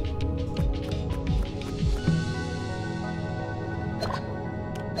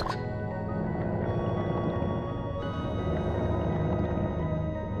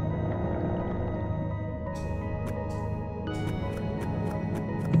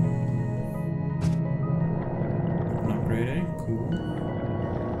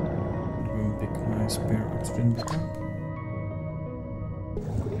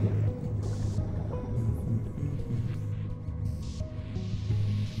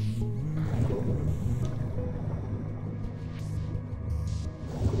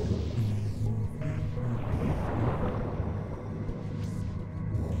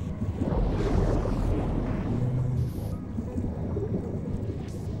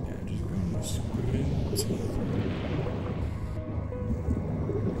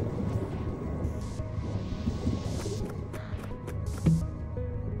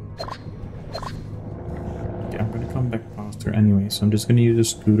 Anyway, so I'm just gonna use a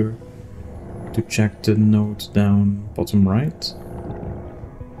scooter to check the nodes down bottom right. I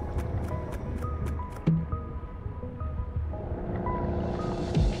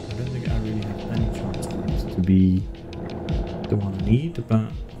don't think I really have any chance for it to be the one I need,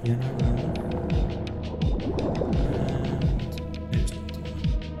 but you never know. And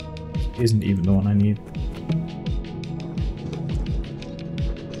it isn't even the one I need.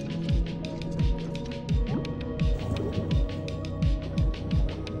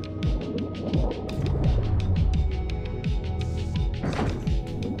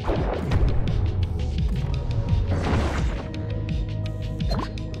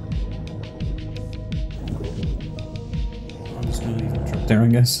 There, I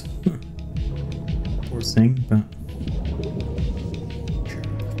guess. Poor thing, but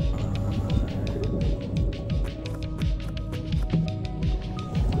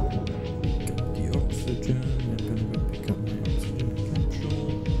get the oxygen. I'm gonna go pick up my oxygen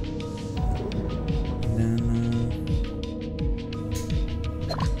capsule, and then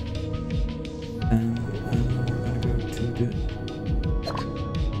we're gonna go to the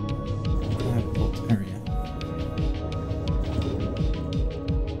lab pot area.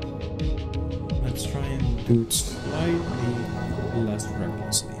 Do it slightly less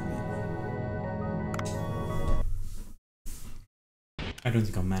recklessly. I don't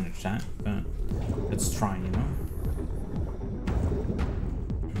think I'll manage that, but let's try, you know?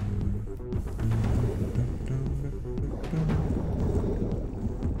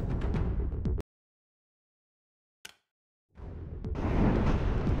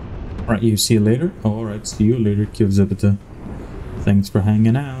 Alright, you see you later? Alright, see you later, Kivzibita. Thanks for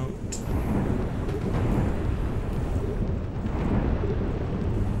hanging out.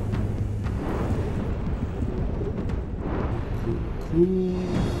 Cool.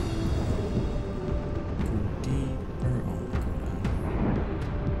 Go deeper. Oh my god.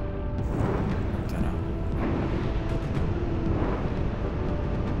 That out.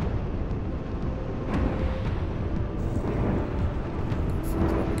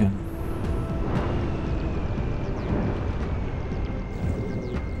 Again.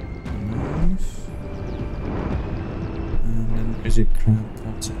 Nice. And then there's a crab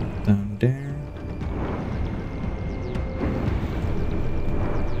pot spot down there.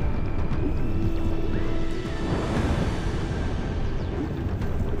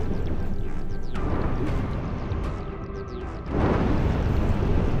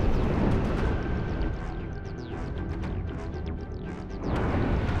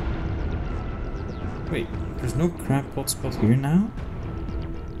 Wait, there's no crab pot spot here now?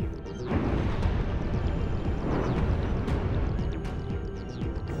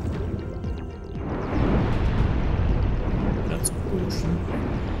 That's bullshit.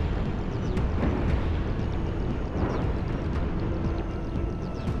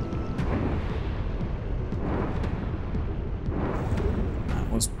 That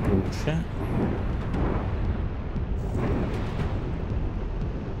was bullshit.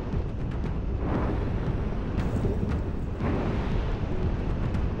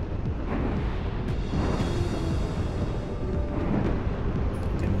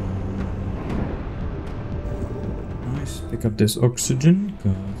 Pick up this oxygen,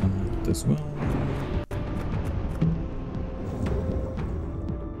 because I'm out as well.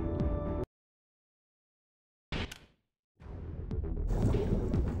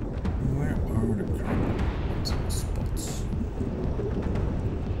 Where are the crab spots?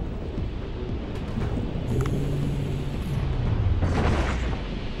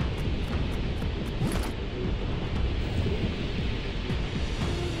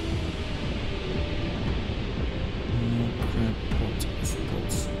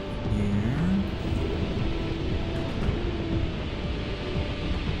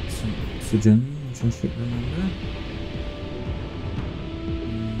 Oxygen, which I should remember.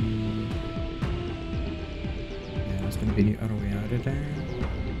 Yeah, that's gonna be the other way out of there.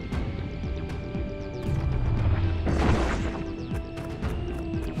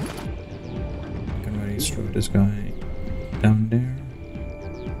 I can already throw this guy down there.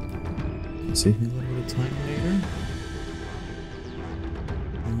 Save me a little bit of time later.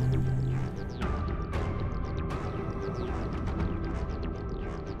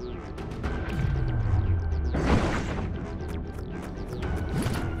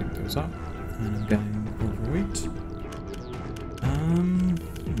 Up, and I'm getting overweight.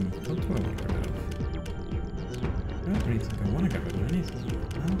 What do I want to get rid of? I don't really think I want to get rid of anything.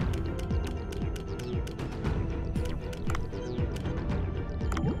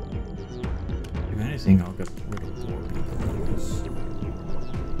 If anything, I'll get rid of more people.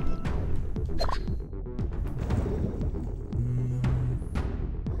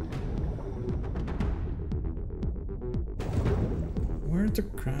 Where's the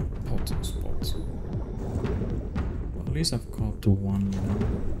crab pot spot? Well, at least I've caught the one now.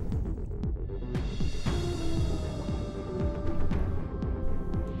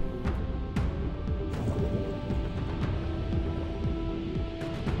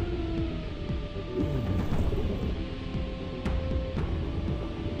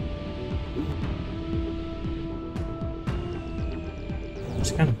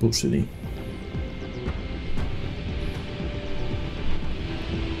 It's kind of bullshitty.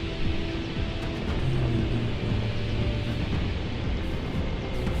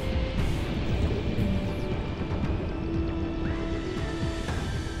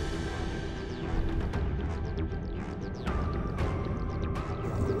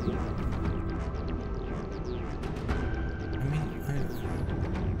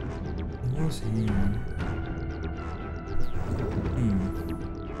 Here.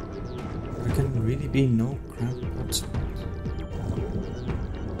 There can really be no crab pot spot.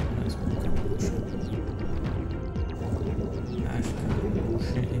 That's kind of bullshit. That's kind of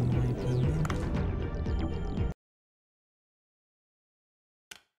bullshit in my opinion.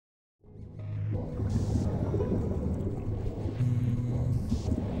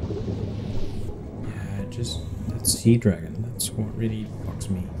 Yeah, just that sea dragon. That's what really bugs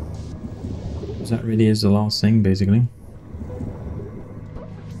me. That really is the last thing, basically.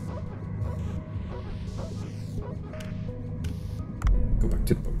 Go back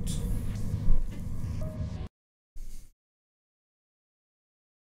to the boat.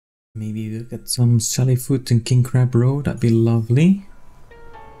 Maybe look at some Sallyfoot and King Crab Row, that'd be lovely.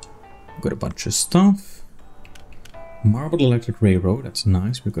 Got a bunch of stuff. Marbled Electric Railroad, that's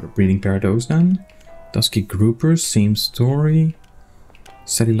nice. We've got a breeding pair of those then. Dusky Groupers, same story.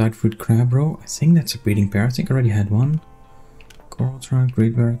 Sally Lightfoot Crab Row, I think that's a breeding pair. I think I already had one. Coral Trout,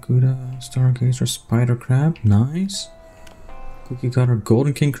 Great Barracuda, Stargazer, Spider Crab, nice. Cookie Cutter,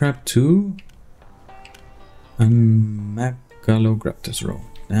 Golden King Crab 2. And Megalograptus Row.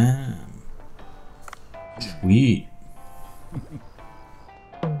 Damn. Sweet.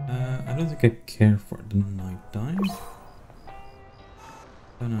 I don't think I care for the night dive.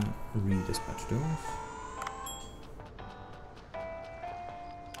 Gonna redispatch those.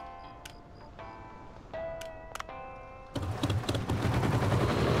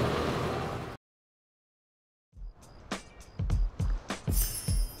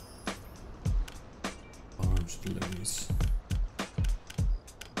 Large deliveries.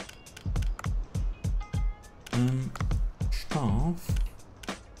 Staff.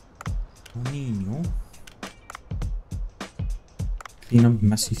 Nino. Clean up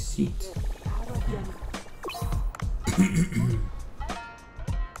messy seat.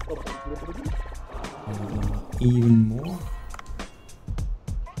 Even more.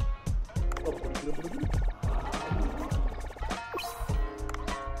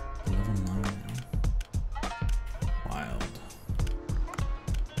 Level 9 now. Wild.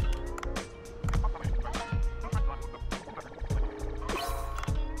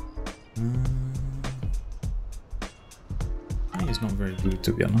 It's not very good,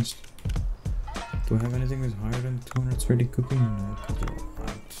 to be honest. Do I have anything that's higher than 230 cooking? No, because they're all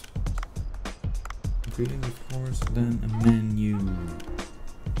out. Ingredients, of course, then a menu.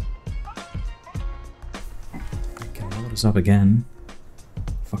 I can load this up again.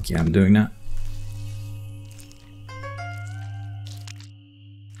 Fuck yeah, I'm doing that.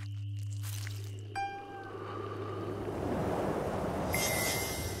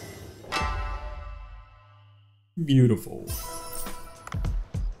 Beautiful.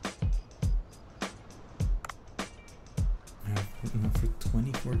 I have enough for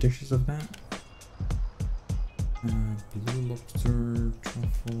 24 dishes of that. Blue lobster,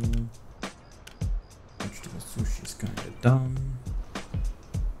 truffle, vegetable sushi is kind of done.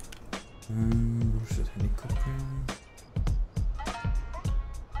 Roasted helicopter.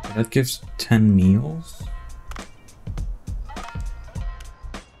 That gives 10 meals.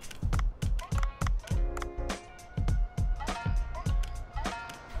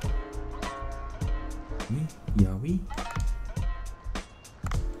 Yowie.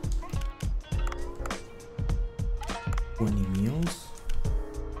 Meals.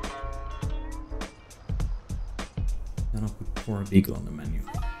 Then I'll put poor beagle on the menu.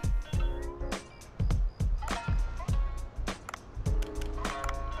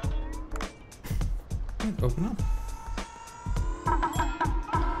 Right, open up.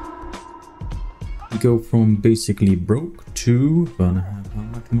 We go from basically broke to gonna have how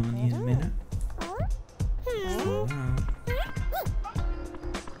much money in a minute?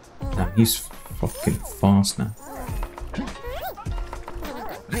 Damn, he's fucking fast now.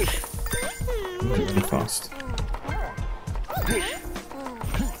 Really fast.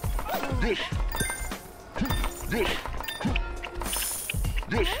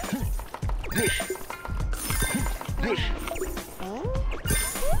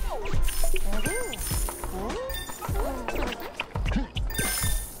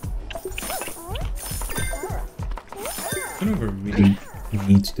 I never really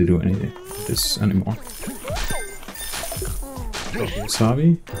need to do anything with this anymore.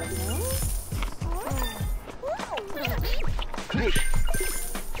 Wasabi.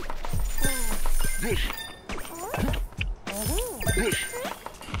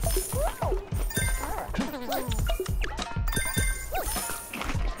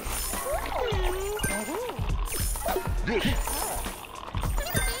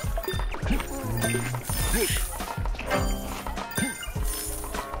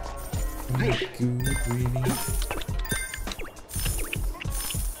 Good, really.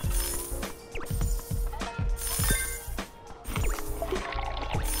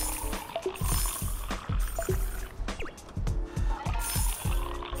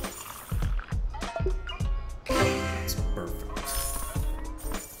 It's perfect.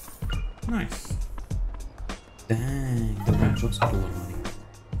 Nice. Dang, the ranch also got a lot of money.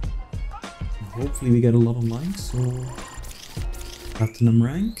 Hopefully we get a lot of likes, so platinum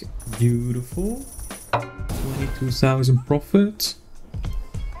rank, beautiful. 22,000 profit.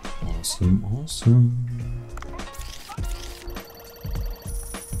 Awesome, awesome.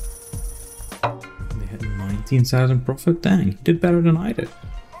 They had 19,000 profit. Dang, he did better than I did.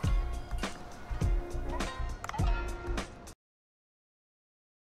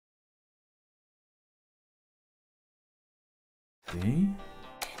 Okay.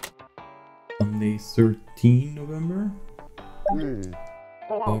 Sunday, 13 November.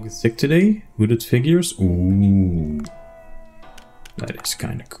 August 6 today. Hooded figures. Ooh. That is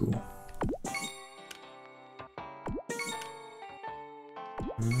kind of cool.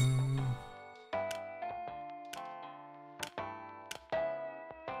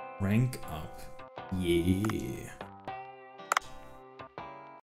 Rank up. Yeah.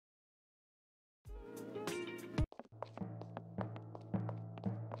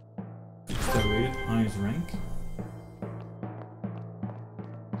 accelerated, highest rank.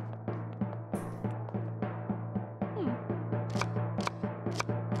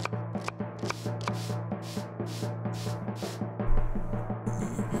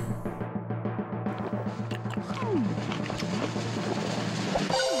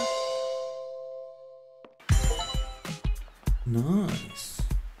 Nice.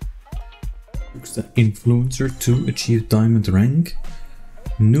 Looks the influencer 2 achieved diamond rank.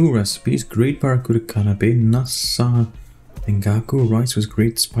 New recipes: great barracuda kanabe, nasa tengaku, rice with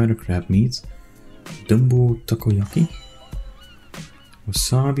great spider crab meat, dumbo takoyaki,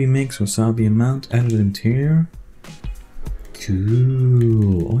 wasabi mix, wasabi amount, added interior.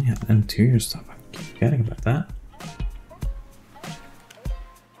 Cool. Oh yeah, interior stuff. I keep forgetting about that.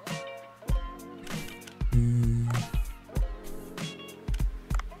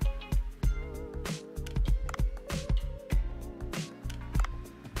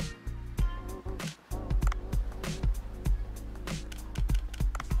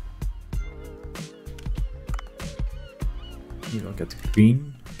 Maybe I'll get the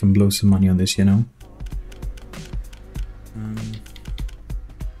green. I can blow some money on this, you know.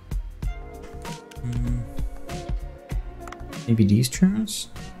 Maybe these chairs?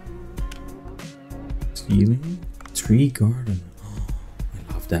 Ceiling? Tree garden. Oh,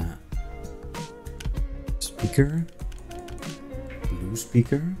 I love that. Speaker? Blue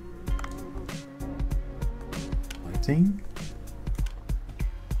speaker? Lighting?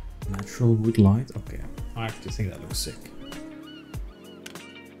 Natural wood light? Okay, I actually think that looks sick.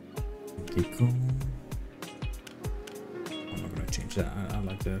 Deco. I'm not gonna change that. I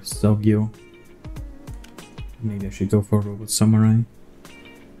like the Stelgio. Maybe I should go for a robot samurai.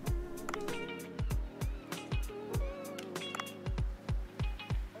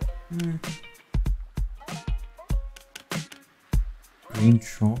 Green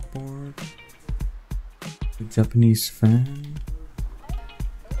chalkboard. The Japanese fan.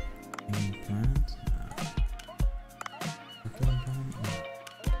 Green plant.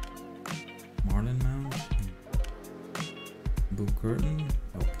 Marlin mount. Blue curtain.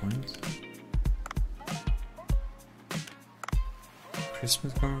 No point.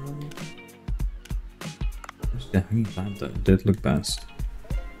 Christmas garland. Where's the hanging plant that did look best?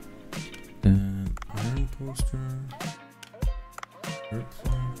 Then iron poster. I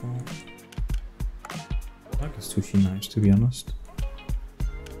like the sushi knives, to be honest.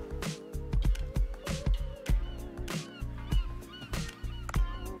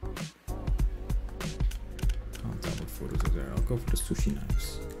 Can't tell what photos are there. I'll go for the sushi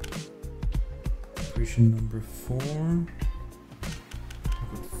knives. Decoration number 4.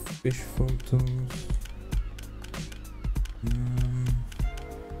 Fish photos.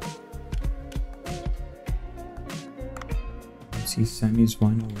 I see Sammy's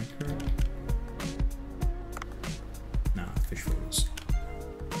vinyl record. Nah, fish photos.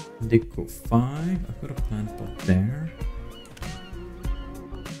 Deco 5. I've got a plant pot there.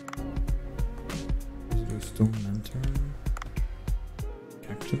 Is there a stone lantern?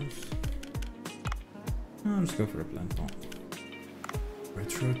 Cactus. I'll just go for a plant pot.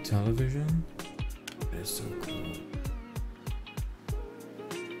 Retro television? That is so cool.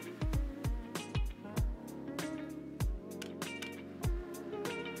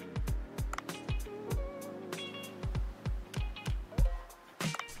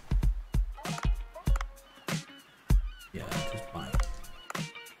 Yeah, just buy it.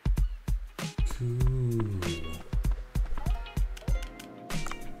 Cool.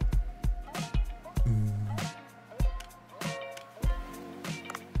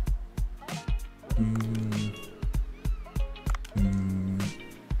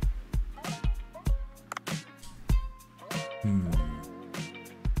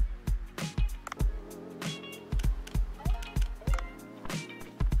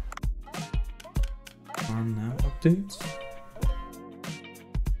 Farm now updates.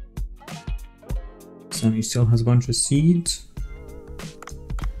 Sammy still has a bunch of seeds.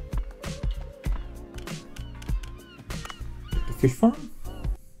 The fish farm.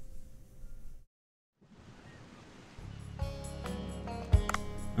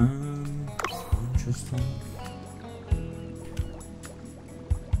 Interesting.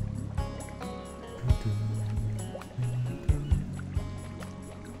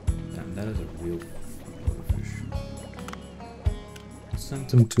 Damn, that is a real lot of fish. Send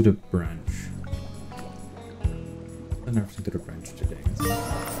them to the branch. Send everything to the branch today.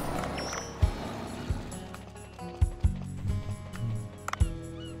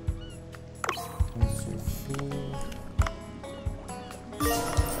 Also full.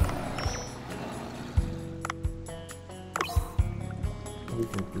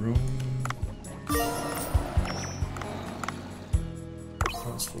 Overgrown.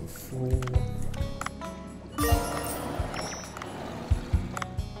 That's for 4.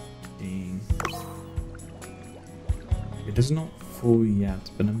 Dang. It is not full yet,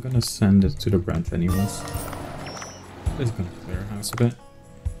 but I'm gonna send it to the branch anyways. It's gonna clear our house a bit.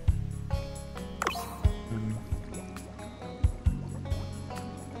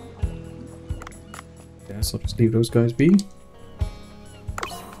 So I'll just leave those guys be.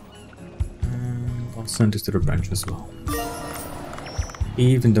 And I'll send this to the branch as well.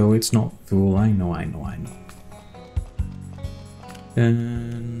 Even though it's not full, I know.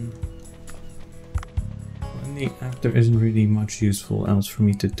 Then in the app there isn't really much useful else for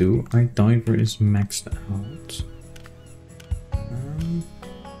me to do. My diver is maxed out.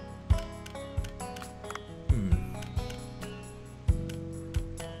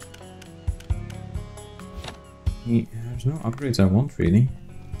 Yeah, there's no upgrades I want really.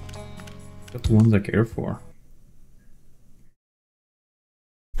 Got the ones I care for.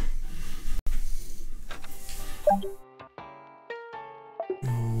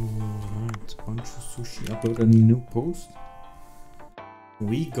 Alright, bunch of sushi. Upload a new post.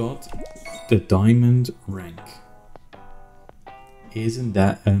 We got the diamond rank. Isn't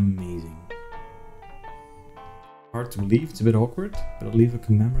that amazing? Hard to believe, it's a bit awkward, but I'll leave a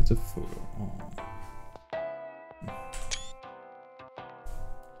commemorative photo. Aww.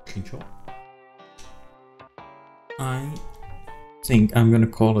 Shot. I think I'm gonna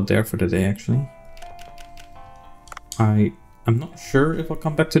call it there for the day actually. I'm not sure if I'll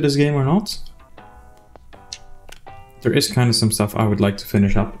come back to this game or not. There is kind of some stuff I would like to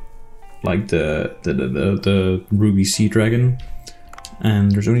finish up, like the Ruby Sea Dragon,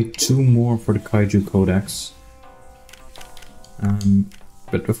 and there's only 2 more for the Kaiju Codex.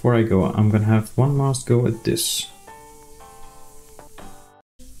 But before I go, I'm gonna have one last go at this.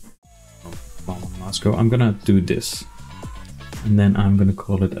 Go. I'm gonna do this and then I'm gonna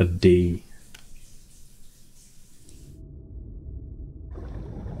call it a day.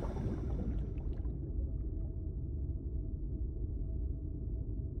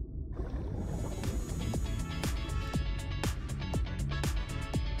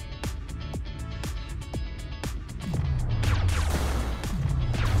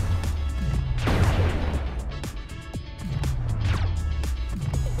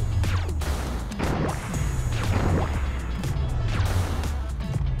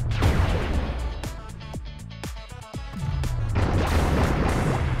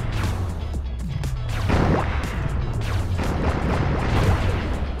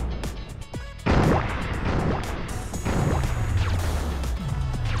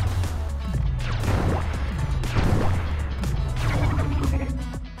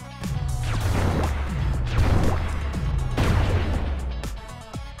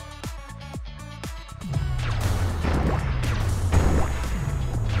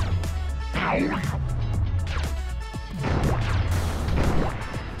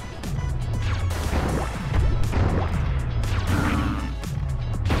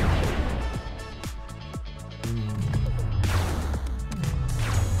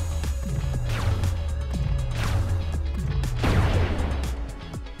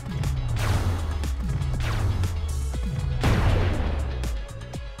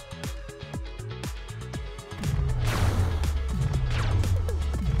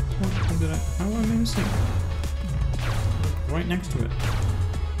 How am I missing? Right next to it.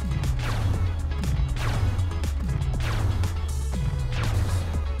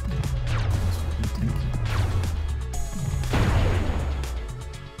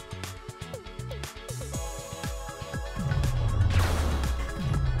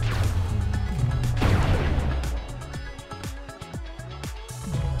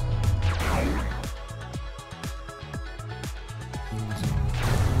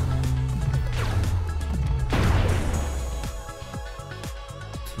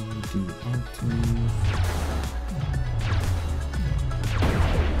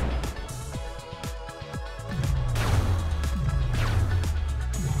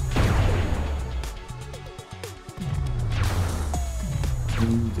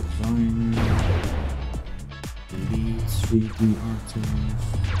 Designer, lead 3D artist.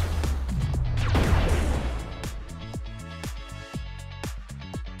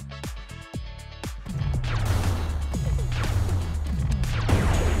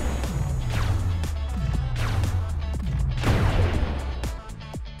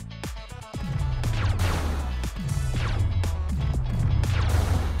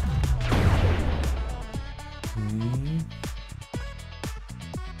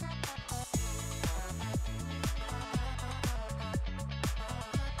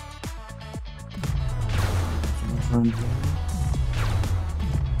 around here.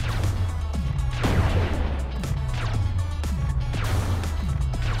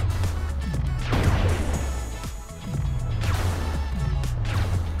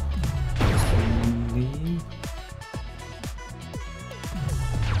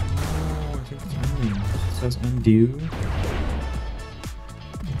 Says undue.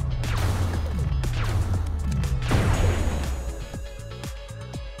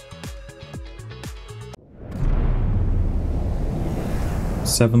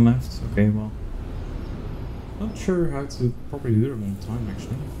 Seven left. Okay, well, not sure how to properly do it on time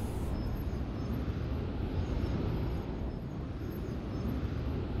actually.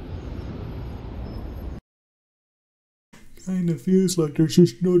 Kinda feels like there's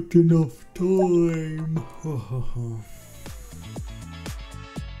just not enough time.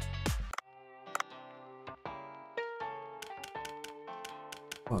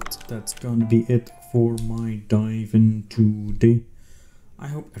 But that's gonna be it for my dive in today. I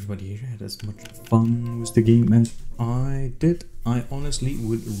hope everybody here had as much fun with the game as I did. I honestly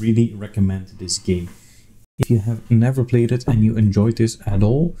would really recommend this game. If you have never played it and you enjoyed this at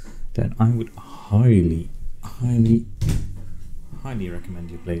all, then I would highly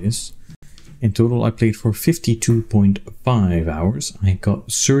recommend you play this. In total, I played for 52.5 hours. I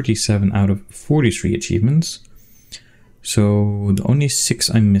got 37 out of 43 achievements. So the only 6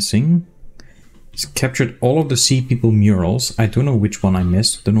 I'm missing is captured all of the Sea People murals. I don't know which one I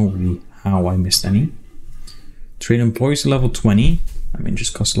missed. Don't know really how I missed any. Trade employees level 20. I mean,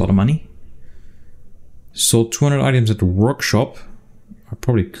 just cost a lot of money. Sold 200 items at the workshop. I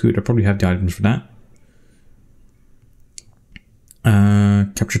probably have the items for that.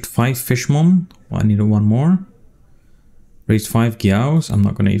 Captured 5 fishmon. Well, I needed 1 more. Raised 5 gyaos. I'm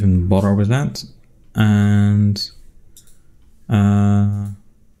not going to even bother with that. And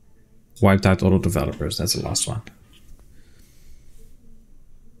wiped out all the developers. That's the last one.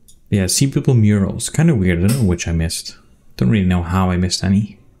 Yeah, Sea People murals. Kind of weird. I don't know which I missed. Don't really know how I missed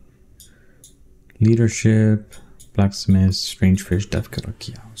any. Leadership, blacksmith, strange fish, death killer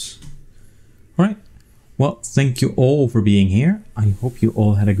gyaos. Alright. Well, thank you all for being here. I hope you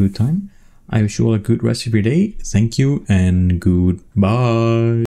all had a good time. I wish you all a good rest of your day. Thank you and goodbye.